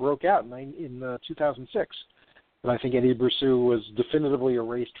broke out in 2006 that I think Eddie Brasseau was definitively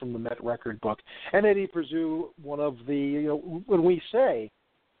erased from the Met record book. And Eddie Brasseau, one of the, when we say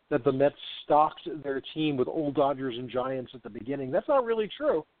that the Mets stocked their team with old Dodgers and Giants at the beginning, that's not really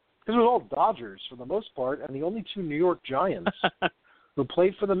true, because it was all Dodgers for the most part, and the only two New York Giants who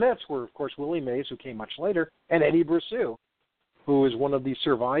played for the Mets were, of course, Willie Mays, who came much later, and Eddie Brasseau, who is one of the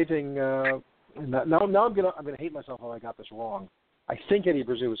surviving. Now I'm gonna hate myself if I got this wrong. I think Eddie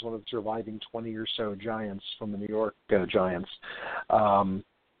Brasseau was one of the surviving 20 or so Giants from the New York Giants.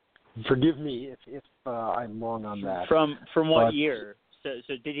 Forgive me if I'm wrong on that. From what year?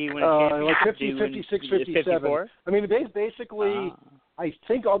 So did he win a championship? Like 50, 56, 57. 54? I mean, basically, I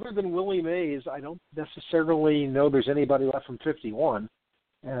think other than Willie Mays, I don't necessarily know there's anybody left from 51.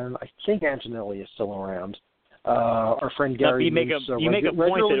 And I think Antonelli is still around. Our friend Gary you make a point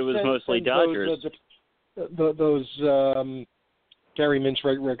that it was mostly Dodgers. Gary Mintz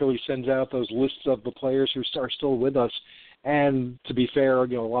regularly sends out those lists of the players who are still with us. And to be fair,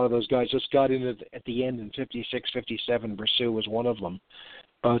 a lot of those guys just got in at the end in 56, 57. Brasseau was one of them.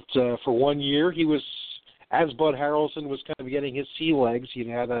 But for 1 year, he was, as Bud Harrelson was kind of getting his sea legs, he'd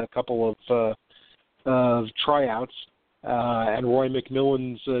had a couple of tryouts, and Roy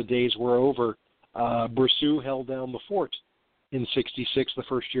McMillan's days were over. Brasseau held down the fort in 66, the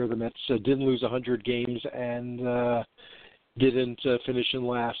first year the Mets didn't lose 100 games and didn't finish in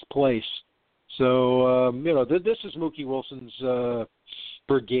last place. So, this is Mookie Wilson's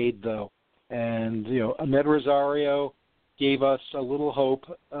brigade, though. And, Ahmed Rosario gave us a little hope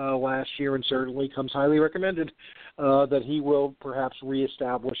last year and certainly comes highly recommended that he will perhaps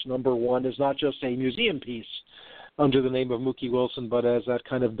reestablish number one as not just a museum piece under the name of Mookie Wilson, but as that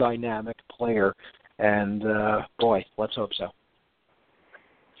kind of dynamic player. And, boy, let's hope so.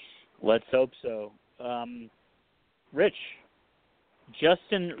 Let's hope so. Rich,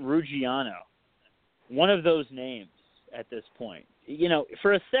 Justin Ruggiano. One of those names at this point.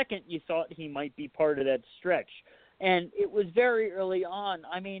 For a second you thought he might be part of that stretch. And it was very early on.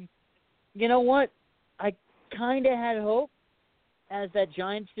 I mean, you know what? I kind of had hope as that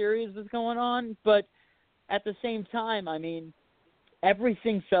Giant series was going on. But at the same time, I mean,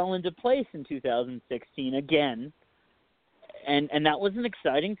 everything fell into place in 2016 again. And that was an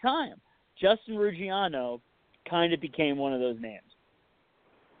exciting time. Justin Ruggiano kind of became one of those names.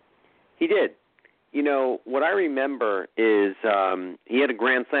 He did. What I remember is he had a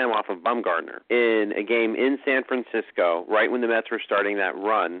grand slam off of Bumgarner in a game in San Francisco, right when the Mets were starting that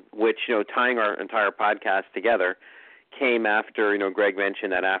run, which, tying our entire podcast together, came after, Greg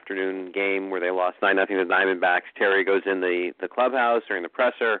mentioned that afternoon game where they lost 9-0 to the Diamondbacks. Terry goes in the clubhouse during the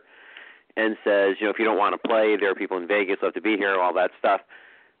presser and says, if you don't want to play, there are people in Vegas who have to be here, all that stuff.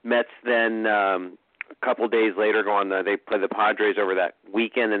 Mets then a couple of days later they play the Padres over that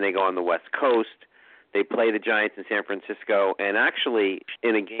weekend, and they go on the West Coast. They play the Giants in San Francisco, and actually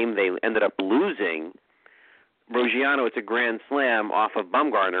in a game they ended up losing, Ruggiano, it's a grand slam off of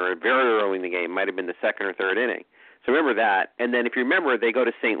Bumgarner very early in the game. Might have been the second or third inning. So remember that. And then if you remember, they go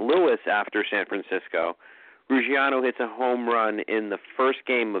to St. Louis after San Francisco. Ruggiano hits a home run in the first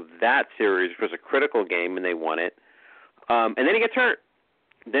game of that series, which was a critical game, and they won it. And then he gets hurt.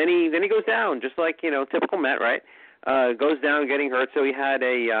 Then he goes down, just like, typical Met, right? Goes down getting hurt. So he had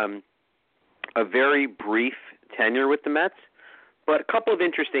a very brief tenure with the Mets, but a couple of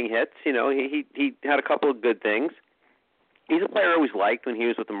interesting hits. He had a couple of good things. He's a player I always liked when he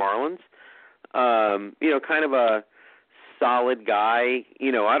was with the Marlins. Kind of a solid guy.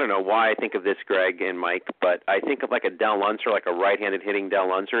 I don't know why I think of this, Greg and Mike, but I think of like a Del Unser, like a right-handed hitting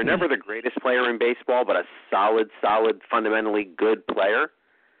Del Unser. Never the greatest player in baseball, but a solid, fundamentally good player.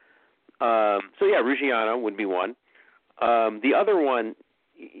 So yeah, Ruggiano would be one. The other one,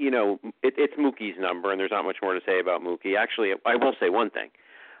 it's Mookie's number, and there's not much more to say about Mookie. Actually, I will say one thing.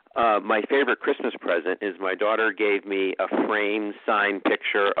 My favorite Christmas present is my daughter gave me a framed signed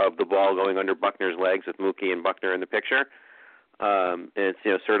picture of the ball going under Buckner's legs with Mookie and Buckner in the picture. And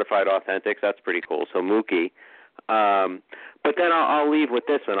it's certified authentic. So that's pretty cool. So Mookie. But then I'll leave with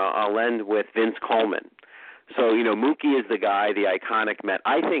this one. I'll end with Vince Coleman. So Mookie is the guy, the iconic Met.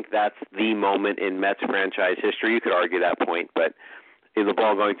 I think that's the moment in Mets franchise history. You could argue that point, but the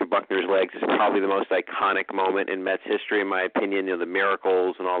ball going through Buckner's legs is probably the most iconic moment in Mets history, in my opinion. The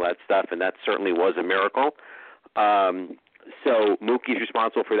miracles and all that stuff, and that certainly was a miracle. So Mookie's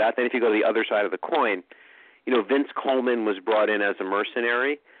responsible for that. Then if you go to the other side of the coin, Vince Coleman was brought in as a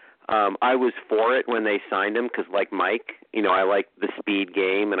mercenary. I was for it when they signed him because, like Mike, I liked the speed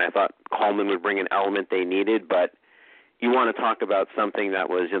game, and I thought Coleman would bring an element they needed. But you want to talk about something that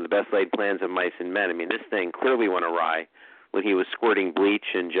was the best laid plans of mice and men. I mean, this thing clearly went awry when he was squirting bleach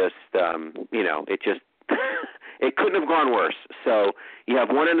and just, it just it couldn't have gone worse. So you have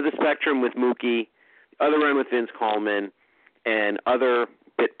one end of the spectrum with Mookie, other end with Vince Coleman, and other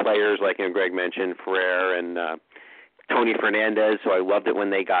bit players like Greg mentioned, Ferrer and Tony Fernandez, so I loved it when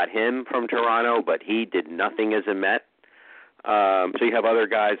they got him from Toronto, but he did nothing as a Met. So you have other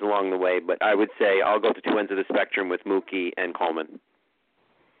guys along the way, but I would say I'll go to two ends of the spectrum with Mookie and Coleman.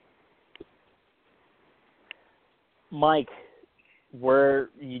 Mike, where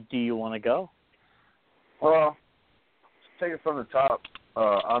do you want to go? Well, let's take it from the top.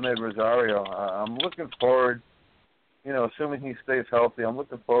 Ahmed Rosario. I'm looking forward, assuming he stays healthy, I'm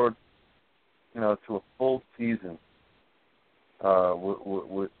looking forward, to a full season.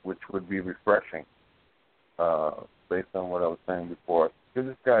 Which would be refreshing, based on what I was saying before. Give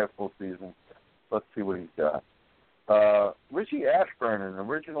this guy a full season. Let's see what he's got. Richie Ashburn, an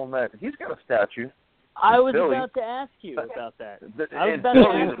original Met. He's got a statue. I was Philly. about to ask you about that. The Mets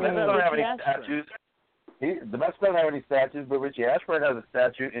don't have any statues. The Mets don't have any statues, but Richie Ashburn has a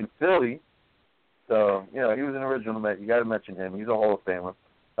statue in Philly. So, he was an original Met. You got to mention him. He's a Hall of Famer.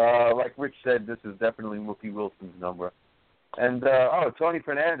 Like Rich said, this is definitely Mookie Wilson's number. And, Tony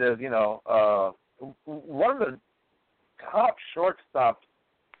Fernandez, one of the top shortstops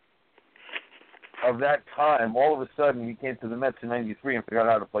of that time. All of a sudden, he came to the Mets in '93 and figured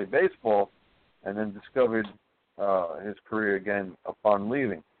out how to play baseball, and then discovered his career again upon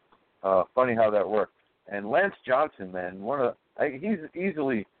leaving. Funny how that worked. And Lance Johnson, man, he's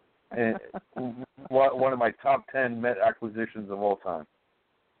easily one of my top 10 Met acquisitions of all time.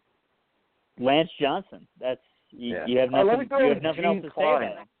 Lance Johnson, you have nothing else to say about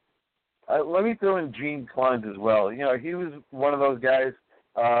him. Let me throw in Gene Klein as well. He was one of those guys.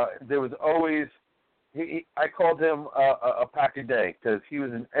 There was always I called him a pack a day because he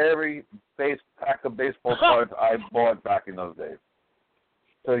was in every pack of baseball cards I bought back in those days.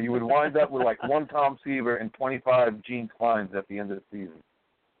 So you would wind up with like one Tom Seaver and 25 Gene Kleins at the end of the season.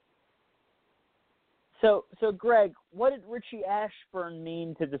 So Greg, what did Richie Ashburn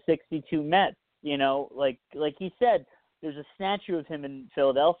mean to the '62 Mets? Like he said, there's a statue of him in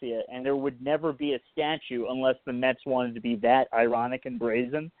Philadelphia, and there would never be a statue unless the Mets wanted to be that ironic and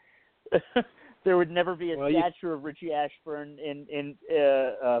brazen. There would never be a statue of Richie Ashburn in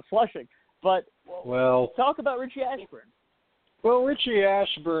Flushing. But talk about Richie Ashburn. Well, Richie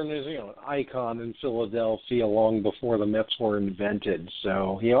Ashburn is an icon in Philadelphia long before the Mets were invented,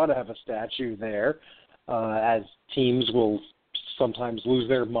 so he ought to have a statue there. As teams will sometimes lose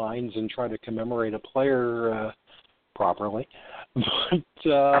their minds and try to commemorate a player properly. But,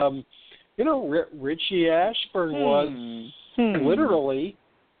 Richie Ashburn was literally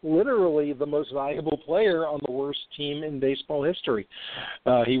the most valuable player on the worst team in baseball history.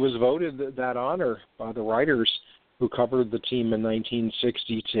 He was voted that honor by the writers who covered the team in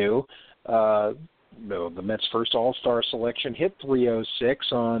 1962. The Mets' first All-Star selection hit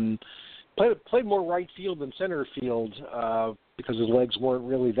 .306 played more right field than center field because his legs weren't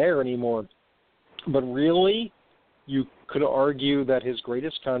really there anymore. But really, you could argue that his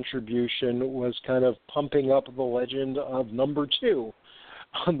greatest contribution was kind of pumping up the legend of number 2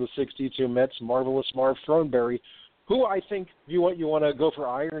 on the '62 Mets, marvelous Marv Throneberry, who I think you want to go for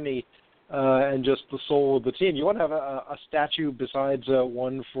irony and just the soul of the team. You want to have a statue besides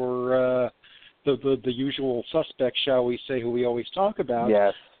one for the usual suspect, shall we say, who we always talk about.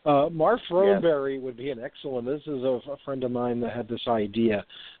 Yes. Marv Throneberry would be an excellent. This is a friend of mine that had this idea.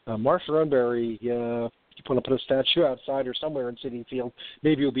 Marv Throneberry, you want to put a statue outside or somewhere in Citi Field,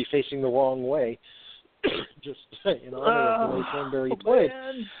 maybe it'll be facing the wrong way. Just in honor of the way Thornberry played.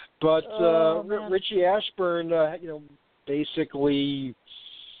 Man. But Richie Ashburn, basically,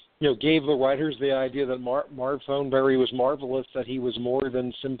 gave the writers the idea that Marv Thornberry was marvelous, that he was more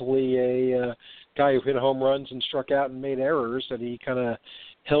than simply a guy who hit home runs and struck out and made errors, that he kind of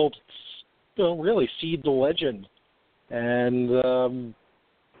helped, really seed the legend. And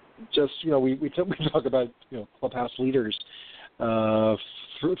we talk about clubhouse leaders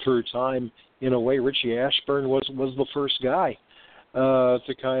through time. In a way, Richie Ashburn was the first guy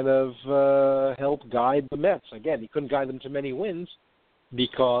to kind of help guide the Mets. Again, he couldn't guide them to many wins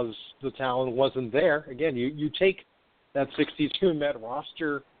because the talent wasn't there. Again, you take that 62 Met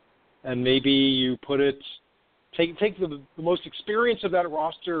roster and maybe you take the most experience of that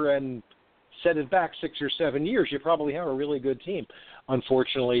roster and set it back 6 or 7 years, you probably have a really good team.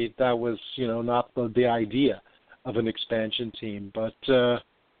 Unfortunately, that was, not the idea of an expansion team. But,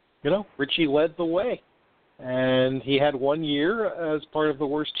 Richie led the way. And he had 1 year as part of the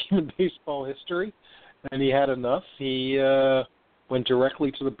worst team in baseball history, and he had enough. He went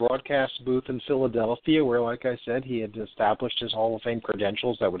directly to the broadcast booth in Philadelphia, where, like I said, he had established his Hall of Fame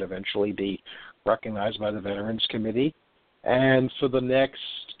credentials that would eventually be recognized by the Veterans Committee. And for the next,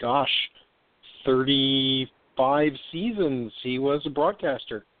 35 seasons, he was a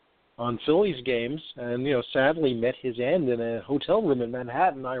broadcaster on Phillies games, and sadly met his end in a hotel room in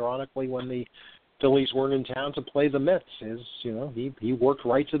Manhattan. Ironically, when the Phillies weren't in town to play the Mets, he worked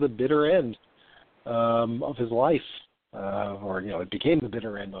right to the bitter end of his life, it became the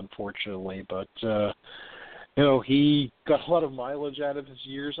bitter end, unfortunately. But he got a lot of mileage out of his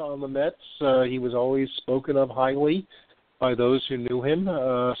years on the Mets. He was always spoken of highly by those who knew him.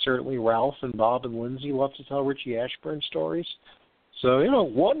 Certainly Ralph and Bob and Lindsay loved to tell Richie Ashburn stories. So,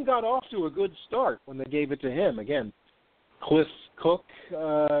 one got off to a good start when they gave it to him. Again, Cliff Cook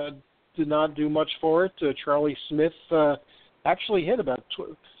did not do much for it. Charlie Smith actually hit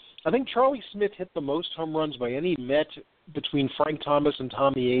I think Charlie Smith hit the most home runs by any Met between Frank Thomas and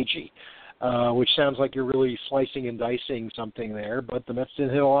Tommy Agee, which sounds like you're really slicing and dicing something there, but the Mets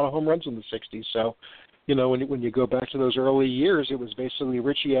didn't hit a lot of home runs in the 60s. So, when you go back to those early years, it was basically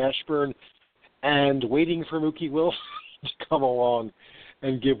Richie Ashburn and waiting for Mookie Wilson to come along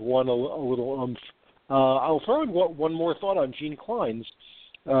and give one a little oomph. I'll throw in one more thought on Gene Clines.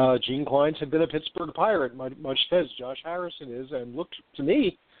 Gene Clines had been a Pittsburgh Pirate, much as Josh Harrison is, and looked to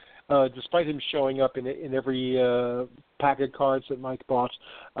me, despite him showing up in every pack of cards that Mike bought,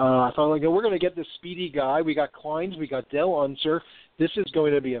 I thought, we're going to get this speedy guy. We got Clines, we got Del Unser. This is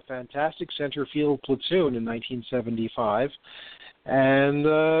going to be a fantastic center field platoon in 1975. And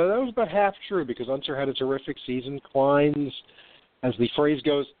that was about half true because Unser had a terrific season. Clines, as the phrase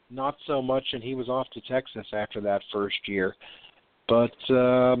goes, not so much, and he was off to Texas after that first year. But,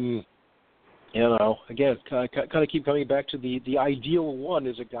 again, kind of keep coming back to the ideal one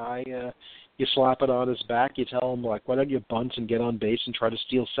is a guy, you slap it on his back, you tell him, why don't you bunt and get on base and try to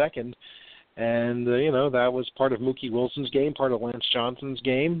steal second? And, that was part of Mookie Wilson's game, part of Lance Johnson's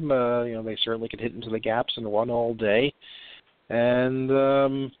game. They certainly could hit into the gaps and run all day. And,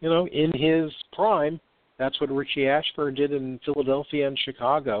 in his prime, that's what Richie Ashburn did in Philadelphia and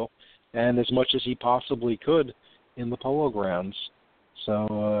Chicago, and as much as he possibly could in the Polo Grounds. So,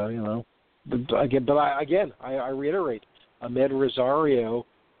 I reiterate, Ahmed Rosario,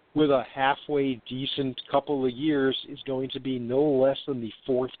 with a halfway decent couple of years, is going to be no less than the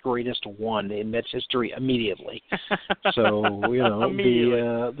fourth greatest one in Mets history immediately. So,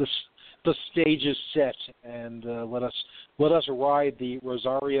 the stage is set, and let us ride the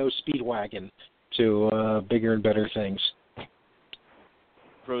Rosario Speedwagon to bigger and better things.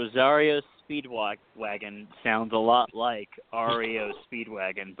 Rosario Speedwagon sounds a lot like REO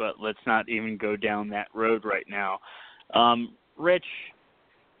Speedwagon, but let's not even go down that road right now. Rich,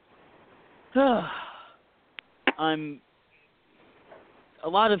 I'm a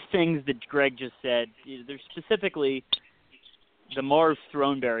lot of things that Greg just said. There's specifically the Marv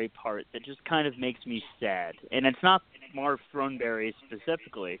Thornberry part that just kind of makes me sad. And it's not Marv Thornberry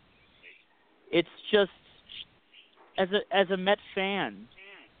specifically. It's just, as a Met fan,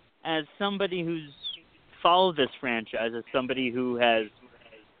 as somebody who's followed this franchise, as somebody who has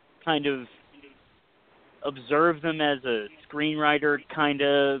kind of observed them as a screenwriter kind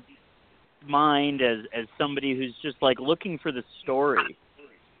of mind, as somebody who's just looking for the story,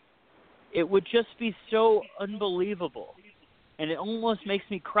 it would just be so unbelievable. And it almost makes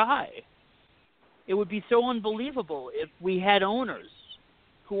me cry. It would be so unbelievable if we had owners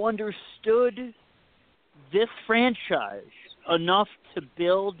who understood this franchise enough to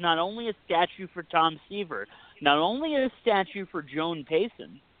build not only a statue for Tom Seaver, not only a statue for Joan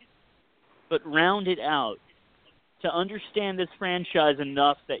Payson, but round it out to understand this franchise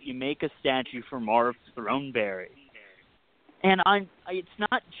enough that you make a statue for Marv Throneberry. And it's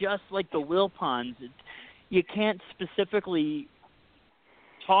not just like the Wilpons. You can't specifically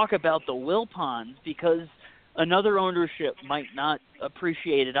talk about the Wilpons because another ownership might not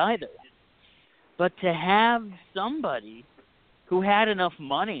appreciate it either. But to have somebody who had enough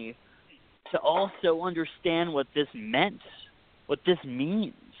money to also understand what this meant, what this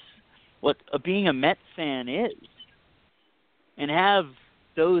means, what being a Mets fan is, and have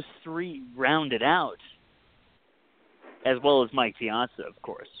those three rounded out, as well as Mike Piazza, of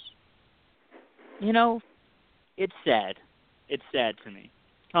course. You know, it's sad. It's sad to me.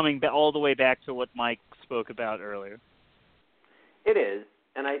 Coming all the way back to what Mike spoke about earlier. It is,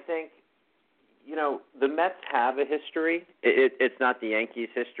 and I think, you know, the Mets have a history. It's not the Yankees'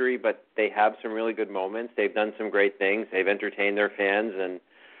 history, but they have some really good moments. They've done some great things. They've entertained their fans and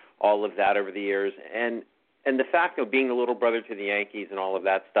all of that over the years. And the fact of being the little brother to the Yankees and all of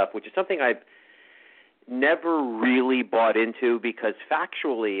that stuff, which is something I've never really bought into because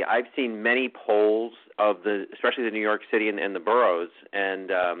factually I've seen many polls of especially the New York City and the boroughs, and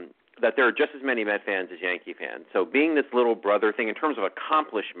that there are just as many Met fans as Yankee fans. So being this little brother thing in terms of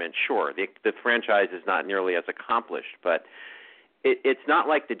accomplishment, sure, the franchise is not nearly as accomplished, but it's not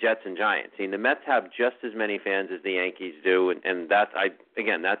like the Jets and Giants. I mean, the Mets have just as many fans as the Yankees do, and that's a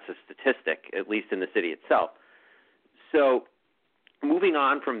statistic, at least in the city itself. So moving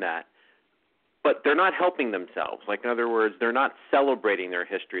on from that, but they're not helping themselves. Like, in other words, they're not celebrating their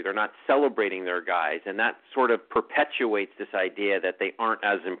history. They're not celebrating their guys, and that sort of perpetuates this idea that they aren't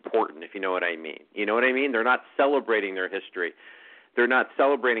as important, if you know what I mean. You know what I mean? They're not celebrating their history. They're not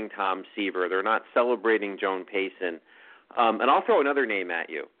celebrating Tom Seaver. They're not celebrating Joan Payson. And I'll throw another name at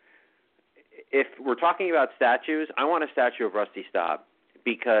you. If we're talking about statues, I want a statue of Rusty Staub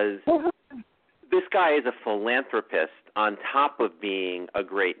because this guy is a philanthropist on top of being a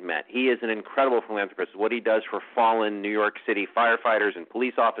great Met. He is an incredible philanthropist. What he does for fallen New York City firefighters and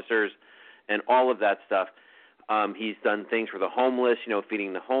police officers and all of that stuff. He's done things for the homeless, you know,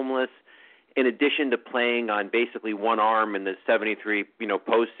 feeding the homeless, in addition to playing on basically one arm in the 73,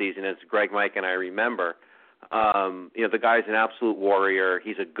 postseason, as Greg, Mike, and I remember. The guy's an absolute warrior.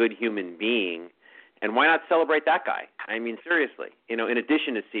 He's a good human being. And why not celebrate that guy? I mean, seriously, in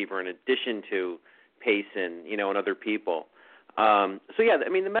addition to Seaver, in addition to Payson, and other people. The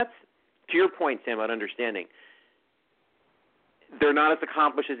Mets, to your point, Sam, about understanding, they're not as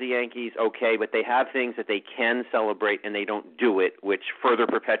accomplished as the Yankees, okay, but they have things that they can celebrate and they don't do it, which further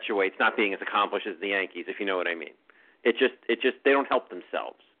perpetuates not being as accomplished as the Yankees, if you know what I mean. It just they don't help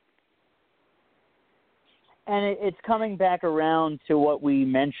themselves. And it's coming back around to what we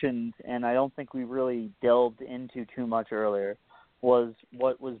mentioned, and I don't think we really delved into too much earlier, was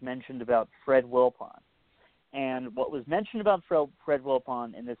what was mentioned about Fred Wilpon. And what was mentioned about Fred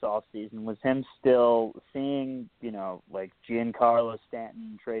Wilpon in this offseason was him still seeing, like Giancarlo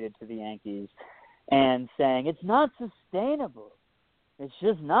Stanton traded to the Yankees and saying, it's not sustainable. It's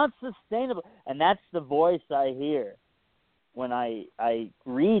just not sustainable. And that's the voice I hear when I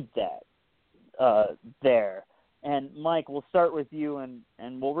read that. There. And Mike, we'll start with you, and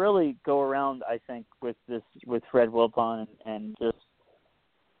we'll really go around, I think, with Fred Wilpon and just,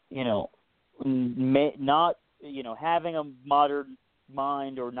 not, having a modern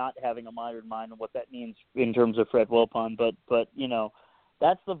mind or not having a modern mind and what that means in terms of Fred Wilpon. But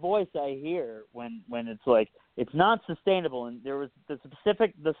that's the voice I hear when it's like, it's not sustainable. And there was the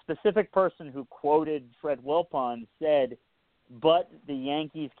specific person who quoted Fred Wilpon said, but the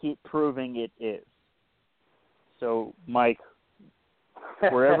Yankees keep proving it is. So, Mike,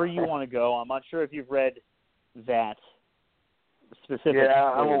 wherever you want to go, I'm not sure if you've read that specific.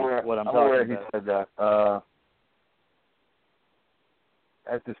 Yeah, I'm aware. What I'm aware talking he said that.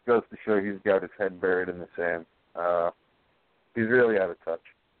 That just goes to show he's got his head buried in the sand. He's really out of touch.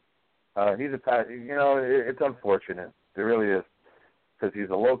 It's unfortunate. It really is. Because he's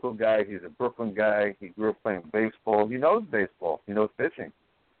a local guy, he's a Brooklyn guy, he grew up playing baseball. He knows baseball. He knows pitching.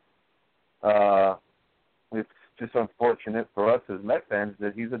 It's just unfortunate for us as Met fans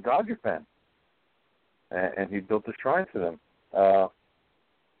that he's a Dodger fan. And he built a shrine to them.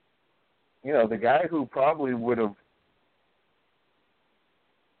 The guy who probably would have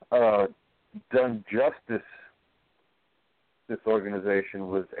done justice this organization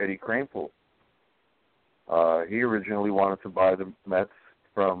was Eddie Kranepool. He originally wanted to buy the Mets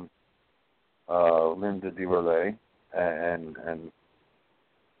from Linda DeRolay and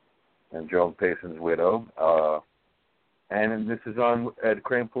Joan Payson's widow, and this is on Ed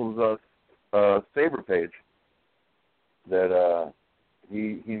Kranepool's Sabre page, that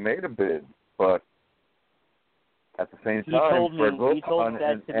he made a bid, but at the same time, Fred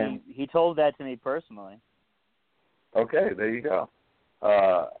Wilpon he told that to me personally. Okay, there you go.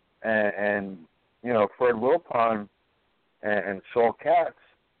 And you know, Fred Wilpon and Saul Katz,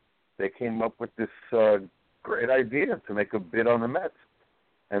 they came up with this great idea to make a bid on the Mets.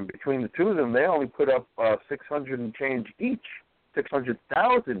 And between the two of them, they only put up $600 and change each,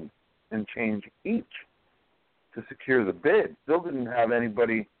 $600,000 and change each to secure the bid. Still didn't have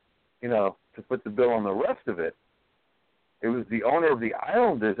anybody, you know, to put the bill on the rest of it. It was the owner of the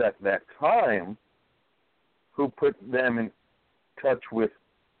Islanders at that time who put them in touch with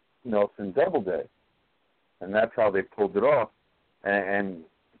Nelson Doubleday. And that's how they pulled it off. And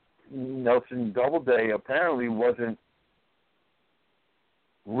Nelson Doubleday apparently wasn't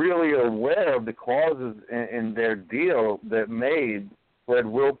really aware of the clauses in their deal that made Fred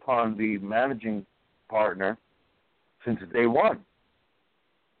Wilpon the managing partner since day one.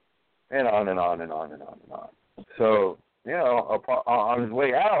 And on and on and on and on and on. So, you know, on his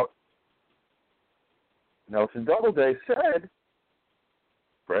way out, Nelson Doubleday said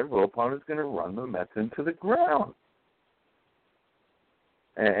Fred Wilpon is going to run the Mets into the ground.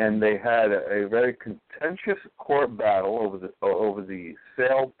 And they had a very contentious court battle over the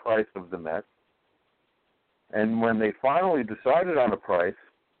sale price of the Mets. And when they finally decided on a price,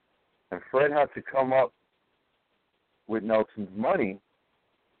 and Fred had to come up with Nelson's money,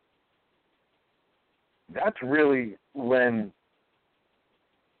 that's really when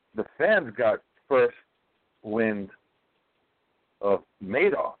the fans got first wind of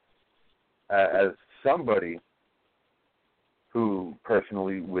Madoff as somebody who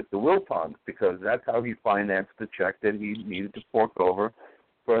personally with the Wilpons, because that's how he financed the check that he needed to fork over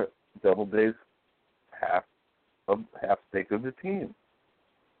for Doubleday's half stake of the team.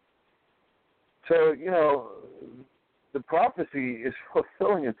 So, you know, the prophecy is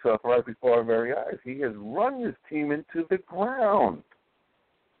fulfilling itself right before our very eyes. He has run his team into the ground,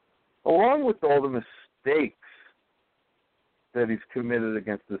 along with all the mistakes that he's committed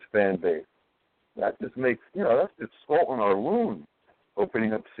against this fan base. That just makes, you know, that's just salt in our wound,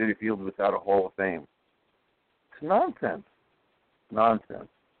 opening up Citi Field without a Hall of Fame. It's nonsense. Nonsense.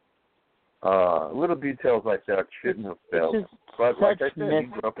 Little details like that shouldn't have failed. But like I said, he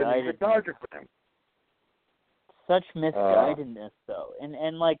grew up in the Dodger fan. Such misguidedness, though.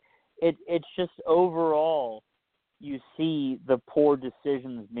 And like, it's just overall, you see the poor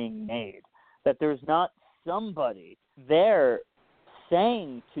decisions being made. That there's not somebody there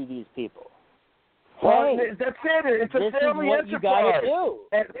saying to these people, well, hey, that's it. It's a family enterprise.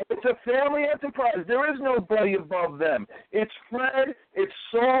 It's a family enterprise. There is nobody above them. It's Fred, it's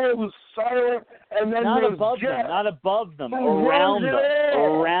Saul who's silent, and then not there's above Jeff. them, not above them, around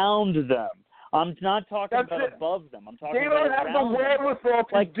them. I'm not talking about above them. I'm talking about around them. They don't have the wherewithal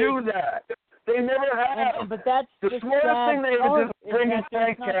to do that. They never have. But that's the smartest thing they ever did was bring in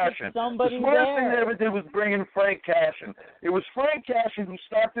Frank Cashin. The smartest thing they ever did was bring in Frank Cashin. It was Frank Cashin who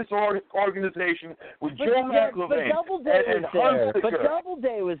started this organization with Joe McIlvaine and Hunsaker. But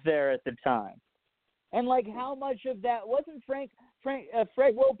Doubleday was there at the time. And, like, how much of that wasn't Fred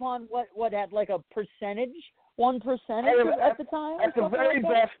Wilpon, what had, like, a percentage? 1% at the time? At the very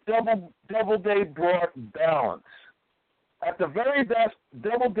best, Doubleday brought balance. At the very best,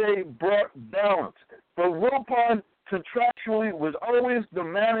 Doubleday brought balance. But Wilpon contractually was always the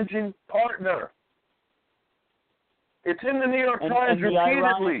managing partner. It's in the New York Times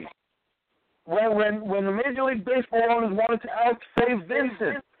repeatedly. When the Major League Baseball owners wanted to outsave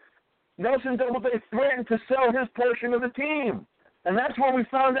Vincent, Nelson Doubleday threatened to sell his portion of the team. And that's when we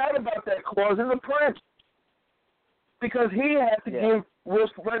found out about that clause in the print. Because he had to give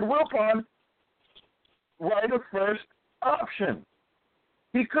Fred Wilpon right of first option.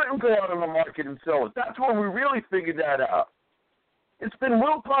 He couldn't go out on the market and sell it. That's when we really figured that out. It's been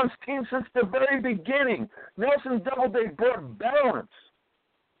Wilpon's team since the very beginning. Nelson Doubleday brought balance.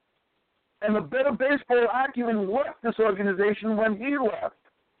 And the better baseball acumen left this organization when he left.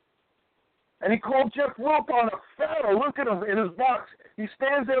 And he called Jeff Wilpon a fellow. Look at him in his box. He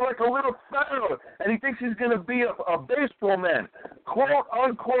stands there like a little fellow, and he thinks he's going to be a baseball man, quote,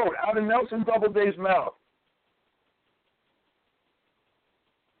 unquote, out of Nelson Doubleday's mouth.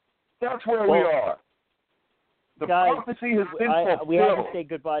 That's where we are. The prophecy has been fulfilled. We had to say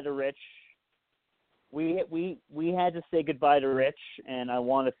goodbye to Rich. We had to say goodbye to Rich, and I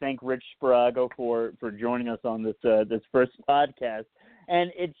want to thank Rich Sparago for joining us on this first podcast.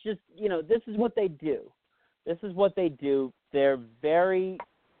 And it's just, you know, this is what they do. This is what they do. They're very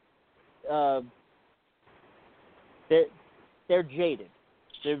they're jaded.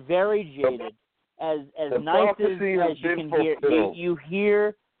 They're very jaded. As nice as you can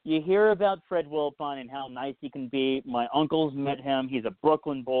hear, you hear about Fred Wilpon and how nice he can be. My uncle's met him. He's a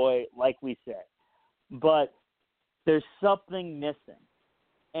Brooklyn boy, like we said. But there's something missing.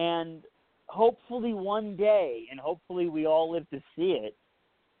 And hopefully one day, and hopefully we all live to see it,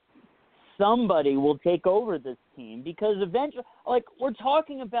 somebody will take over this team, because eventually, like, we're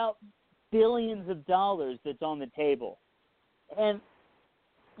talking about billions of dollars that's on the table. And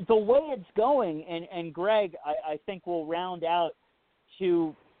the way it's going, and Greg, I think we'll round out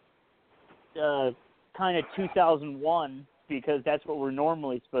to kind of 2001, because that's what we're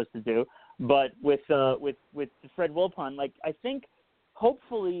normally supposed to do. But with Fred Wilpon, like, I think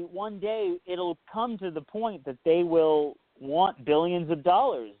hopefully one day it'll come to the point that they will want billions of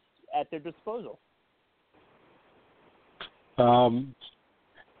dollars at their disposal. I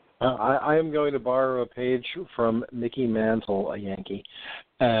am going to borrow a page from Mickey Mantle, a Yankee,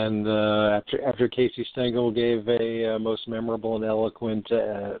 and after Casey Stengel gave a most memorable and eloquent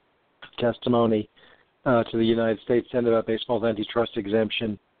testimony to the United States Senate about baseball's antitrust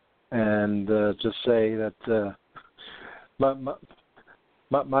exemption, and just say that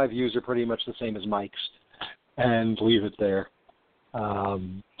my views are pretty much the same as Mike's, and leave it there. I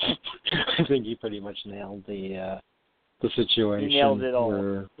think he pretty much nailed the situation. He nailed it all.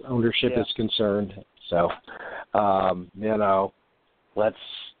 Where ownership is concerned. So, let's,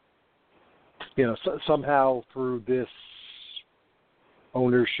 somehow through this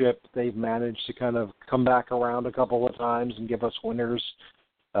ownership, they've managed to kind of come back around a couple of times and give us winners,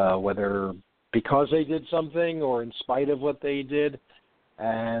 whether because they did something or in spite of what they did.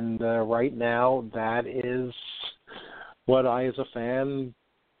 And right now, that is what I, as a fan,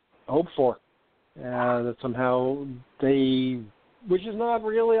 hope for. That somehow which is not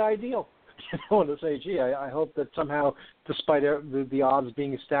really ideal. I want to say, I hope that somehow, despite the odds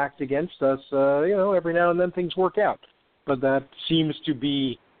being stacked against us, every now and then things work out. But that seems to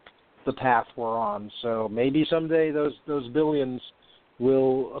be the path we're on. So maybe someday those billions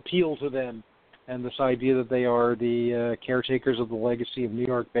will appeal to them, and this idea that they are the caretakers of the legacy of New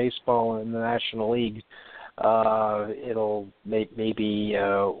York baseball and the National League. It'll maybe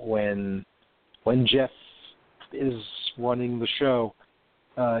when Jeff is running the show,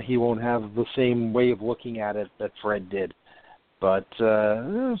 he won't have the same way of looking at it that Fred did. But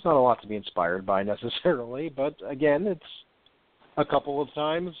there's not a lot to be inspired by necessarily. But again, it's a couple of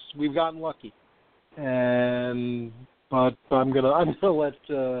times we've gotten lucky. But I'm gonna let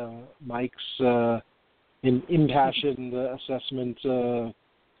Mike's impassioned assessment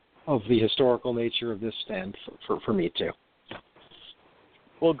of the historical nature of this stand for me too.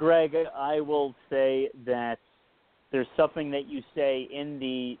 Well, Greg, I will say that there's something that you say in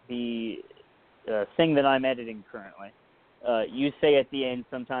the thing that I'm editing currently. You say at the end,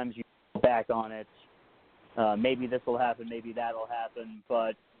 sometimes you go back on it. Maybe this will happen, maybe that will happen,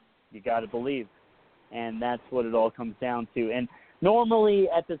 but you got to believe. And that's what it all comes down to. And normally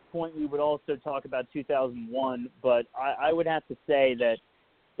at this point we would also talk about 2001, but I would have to say that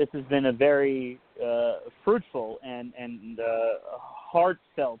this has been a very fruitful and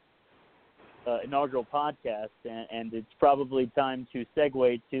heartfelt inaugural podcast, and it's probably time to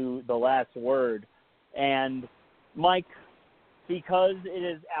segue to the last word. And Mike, because it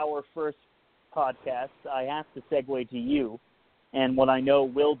is our first podcast, I have to segue to you and what I know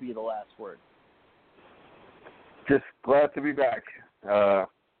will be the last word. Just glad to be back.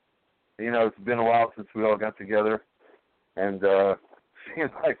 It's been a while since we all got together, and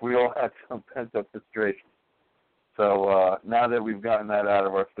seems like we all had some pent-up frustration. So now that we've gotten that out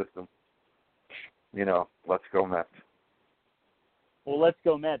of our system, let's go Mets. Well, let's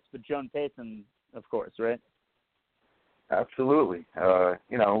go Mets, but Joan Payson, of course, right? Absolutely.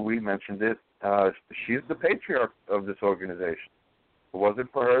 We mentioned it. She's the patriarch of this organization. If it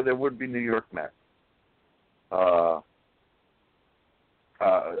wasn't for her, there would be New York Mets. A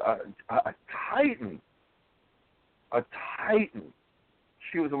titan.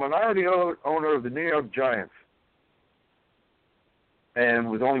 She was a minority owner of the New York Giants and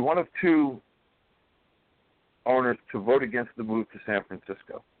was only one of two owners to vote against the move to San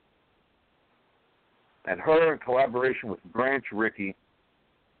Francisco. And her, in collaboration with Branch Rickey,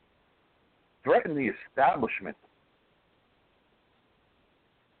 threatened the establishment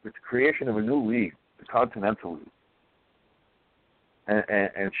with the creation of a new league, the Continental League.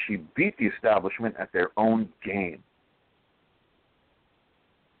 And she beat the establishment at their own game.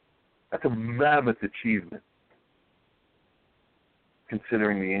 That's a mammoth achievement,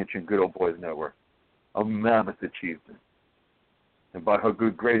 considering the ancient Good Old Boys Network. A mammoth achievement. And by her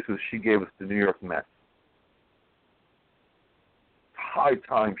good graces, she gave us the New York Mets. high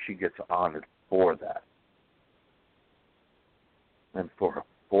time she gets honored for that and for her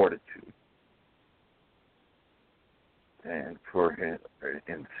fortitude and for her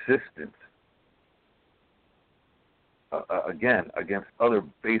insistence, again, against other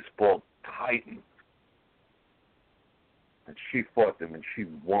baseball titans. And she fought them and she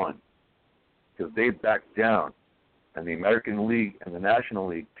won because they backed down. And the American League and the National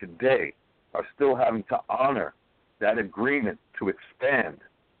League today are still having to honor that agreement to expand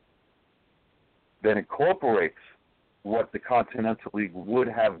that incorporates what the Continental League would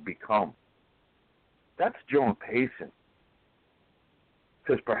have become. That's Joan Payson.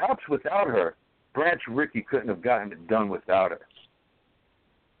 Because perhaps without her, Branch Rickey couldn't have gotten it done without her.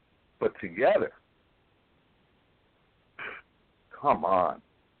 But together, come on.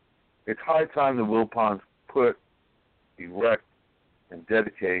 It's high time the Wilpons erect and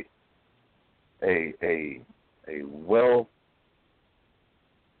dedicate a well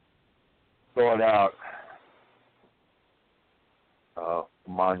thought out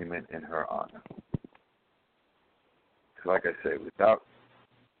monument in her honor. Like I say, without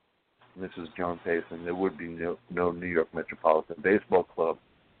Mrs. Joan Payson, there would be no New York Metropolitan Baseball Club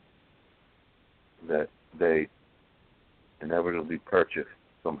that they inevitably purchased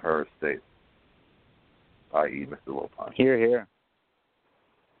from her estate, i.e. Mr. Wilpon. Hear, hear.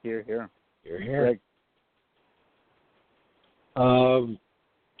 Hear, hear. Hear, hear.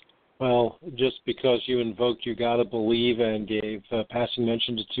 Well, just because you invoked You Gotta Believe and gave passing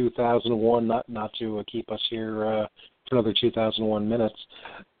mention to 2001, not to keep us here for another 2001 minutes,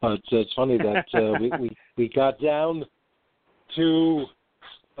 but it's funny that we got down to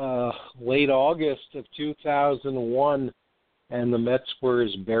late August of 2001, and the Mets were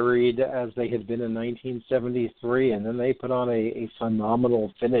as buried as they had been in 1973, and then they put on a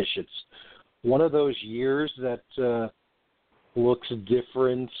phenomenal finish. It's one of those years that looks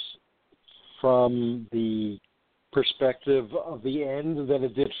different from the perspective of the end than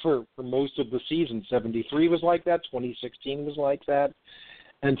it did for most of the season. 73 was like that, 2016 was like that,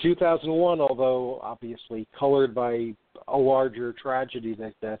 and 2001, although obviously colored by a larger tragedy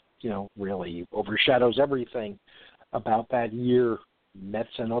that really overshadows everything about that year,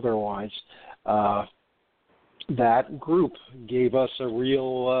 Mets and otherwise, that group gave us a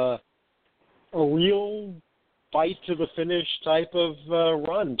real fight to the finish type of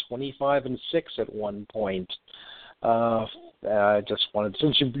run, 25-6 at one point. I just wanted,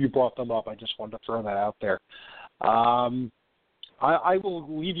 since you brought them up, I just wanted to throw that out there. I will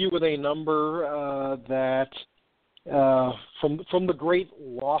leave you with a number that from the great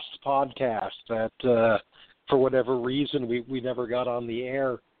Lost podcast that for whatever reason we never got on the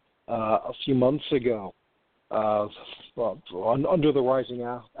air a few months ago under the Rising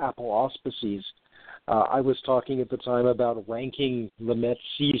Apple auspices. I was talking at the time about ranking the Mets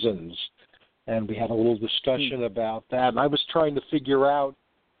seasons, and we had a little discussion about that. And I was trying to figure out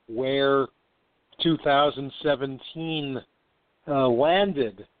where 2017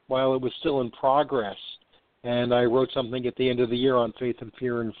 landed while it was still in progress. And I wrote something at the end of the year on Faith and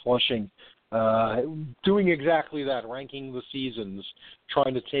Fear in Flushing, doing exactly that, ranking the seasons,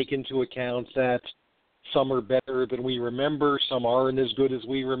 trying to take into account that some are better than we remember, some aren't as good as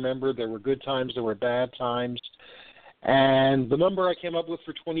we remember. There were good times, there were bad times. And the number I came up with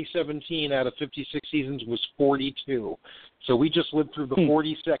for 2017 out of 56 seasons was 42. So we just lived through the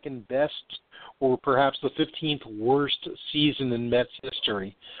 42nd best, or perhaps the 15th worst season in Mets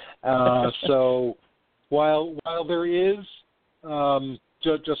history. So while there is,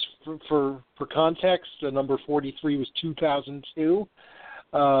 just for context, number 43 was 2002.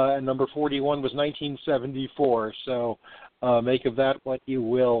 And number 41 was 1974, so make of that what you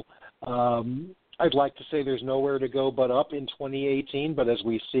will. I'd like to say there's nowhere to go but up in 2018, but as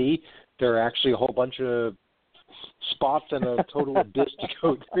we see, there are actually a whole bunch of spots and a total abyss to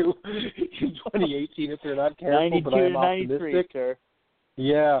go through in 2018 if they're not careful, but I'm optimistic. Sir.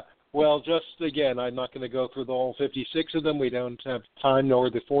 Yeah, well, just again, I'm not going to go through the whole 56 of them. We don't have time nor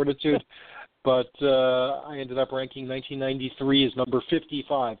the fortitude. But I ended up ranking 1993 as number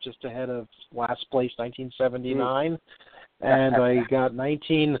 55, just ahead of last place, 1979. And I got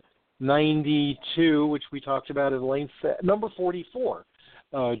 1992, which we talked about at length, number 44,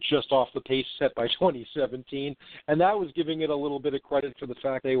 just off the pace set by 2017. And that was giving it a little bit of credit for the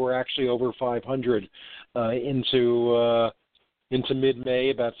fact they were actually over 500 into mid-May,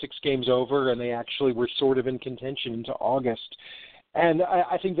 about 6 games over, and they actually were sort of in contention into August. And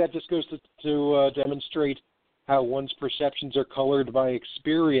I think that just goes to demonstrate how one's perceptions are colored by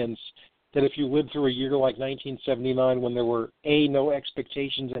experience, that if you lived through a year like 1979 when there were, A, no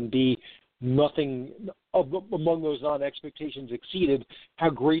expectations, and B, nothing among those non-expectations exceeded, how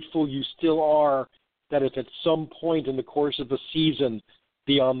grateful you still are that if at some point in the course of the season,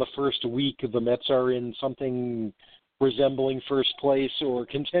 beyond the first week, the Mets are in something resembling first place or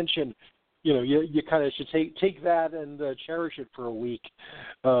contention, you kind of should take that and cherish it for a week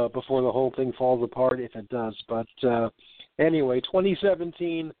before the whole thing falls apart, if it does. But anyway,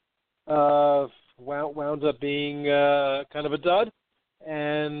 2017 wound up being kind of a dud,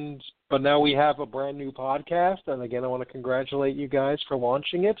 but now we have a brand new podcast, and again, I want to congratulate you guys for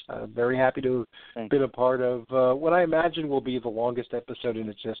launching it. I'm very happy to have been a part of what I imagine will be the longest episode in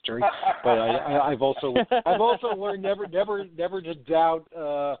its history. But I've also learned never to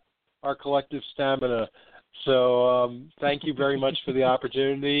doubt our collective stamina. So thank you very much for the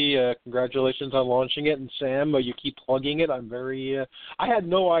opportunity. Congratulations on launching it. And Sam, you keep plugging it. I'm very. I had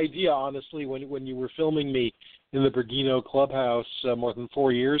no idea, honestly, when you were filming me in the Bergino Clubhouse more than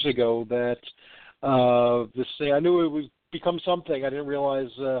 4 years ago, that this thing. I knew it would become something. I didn't realize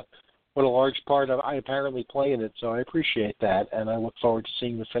what a large part I apparently play in it. So I appreciate that, and I look forward to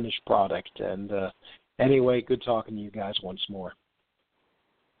seeing the finished product. And anyway, good talking to you guys once more.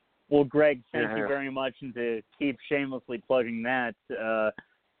 Well, Greg, thank you very much, and to keep shamelessly plugging that,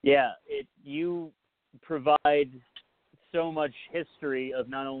 you provide so much history of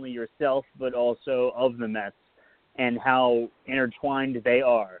not only yourself but also of the Mets and how intertwined they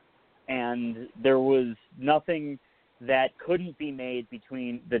are. And there was nothing that couldn't be made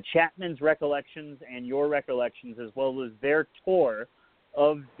between the Chapman's recollections and your recollections, as well as their tour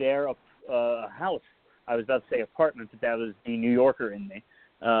of their house. I was about to say apartment, but that was the New Yorker in me.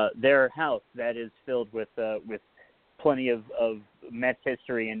 Their house that is filled with plenty of Mets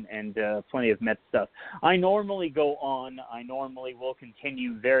history and plenty of Mets stuff. I normally go on. I normally will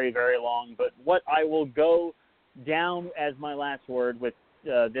continue very, very long. But what I will go down as my last word with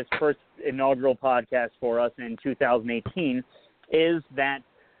this first inaugural podcast for us in 2018 is that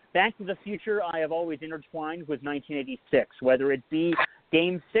Back to the Future I have always intertwined with 1986, whether it be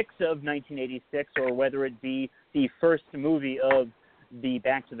Game 6 of 1986 or whether it be the first movie of the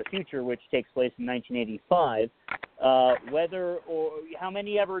Back to the Future, which takes place in 1985, whether or how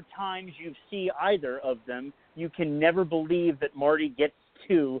many ever times you see either of them, you can never believe that Marty gets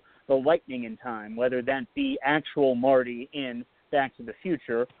to the lightning in time, whether that be actual Marty in Back to the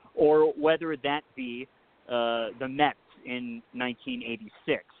Future or whether that be the Mets in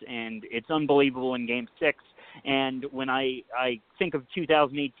 1986. And it's unbelievable in Game 6. And when I think of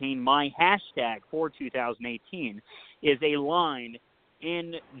 2018, my hashtag for 2018 is a line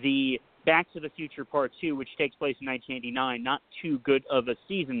in the Back to the Future Part 2, which takes place in 1989, not too good of a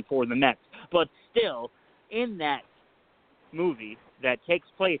season for the Mets. But still, in that movie that takes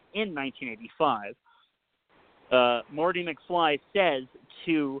place in 1985, Marty McFly says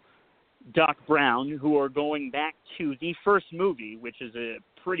to Doc Brown, who are going back to the first movie, which is a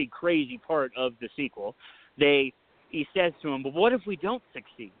pretty crazy part of the sequel, he says to him, but what if we don't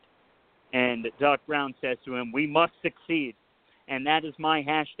succeed? And Doc Brown says to him, we must succeed. And that is my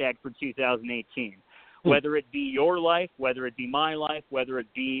hashtag for 2018. Whether it be your life, whether it be my life, whether it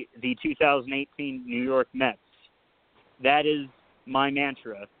be the 2018 New York Mets. That is my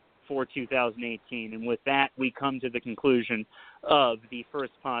mantra for 2018. And with that, we come to the conclusion of the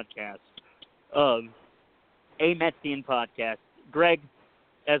first podcast of A Metsian Podcast. Greg,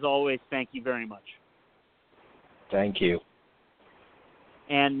 as always, thank you very much. Thank you.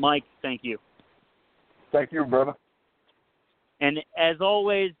 And Mike, thank you. Thank you, brother. And as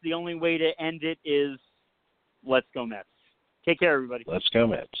always, the only way to end it is let's go Mets. Take care, everybody. Let's go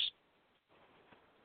Mets.